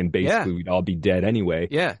cataclysmic and basically we'd all be dead anyway.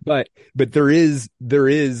 Yeah. But there is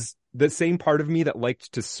the same part of me that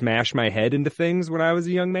liked to smash my head into things when I was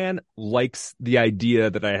a young man likes the idea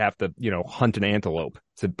that I have to, hunt an antelope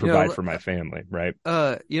to provide for my family, right?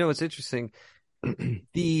 It's interesting.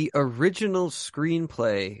 The original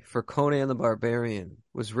screenplay for Conan the Barbarian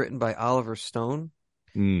was written by Oliver Stone,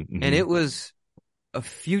 and it was a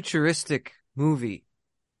futuristic movie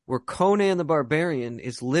where Conan the Barbarian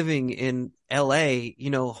is living in LA,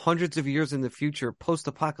 hundreds of years in the future,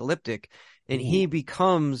 post-apocalyptic, and he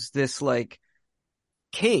becomes this like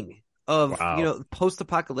king of,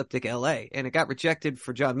 post-apocalyptic LA. And it got rejected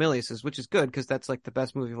for John Milius, which is good because that's like the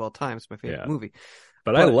best movie of all time. It's my favorite movie.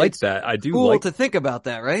 But I like that. I do cool to think about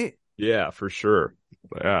that, right? Yeah, for sure.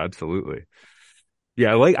 Yeah, absolutely.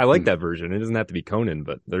 Yeah, I like that version. It doesn't have to be Conan,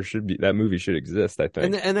 but that movie should exist, I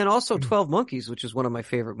think. And then also 12 Monkeys, which is one of my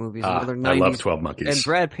favorite movies. I love 12 Monkeys. And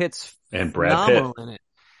Brad Pitt's phenomenal in it.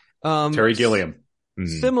 Terry Gilliam.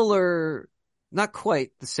 Similar, not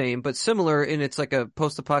quite the same, but similar in it's like a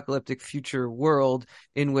post-apocalyptic future world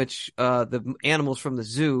in which the animals from the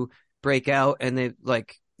zoo break out and they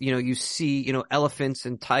like, you see, elephants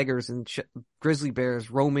and tigers and grizzly bears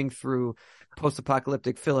roaming through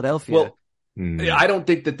post-apocalyptic Philadelphia. Well, I don't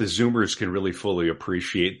think that the Zoomers can really fully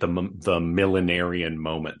appreciate the millenarian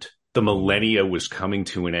moment. The millennia was coming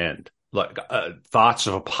to an end. Like thoughts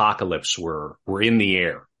of apocalypse were in the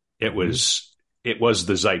air. It was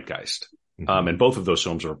the zeitgeist. And both of those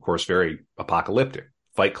films are, of course, very apocalyptic.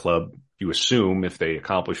 Fight Club, you assume if they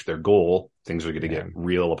accomplish their goal, things are going to get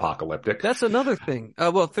real apocalyptic. That's another thing.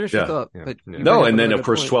 Finish your thought. Yeah. But no, and then of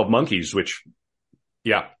course 12 Monkeys, which,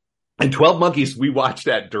 and 12 Monkeys, we watched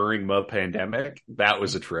that during the pandemic. That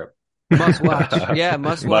was a trip. Must watch. Yeah,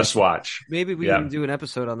 must watch. Must watch. Maybe we can do an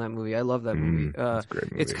episode on that movie. I love that movie. That's a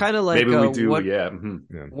great movie. It's kind of like maybe we do.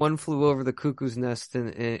 One Flew Over the Cuckoo's Nest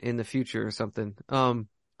in the future or something.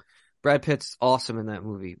 Brad Pitt's awesome in that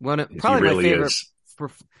movie. Probably really my favorite is. For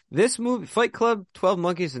this movie. Fight Club, 12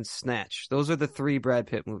 Monkeys, and Snatch. Those are the three Brad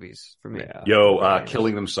Pitt movies for me. Yeah.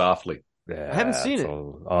 Killing Them Softly. Yeah, I haven't seen it.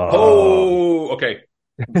 Okay.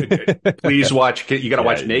 Please watch. You got to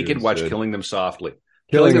watch Naked. Watch Killing Them Softly.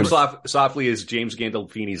 Killing Them Softly is James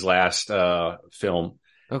Gandolfini's last film.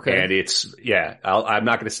 Okay. And it's I'm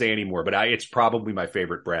not going to say anymore, but it's probably my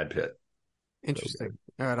favorite Brad Pitt. Interesting.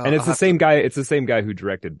 All right, and it's the same guy. It's the same guy who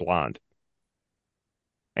directed Blonde.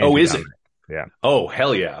 Is it? Oh,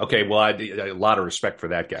 hell yeah. Okay. Well, a lot of respect for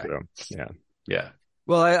that guy. So, yeah. Yeah.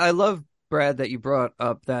 Well, I love, Brad, that you brought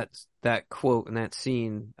up that quote and that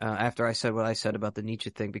scene after I said what I said about the Nietzsche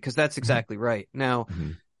thing, because that's exactly right. Now,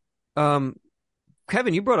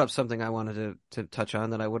 Kevin, you brought up something I wanted to touch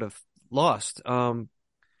on that I would have lost.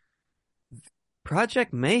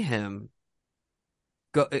 Project Mayhem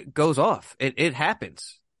it goes off. It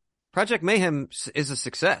happens. Project Mayhem is a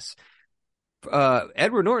success.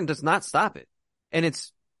 Edward Norton does not stop it. And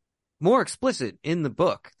it's more explicit in the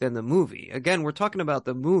book than the movie. Again, we're talking about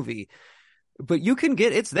the movie, but you can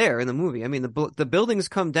get, it's there in the movie. I mean, the buildings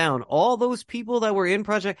come down. All those people that were in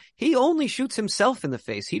Project, he only shoots himself in the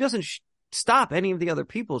face. He doesn't stop any of the other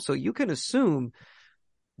people. So you can assume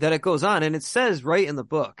that it goes on. And it says right in the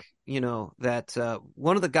book, that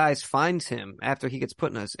one of the guys finds him after he gets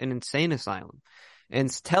put in an insane asylum and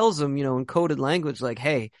tells him, in coded language, like,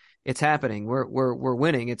 hey, it's happening. We're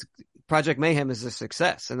winning. It's Project Mayhem is a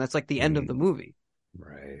success. And that's like the end of the movie.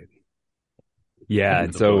 Right. Yeah. End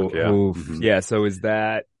of the So, book, yeah. So is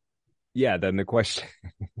that, then the question,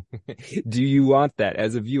 do you want that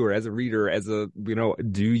as a viewer, as a reader,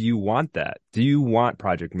 do you want that? Do you want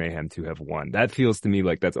Project Mayhem to have won? That feels to me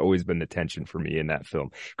like that's always been the tension for me in that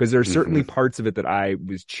film, because there are certainly parts of it that I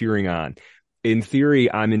was cheering on. In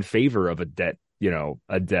theory, I'm in favor of a debt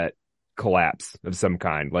collapse of some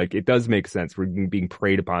kind. Like, it does make sense. We're being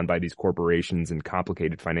preyed upon by these corporations and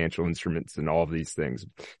complicated financial instruments and all of these things.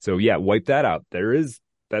 So yeah, wipe that out. There's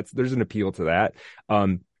an appeal to that.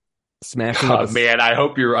 Smashing up man, I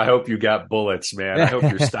hope you got bullets, man. I hope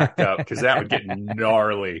you're stocked up, because that would get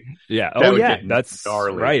gnarly. Yeah. That's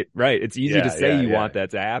gnarly. Right. It's easy to say you want that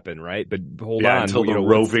to happen, right? But hold on, until the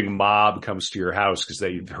roving mob comes to your house because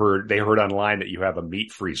they heard online that you have a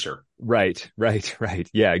meat freezer. Right.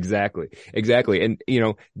 Yeah, exactly. And,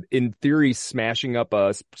 in theory, smashing up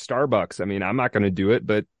a Starbucks, I mean, I'm not going to do it,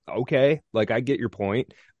 but okay. Like, I get your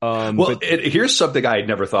point. Here's something I had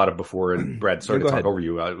never thought of before, and Brad, sorry to talk over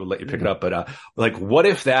you. I'll let you pick it up. But, what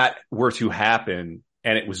if that were to happen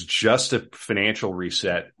and it was just a financial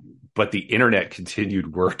reset, but the internet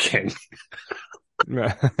continued working?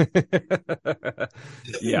 Yeah.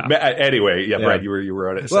 Anyway, Brad, you were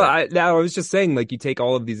on it. Well, I was just saying, like, you take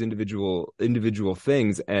all of these individual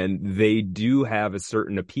things, and they do have a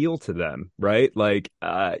certain appeal to them, right? Like,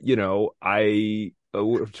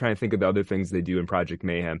 we're trying to think of the other things they do in Project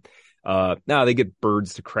Mayhem. Now they get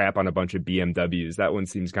birds to crap on a bunch of BMWs. That one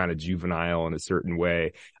seems kind of juvenile in a certain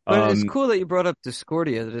way. But it's cool that you brought up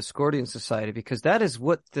Discordia, the Discordian Society, because that is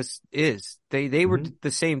what this is. They were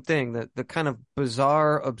the same thing, the kind of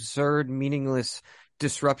bizarre, absurd, meaningless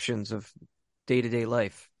disruptions of day-to-day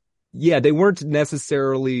life. Yeah, they weren't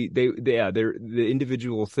necessarily, the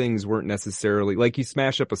individual things weren't necessarily, like, you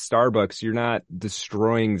smash up a Starbucks, you're not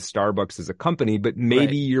destroying Starbucks as a company, but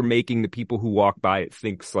maybe you're making the people who walk by it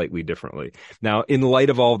think slightly differently. Now, in light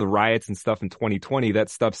of all the riots and stuff in 2020, that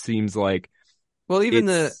stuff seems like, well, even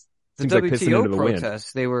the WTO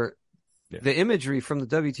protests, they were, the imagery from the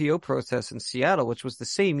WTO protests in Seattle, which was the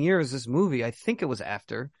same year as this movie, I think it was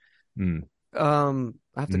after.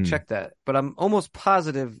 I have to check that, but I'm almost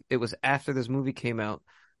positive it was after this movie came out.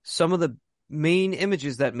 Some of the main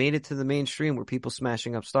images that made it to the mainstream were people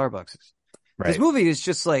smashing up Starbucks. Right. This movie is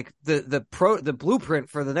just like the blueprint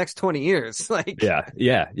for the next 20 years. Like,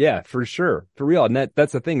 yeah, for sure, for real. And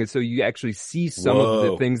that's the thing. So you actually see some of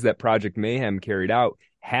the things that Project Mayhem carried out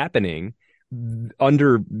happening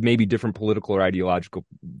under maybe different political or ideological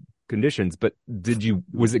conditions. But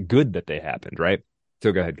was it good that they happened? Right.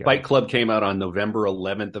 So go ahead, Kevin. Fight Club came out on November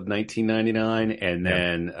 11th of 1999, and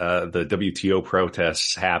then the WTO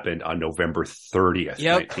protests happened on November 30th,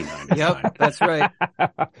 1999. Yep, that's right.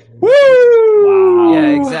 Woo! Wow.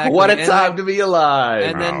 Yeah, exactly. What a time to be alive.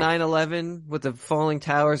 And then 9/11 with the falling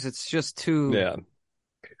towers. It's just too... Yeah.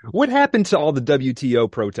 What happened to all the WTO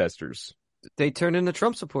protesters? They turned into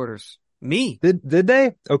Trump supporters. Me. Did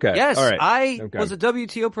they? Okay. Yes, all right. I was a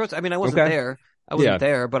WTO protester. I mean, I wasn't there. I wasn't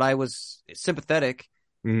there, but I was sympathetic.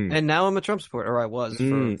 And now I'm a Trump supporter, or I was.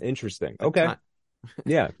 Interesting. Okay.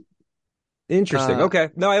 Yeah. Interesting. Okay.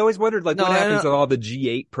 No, I always wondered, like, what happens to all the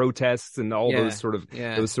G8 protests and all those sort of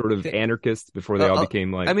anarchists before they all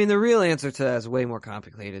became like. I mean, the real answer to that is way more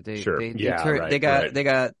complicated. They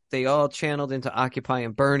all channeled into Occupy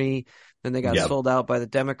and Bernie. Then they got sold out by the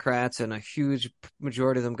Democrats, and a huge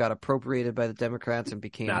majority of them got appropriated by the Democrats and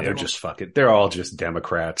became. They're just fucking. They're all just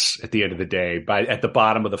Democrats at the end of the day. At the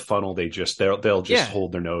bottom of the funnel, they'll just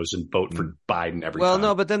hold their nose and vote for Biden every time. Well,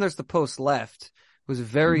 no, but then there's the post-left, who's a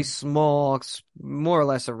very small, more or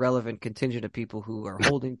less irrelevant contingent of people who are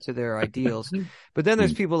holding to their ideals. But then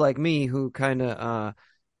there's people like me who kind of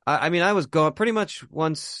I mean, I was gone pretty much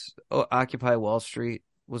once Occupy Wall Street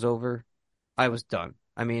was over. I was done.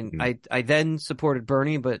 I mean, I then supported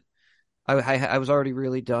Bernie, but I was already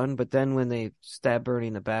really done. But then when they stabbed Bernie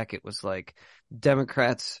in the back, it was like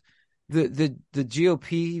Democrats, the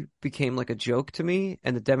GOP became like a joke to me,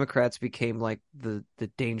 and the Democrats became like the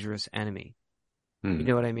dangerous enemy. You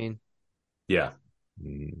know what I mean? Yeah.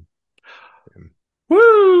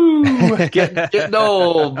 Woo! Getting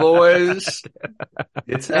old, boys.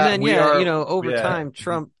 It's and then over time,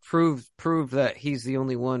 Trump proved that he's the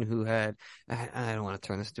only one who had. I don't want to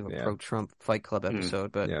turn this into a pro-Trump Fight Club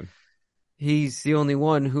episode, but he's the only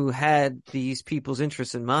one who had these people's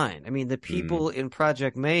interests in mind. I mean, the people in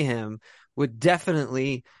Project Mayhem would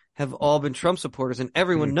definitely have all been Trump supporters, and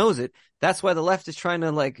everyone knows it. That's why the left is trying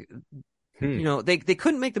to they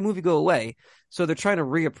couldn't make the movie go away, so they're trying to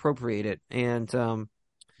reappropriate it. And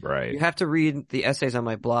right, you have to read the essays on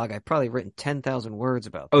my blog. I've probably written 10,000 words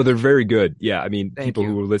about them. Oh, they're very good. Yeah, I mean, people you.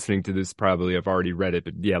 who are listening to this probably have already read it,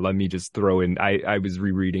 but yeah, let me just throw in. I was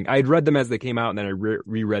rereading. I had read them as they came out, and then I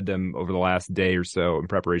reread them over the last day or so in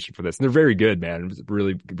preparation for this. And they're very good, man. It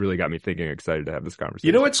really got me thinking. Excited to have this conversation.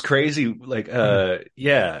 You know what's crazy? Like, cosign.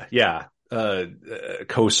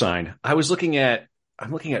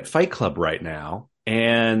 I'm looking at Fight Club right now,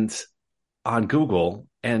 and on Google,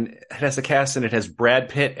 and it has the cast, and it has Brad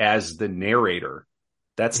Pitt as the narrator.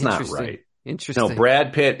 That's not right. Interesting. No,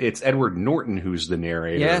 Brad Pitt, it's Edward Norton who's the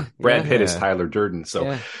narrator. Yeah, Brad Pitt is Tyler Durden.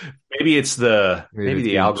 So maybe it's maybe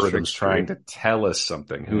the algorithm's trying to tell us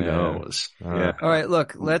something. Who knows? All right,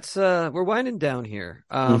 look, let's we're winding down here.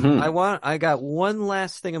 I got one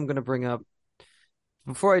last thing I'm going to bring up.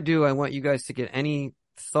 Before I do, I want you guys to get any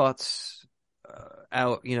thoughts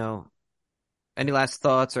out, any last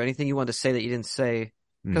thoughts or anything you want to say that you didn't say,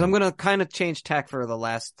 because I'm going to kind of change tack for the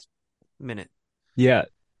last minute. Yeah.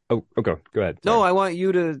 Oh, okay. Go ahead. Sorry. No, I want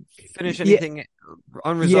you to finish anything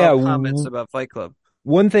unresolved comments about Fight Club.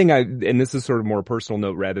 One thing and this is sort of more personal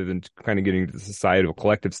note rather than kind of getting to the societal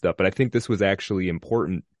collective stuff, but I think this was actually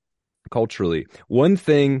important culturally. One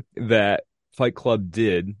thing that Fight Club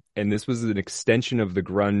did, and this was an extension of the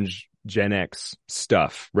grunge Gen X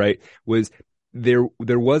stuff, right, was there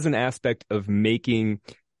was an aspect of making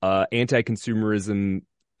anti-consumerism,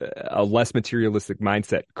 a less materialistic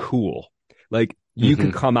mindset, cool. Like, you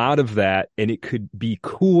could come out of that and it could be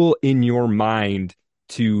cool in your mind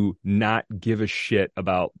to not give a shit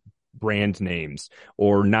about brand names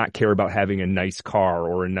or not care about having a nice car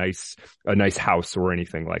or a nice house or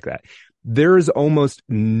anything like that. There is almost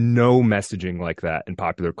no messaging like that in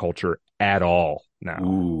popular culture at all now.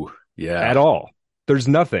 Ooh, yeah. At all. There's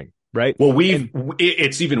nothing. Right. Well,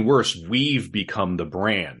 it's even worse. We've become the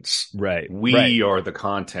brands. Right. We are the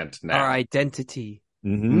content now. Our identity.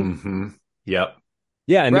 Yep.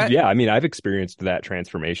 Yeah. And I mean, I've experienced that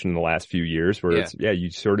transformation in the last few years where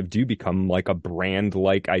you sort of do become like a brand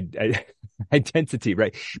like identity.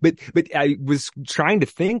 Right. But I was trying to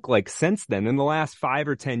think like since then in the last 5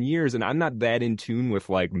 or 10 years, and I'm not that in tune with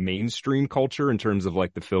like mainstream culture in terms of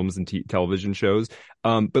like the films and television shows.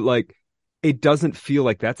 But like, it doesn't feel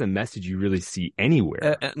like that's a message you really see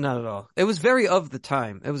anywhere. Not at all. It was very of the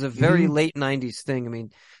time. It was a very late 90s thing. I mean,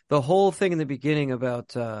 the whole thing in the beginning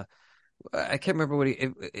about, I can't remember what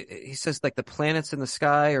he says, like the planets in the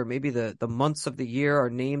sky or maybe the months of the year are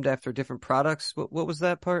named after different products. What was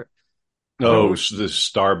that part? Oh, the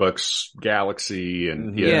Starbucks Galaxy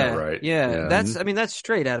and right. Yeah. That's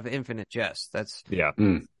straight out of Infinite Jest. That's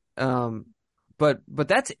But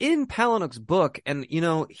that's in Palahniuk's book, and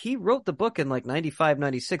he wrote the book in like 95,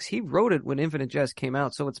 96. He wrote it when Infinite Jest came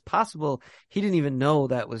out, so it's possible he didn't even know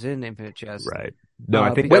that was in Infinite Jest. Right. No,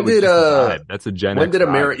 I think that was just a vibe. That's a Gen X. When did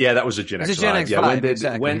that was a Gen X. It's a Gen X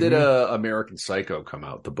vibe. When did American Psycho come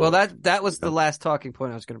out? The book. Well, that was the last talking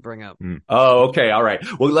point I was going to bring up. Oh, okay, all right.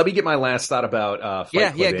 Well, let me get my last thought about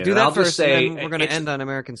Fight Club. Do that first. And then we're going to end on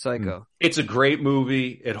American Psycho. It's a great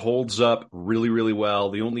movie. It holds up really, really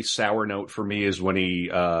well. The only sour note for me is when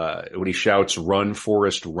he shouts "Run,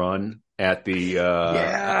 Forrest, run." At the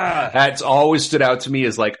that's always stood out to me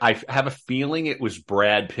as like I have a feeling it was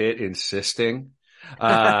Brad Pitt insisting.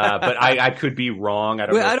 But I could be wrong.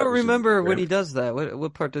 I don't remember when he does that.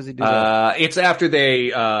 What part does he do that? It's after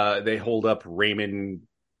they hold up Raymond.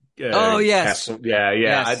 Yes. Castle. Yeah.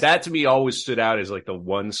 Yes. That to me always stood out as like the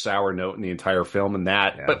one sour note in the entire film, and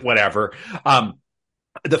but whatever.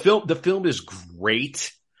 The film is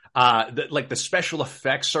great. The special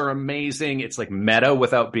effects are amazing. It's like meta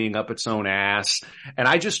without being up its own ass. And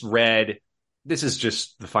I just read, this is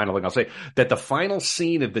just the final thing I'll say, that the final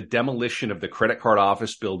scene of the demolition of the credit card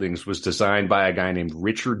office buildings was designed by a guy named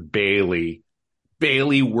Richard Bailey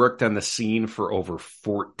Bailey worked on the scene for over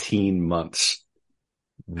 14 months.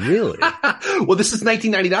 Really? Well, this is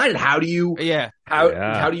 1999, and how do you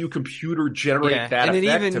how do you computer generate that and effect it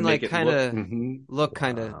even to make like it kind of look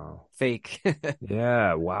kind of fake?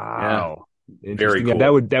 Yeah. Wow. Very Yeah,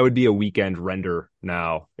 cool. that would be a weekend render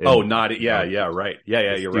now. Oh, not yeah, right.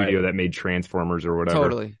 Yeah, you're right. Studio that made Transformers or whatever.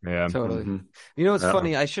 Totally. Yeah. Totally. Mm-hmm. You know, it's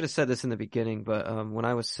funny. I should have said this in the beginning, but when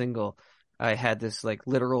I was single, I had this like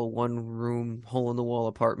literal one room hole in the wall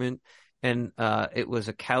apartment, and it was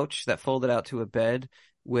a couch that folded out to a bed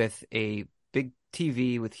with a big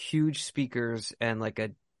TV with huge speakers and like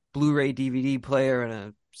a Blu-ray DVD player and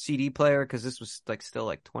a CD player, because this was like still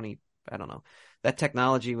like 20, I don't know. That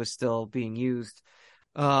technology was still being used.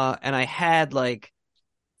 And I had like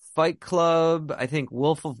Fight Club, I think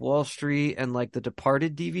Wolf of Wall Street, and like the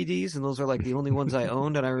Departed DVDs, and those are like the only ones I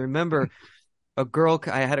owned. And I remember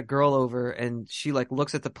I had a girl over, and she like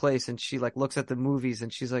looks at the place and she like looks at the movies,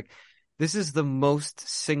 and she's like, this is the most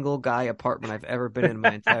single guy apartment I've ever been in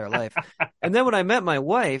my entire life. And then when I met my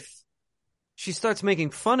wife, she starts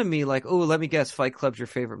making fun of me like, oh, let me guess, Fight Club's your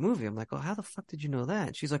favorite movie. I'm like, oh, how the fuck did you know that?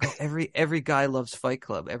 And she's like, oh, every guy loves Fight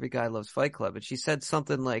Club. Every guy loves Fight Club. And she said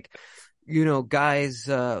something like, you know, guys,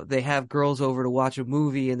 they have girls over to watch a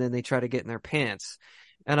movie and then they try to get in their pants.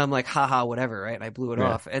 And I'm like, haha, whatever, right? And I blew it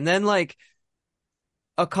off. And then like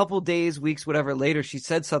a couple days, weeks, whatever later, she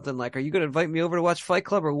said something like, are you going to invite me over to watch Fight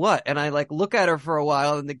Club or what? And I like look at her for a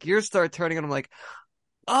while and the gears start turning and I'm like,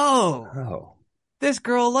 oh. This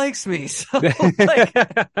girl likes me. So like,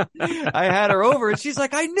 I had her over and she's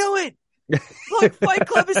like, I knew it. Look, Fight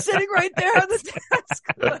Club is sitting right there on the desk.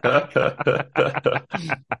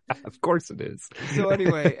 Of course it is. So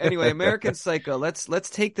anyway, American Psycho. Let's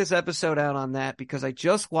take this episode out on that, because I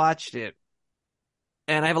just watched it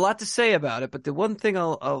and I have a lot to say about it. But the one thing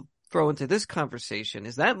I'll throw into this conversation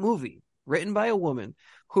is that movie written by a woman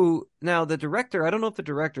who, now the director, I don't know if the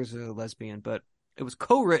director is a lesbian, but it was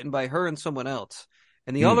co-written by her and someone else.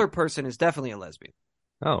 And the other person is definitely a lesbian.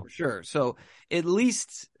 Oh, for sure. So at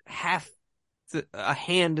least half a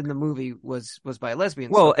hand in the movie was by a lesbian.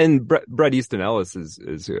 Well, and Bret Easton Ellis is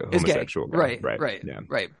a homosexual guy. Right.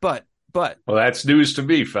 Right. But well, that's news to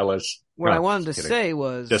me, fellas. What I wanted to say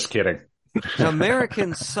was, just kidding.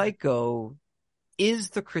 American Psycho is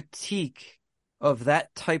the critique of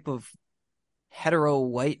that type of hetero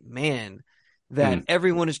white man that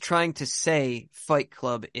everyone is trying to say Fight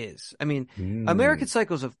Club is. I mean, American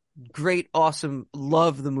Psycho is a great, awesome,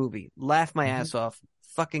 love the movie, laugh my ass off,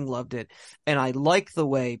 fucking loved it. And I like the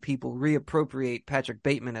way people reappropriate Patrick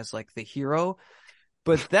Bateman as like the hero.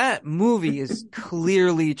 But that movie is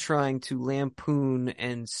clearly trying to lampoon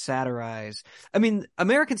and satirize. I mean,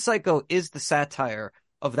 American Psycho is the satire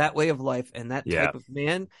of that way of life and that type of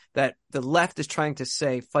man that the left is trying to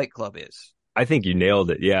say Fight Club is. I think you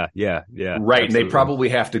nailed it. Yeah. Right. Absolutely. And they probably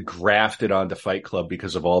have to graft it onto Fight Club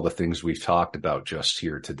because of all the things we've talked about just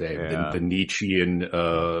here today. The Nietzschean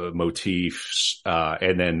motifs,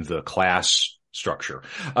 and then the class structure.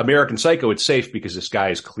 American Psycho, it's safe because this guy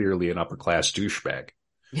is clearly an upper class douchebag.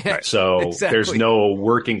 Yeah, so exactly. There's no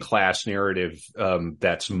working class narrative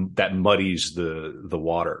that muddies the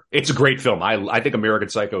water. It's a great film. I think American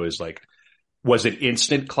Psycho was an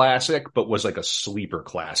instant classic, but was like a sleeper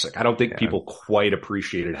classic. I don't think people quite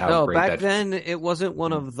appreciated how great back then it wasn't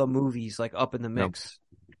one of the movies like up in the mix.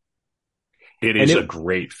 It is a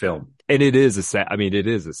great film, and it is it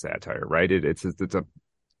is a satire, right?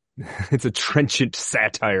 It's a trenchant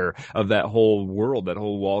satire of that whole world, that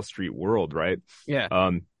whole Wall Street world, right? Yeah.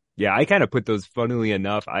 I kind of put those, funnily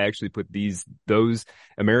enough, I actually put those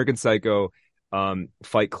American Psycho,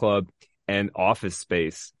 Fight Club, and Office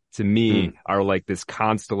Space, to me, are like this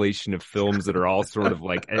constellation of films that are all sort of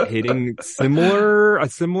like hitting a similar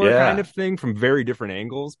kind of thing from very different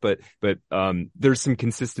angles, but there's some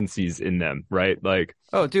consistencies in them, right? Like,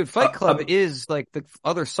 oh, dude, Fight Club is like the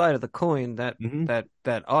other side of the coin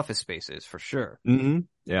that Office Space is, for sure.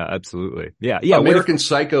 Yeah, absolutely. Yeah. American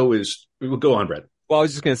Psycho is. Go on, Brett. Well, I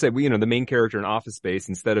was just going to say, the main character in Office Space,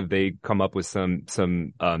 instead of they come up with some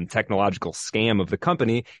technological scam of the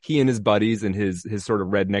company, he and his buddies and his sort of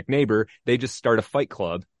redneck neighbor, they just start a fight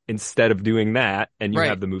club instead of doing that, and you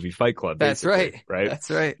have the movie Fight Club. That's right. That's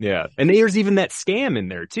right. Yeah, and there's even that scam in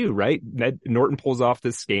there too, right? Norton pulls off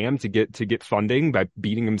this scam to get funding by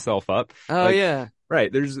beating himself up. Oh, yeah. Right.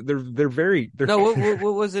 They're very No,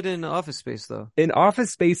 what was it in Office Space though? in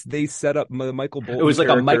Office Space. They set up the Michael Bolton. It was like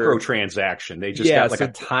character. a microtransaction. They just got like a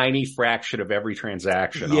tiny fraction of every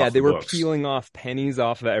transaction. Yeah, off they the were books. peeling off pennies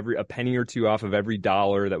off of a penny or two off of every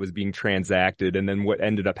dollar that was being transacted. And then what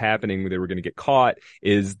ended up happening when they were going to get caught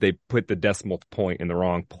is they put the decimal point in the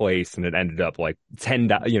wrong place, and it ended up like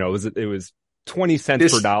 $10. It was 20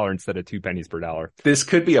 cents per dollar instead of 2 pennies per dollar. This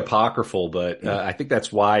could be apocryphal, but I think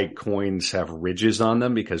that's why coins have ridges on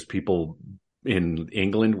them, because people in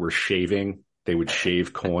England were shaving. They would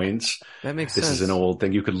shave coins. That makes sense. This is an old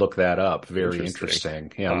thing. You could look that up. Very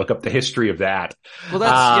interesting. Yeah, look up the history of that. Well,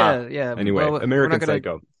 that's yeah. Anyway, American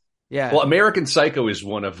Psycho. Yeah. Well, American Psycho is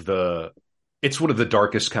one of the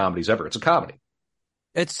darkest comedies ever. It's a comedy.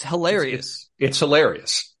 It's hilarious. It's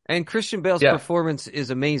hilarious. And Christian Bale's performance is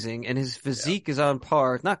amazing, and his physique is on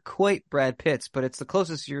par. Not quite Brad Pitt's, but it's the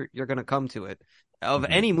closest you're going to come to it of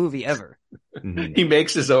any movie ever. He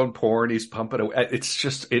makes his own porn. He's pumping it.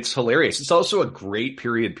 It's hilarious. It's also a great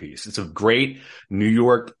period piece. It's a great New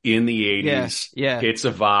York in the 80s. Yeah. It's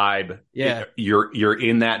a vibe. Yeah. You're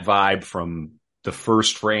in that vibe from the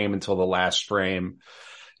first frame until the last frame.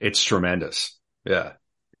 It's tremendous. Yeah.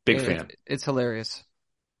 Big fan. It's hilarious.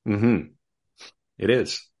 Mm-hmm. It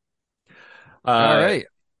is. All right.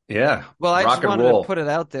 Yeah. Well, I just wanted to put it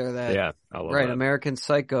out there that that. American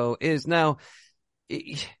Psycho is now.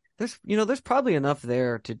 There's probably enough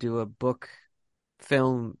there to do a book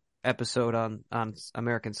film episode on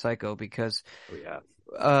American Psycho, because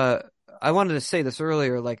I wanted to say this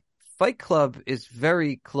earlier, like Fight Club is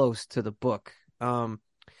very close to the book. The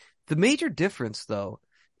major difference though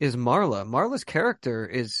is Marla. Marla's character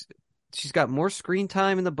she's got more screen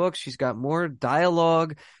time in the book. She's got more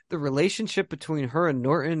dialogue. The relationship between her and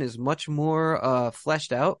Norton is much more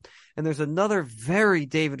fleshed out. And there's another very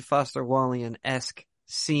David Foster Wallace-esque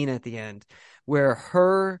scene at the end where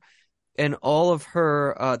her and all of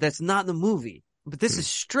her, that's not in the movie, but this is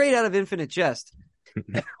straight out of Infinite Jest.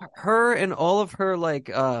 Her and all of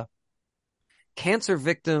her cancer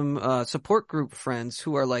victim support group friends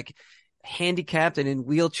who are like handicapped and in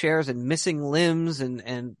wheelchairs and missing limbs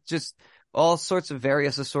and just all sorts of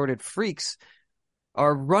various assorted freaks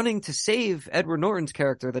are running to save Edward Norton's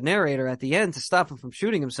character, the narrator, at the end to stop him from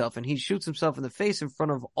shooting himself, and he shoots himself in the face in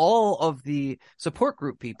front of all of the support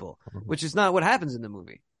group people, which is not what happens in the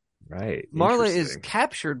movie. Right. Marla is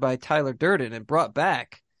captured by Tyler Durden and brought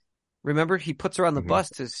back. Remember, he puts her on the bus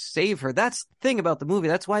to save her. That's the thing about the movie.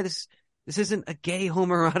 That's why this isn't a gay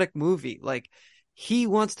homoerotic movie. Like, he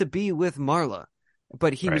wants to be with Marla,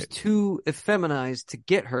 but he was too effeminized to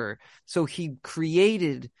get her. So he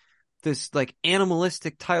created this like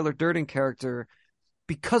animalistic Tyler Durden character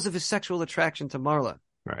because of his sexual attraction to Marla.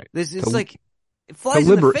 Right. This is like, it flies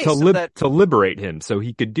in the face of that. To liberate him so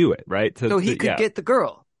he could do it, right? So he could get the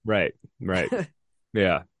girl. Right.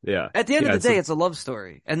 Yeah. At the end of the day, it's a love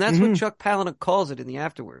story. And that's what Chuck Palahniuk calls it in the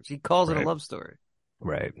afterwards. He calls it a love story.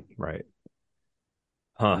 Right.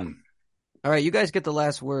 Huh. All right, you guys get the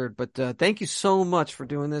last word, but thank you so much for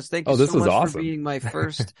doing this. Thank you this so much awesome. for being my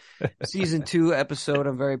first season 2 episode.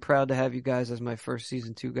 I'm very proud to have you guys as my first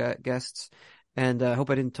season 2 guests. And I hope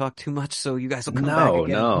I didn't talk too much, so you guys will come back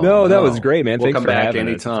again. No, that was great, man. We'll Thanks come for back having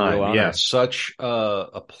anytime. Yeah, such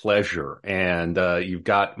a pleasure. And you've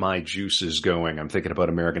got my juices going. I'm thinking about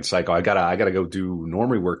American Psycho. I gotta go do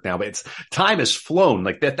normie work now, but time has flown.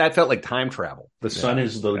 Like that felt like time travel. The sun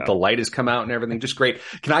the light has come out and everything. Just great.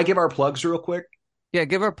 Can I give our plugs real quick? Yeah,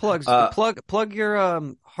 give our plugs. Plug your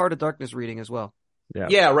Heart of Darkness reading as well.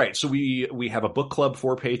 Yeah, right. So we have a book club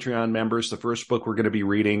for Patreon members. The first book we're going to be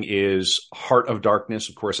reading is Heart of Darkness.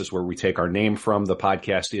 Of course, that's where we take our name from. The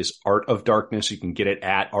podcast is Art of Darkness. You can get it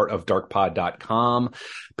at artofdarkpod.com,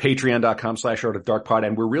 patreon.com/artofdarkpod.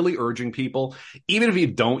 And we're really urging people, even if you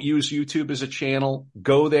don't use YouTube as a channel,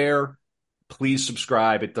 go there. Please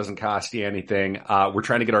subscribe. It doesn't cost you anything. We're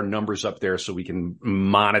trying to get our numbers up there so we can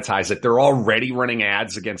monetize it. They're already running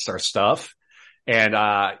ads against our stuff. And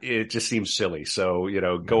it just seems silly. So,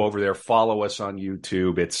 go over there, follow us on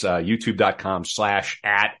YouTube. It's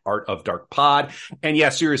youtube.com/@artofdarkpod. And yeah,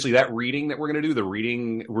 seriously, that reading that we're going to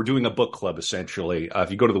do, we're doing a book club essentially. If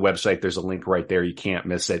you go to the website, there's a link right there. You can't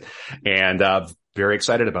miss it. And very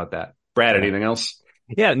excited about that. Brad, anything else?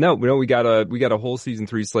 Yeah, no, we got a whole season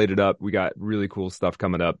 3 slated up. We got really cool stuff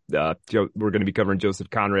coming up. We're going to be covering Joseph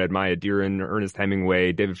Conrad, Maya Deren, Ernest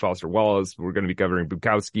Hemingway, David Foster Wallace. We're going to be covering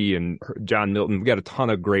Bukowski and John Milton. We got a ton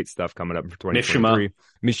of great stuff coming up for 2023.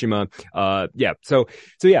 Mishima. Yeah. So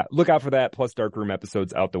yeah, look out for that. Plus Darkroom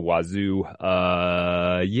episodes out the wazoo.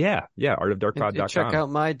 Yeah. Artofdarkpod.com. Check out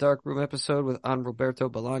my Darkroom episode with Roberto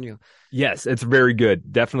Bolaño. Yes, it's very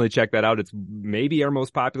good. Definitely check that out. It's maybe our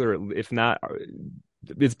most popular, if not,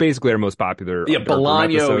 it's basically our most popular. Yeah,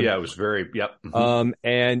 Bolaño. Yeah, it was very. Yep.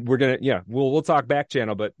 And we're gonna. We'll talk back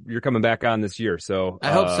channel, but you're coming back on this year, so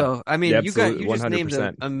I hope so. I mean, you just 100%. named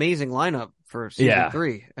an amazing lineup for season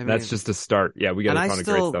 3. I mean, that's just a start. Yeah, we got a ton of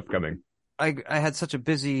great stuff coming. I had such a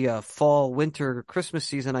busy fall, winter, Christmas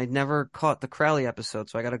season. I never caught the Crowley episode,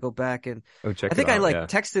 so I got to go back and check. I think it out, I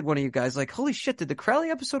texted one of you guys like, "Holy shit, did the Crowley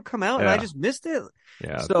episode come out?" And I just missed it.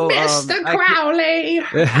 Yeah. So Mr. Crowley,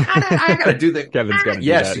 I gotta do that. Kevin's got to.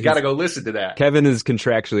 Yes, do that. You got to go listen to that. Kevin is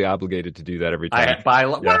contractually obligated to do that every time.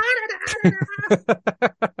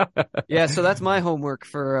 Yeah, so that's my homework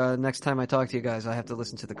for next time I talk to you guys. I have to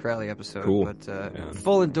listen to the Crowley episode. Cool. But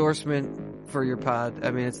full endorsement for your pod. I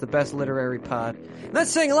mean, it's the best literary pod. And that's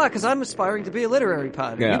saying a lot because I'm aspiring to be a literary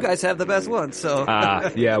pod. Yeah. You guys have the best one, so.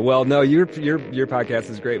 Yeah. Well, no, your podcast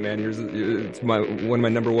is great, man. It's one of my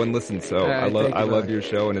number one listens. So I love your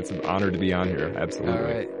show, and it's an honor to be on here.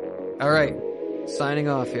 Absolutely. All right. Signing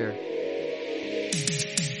off here.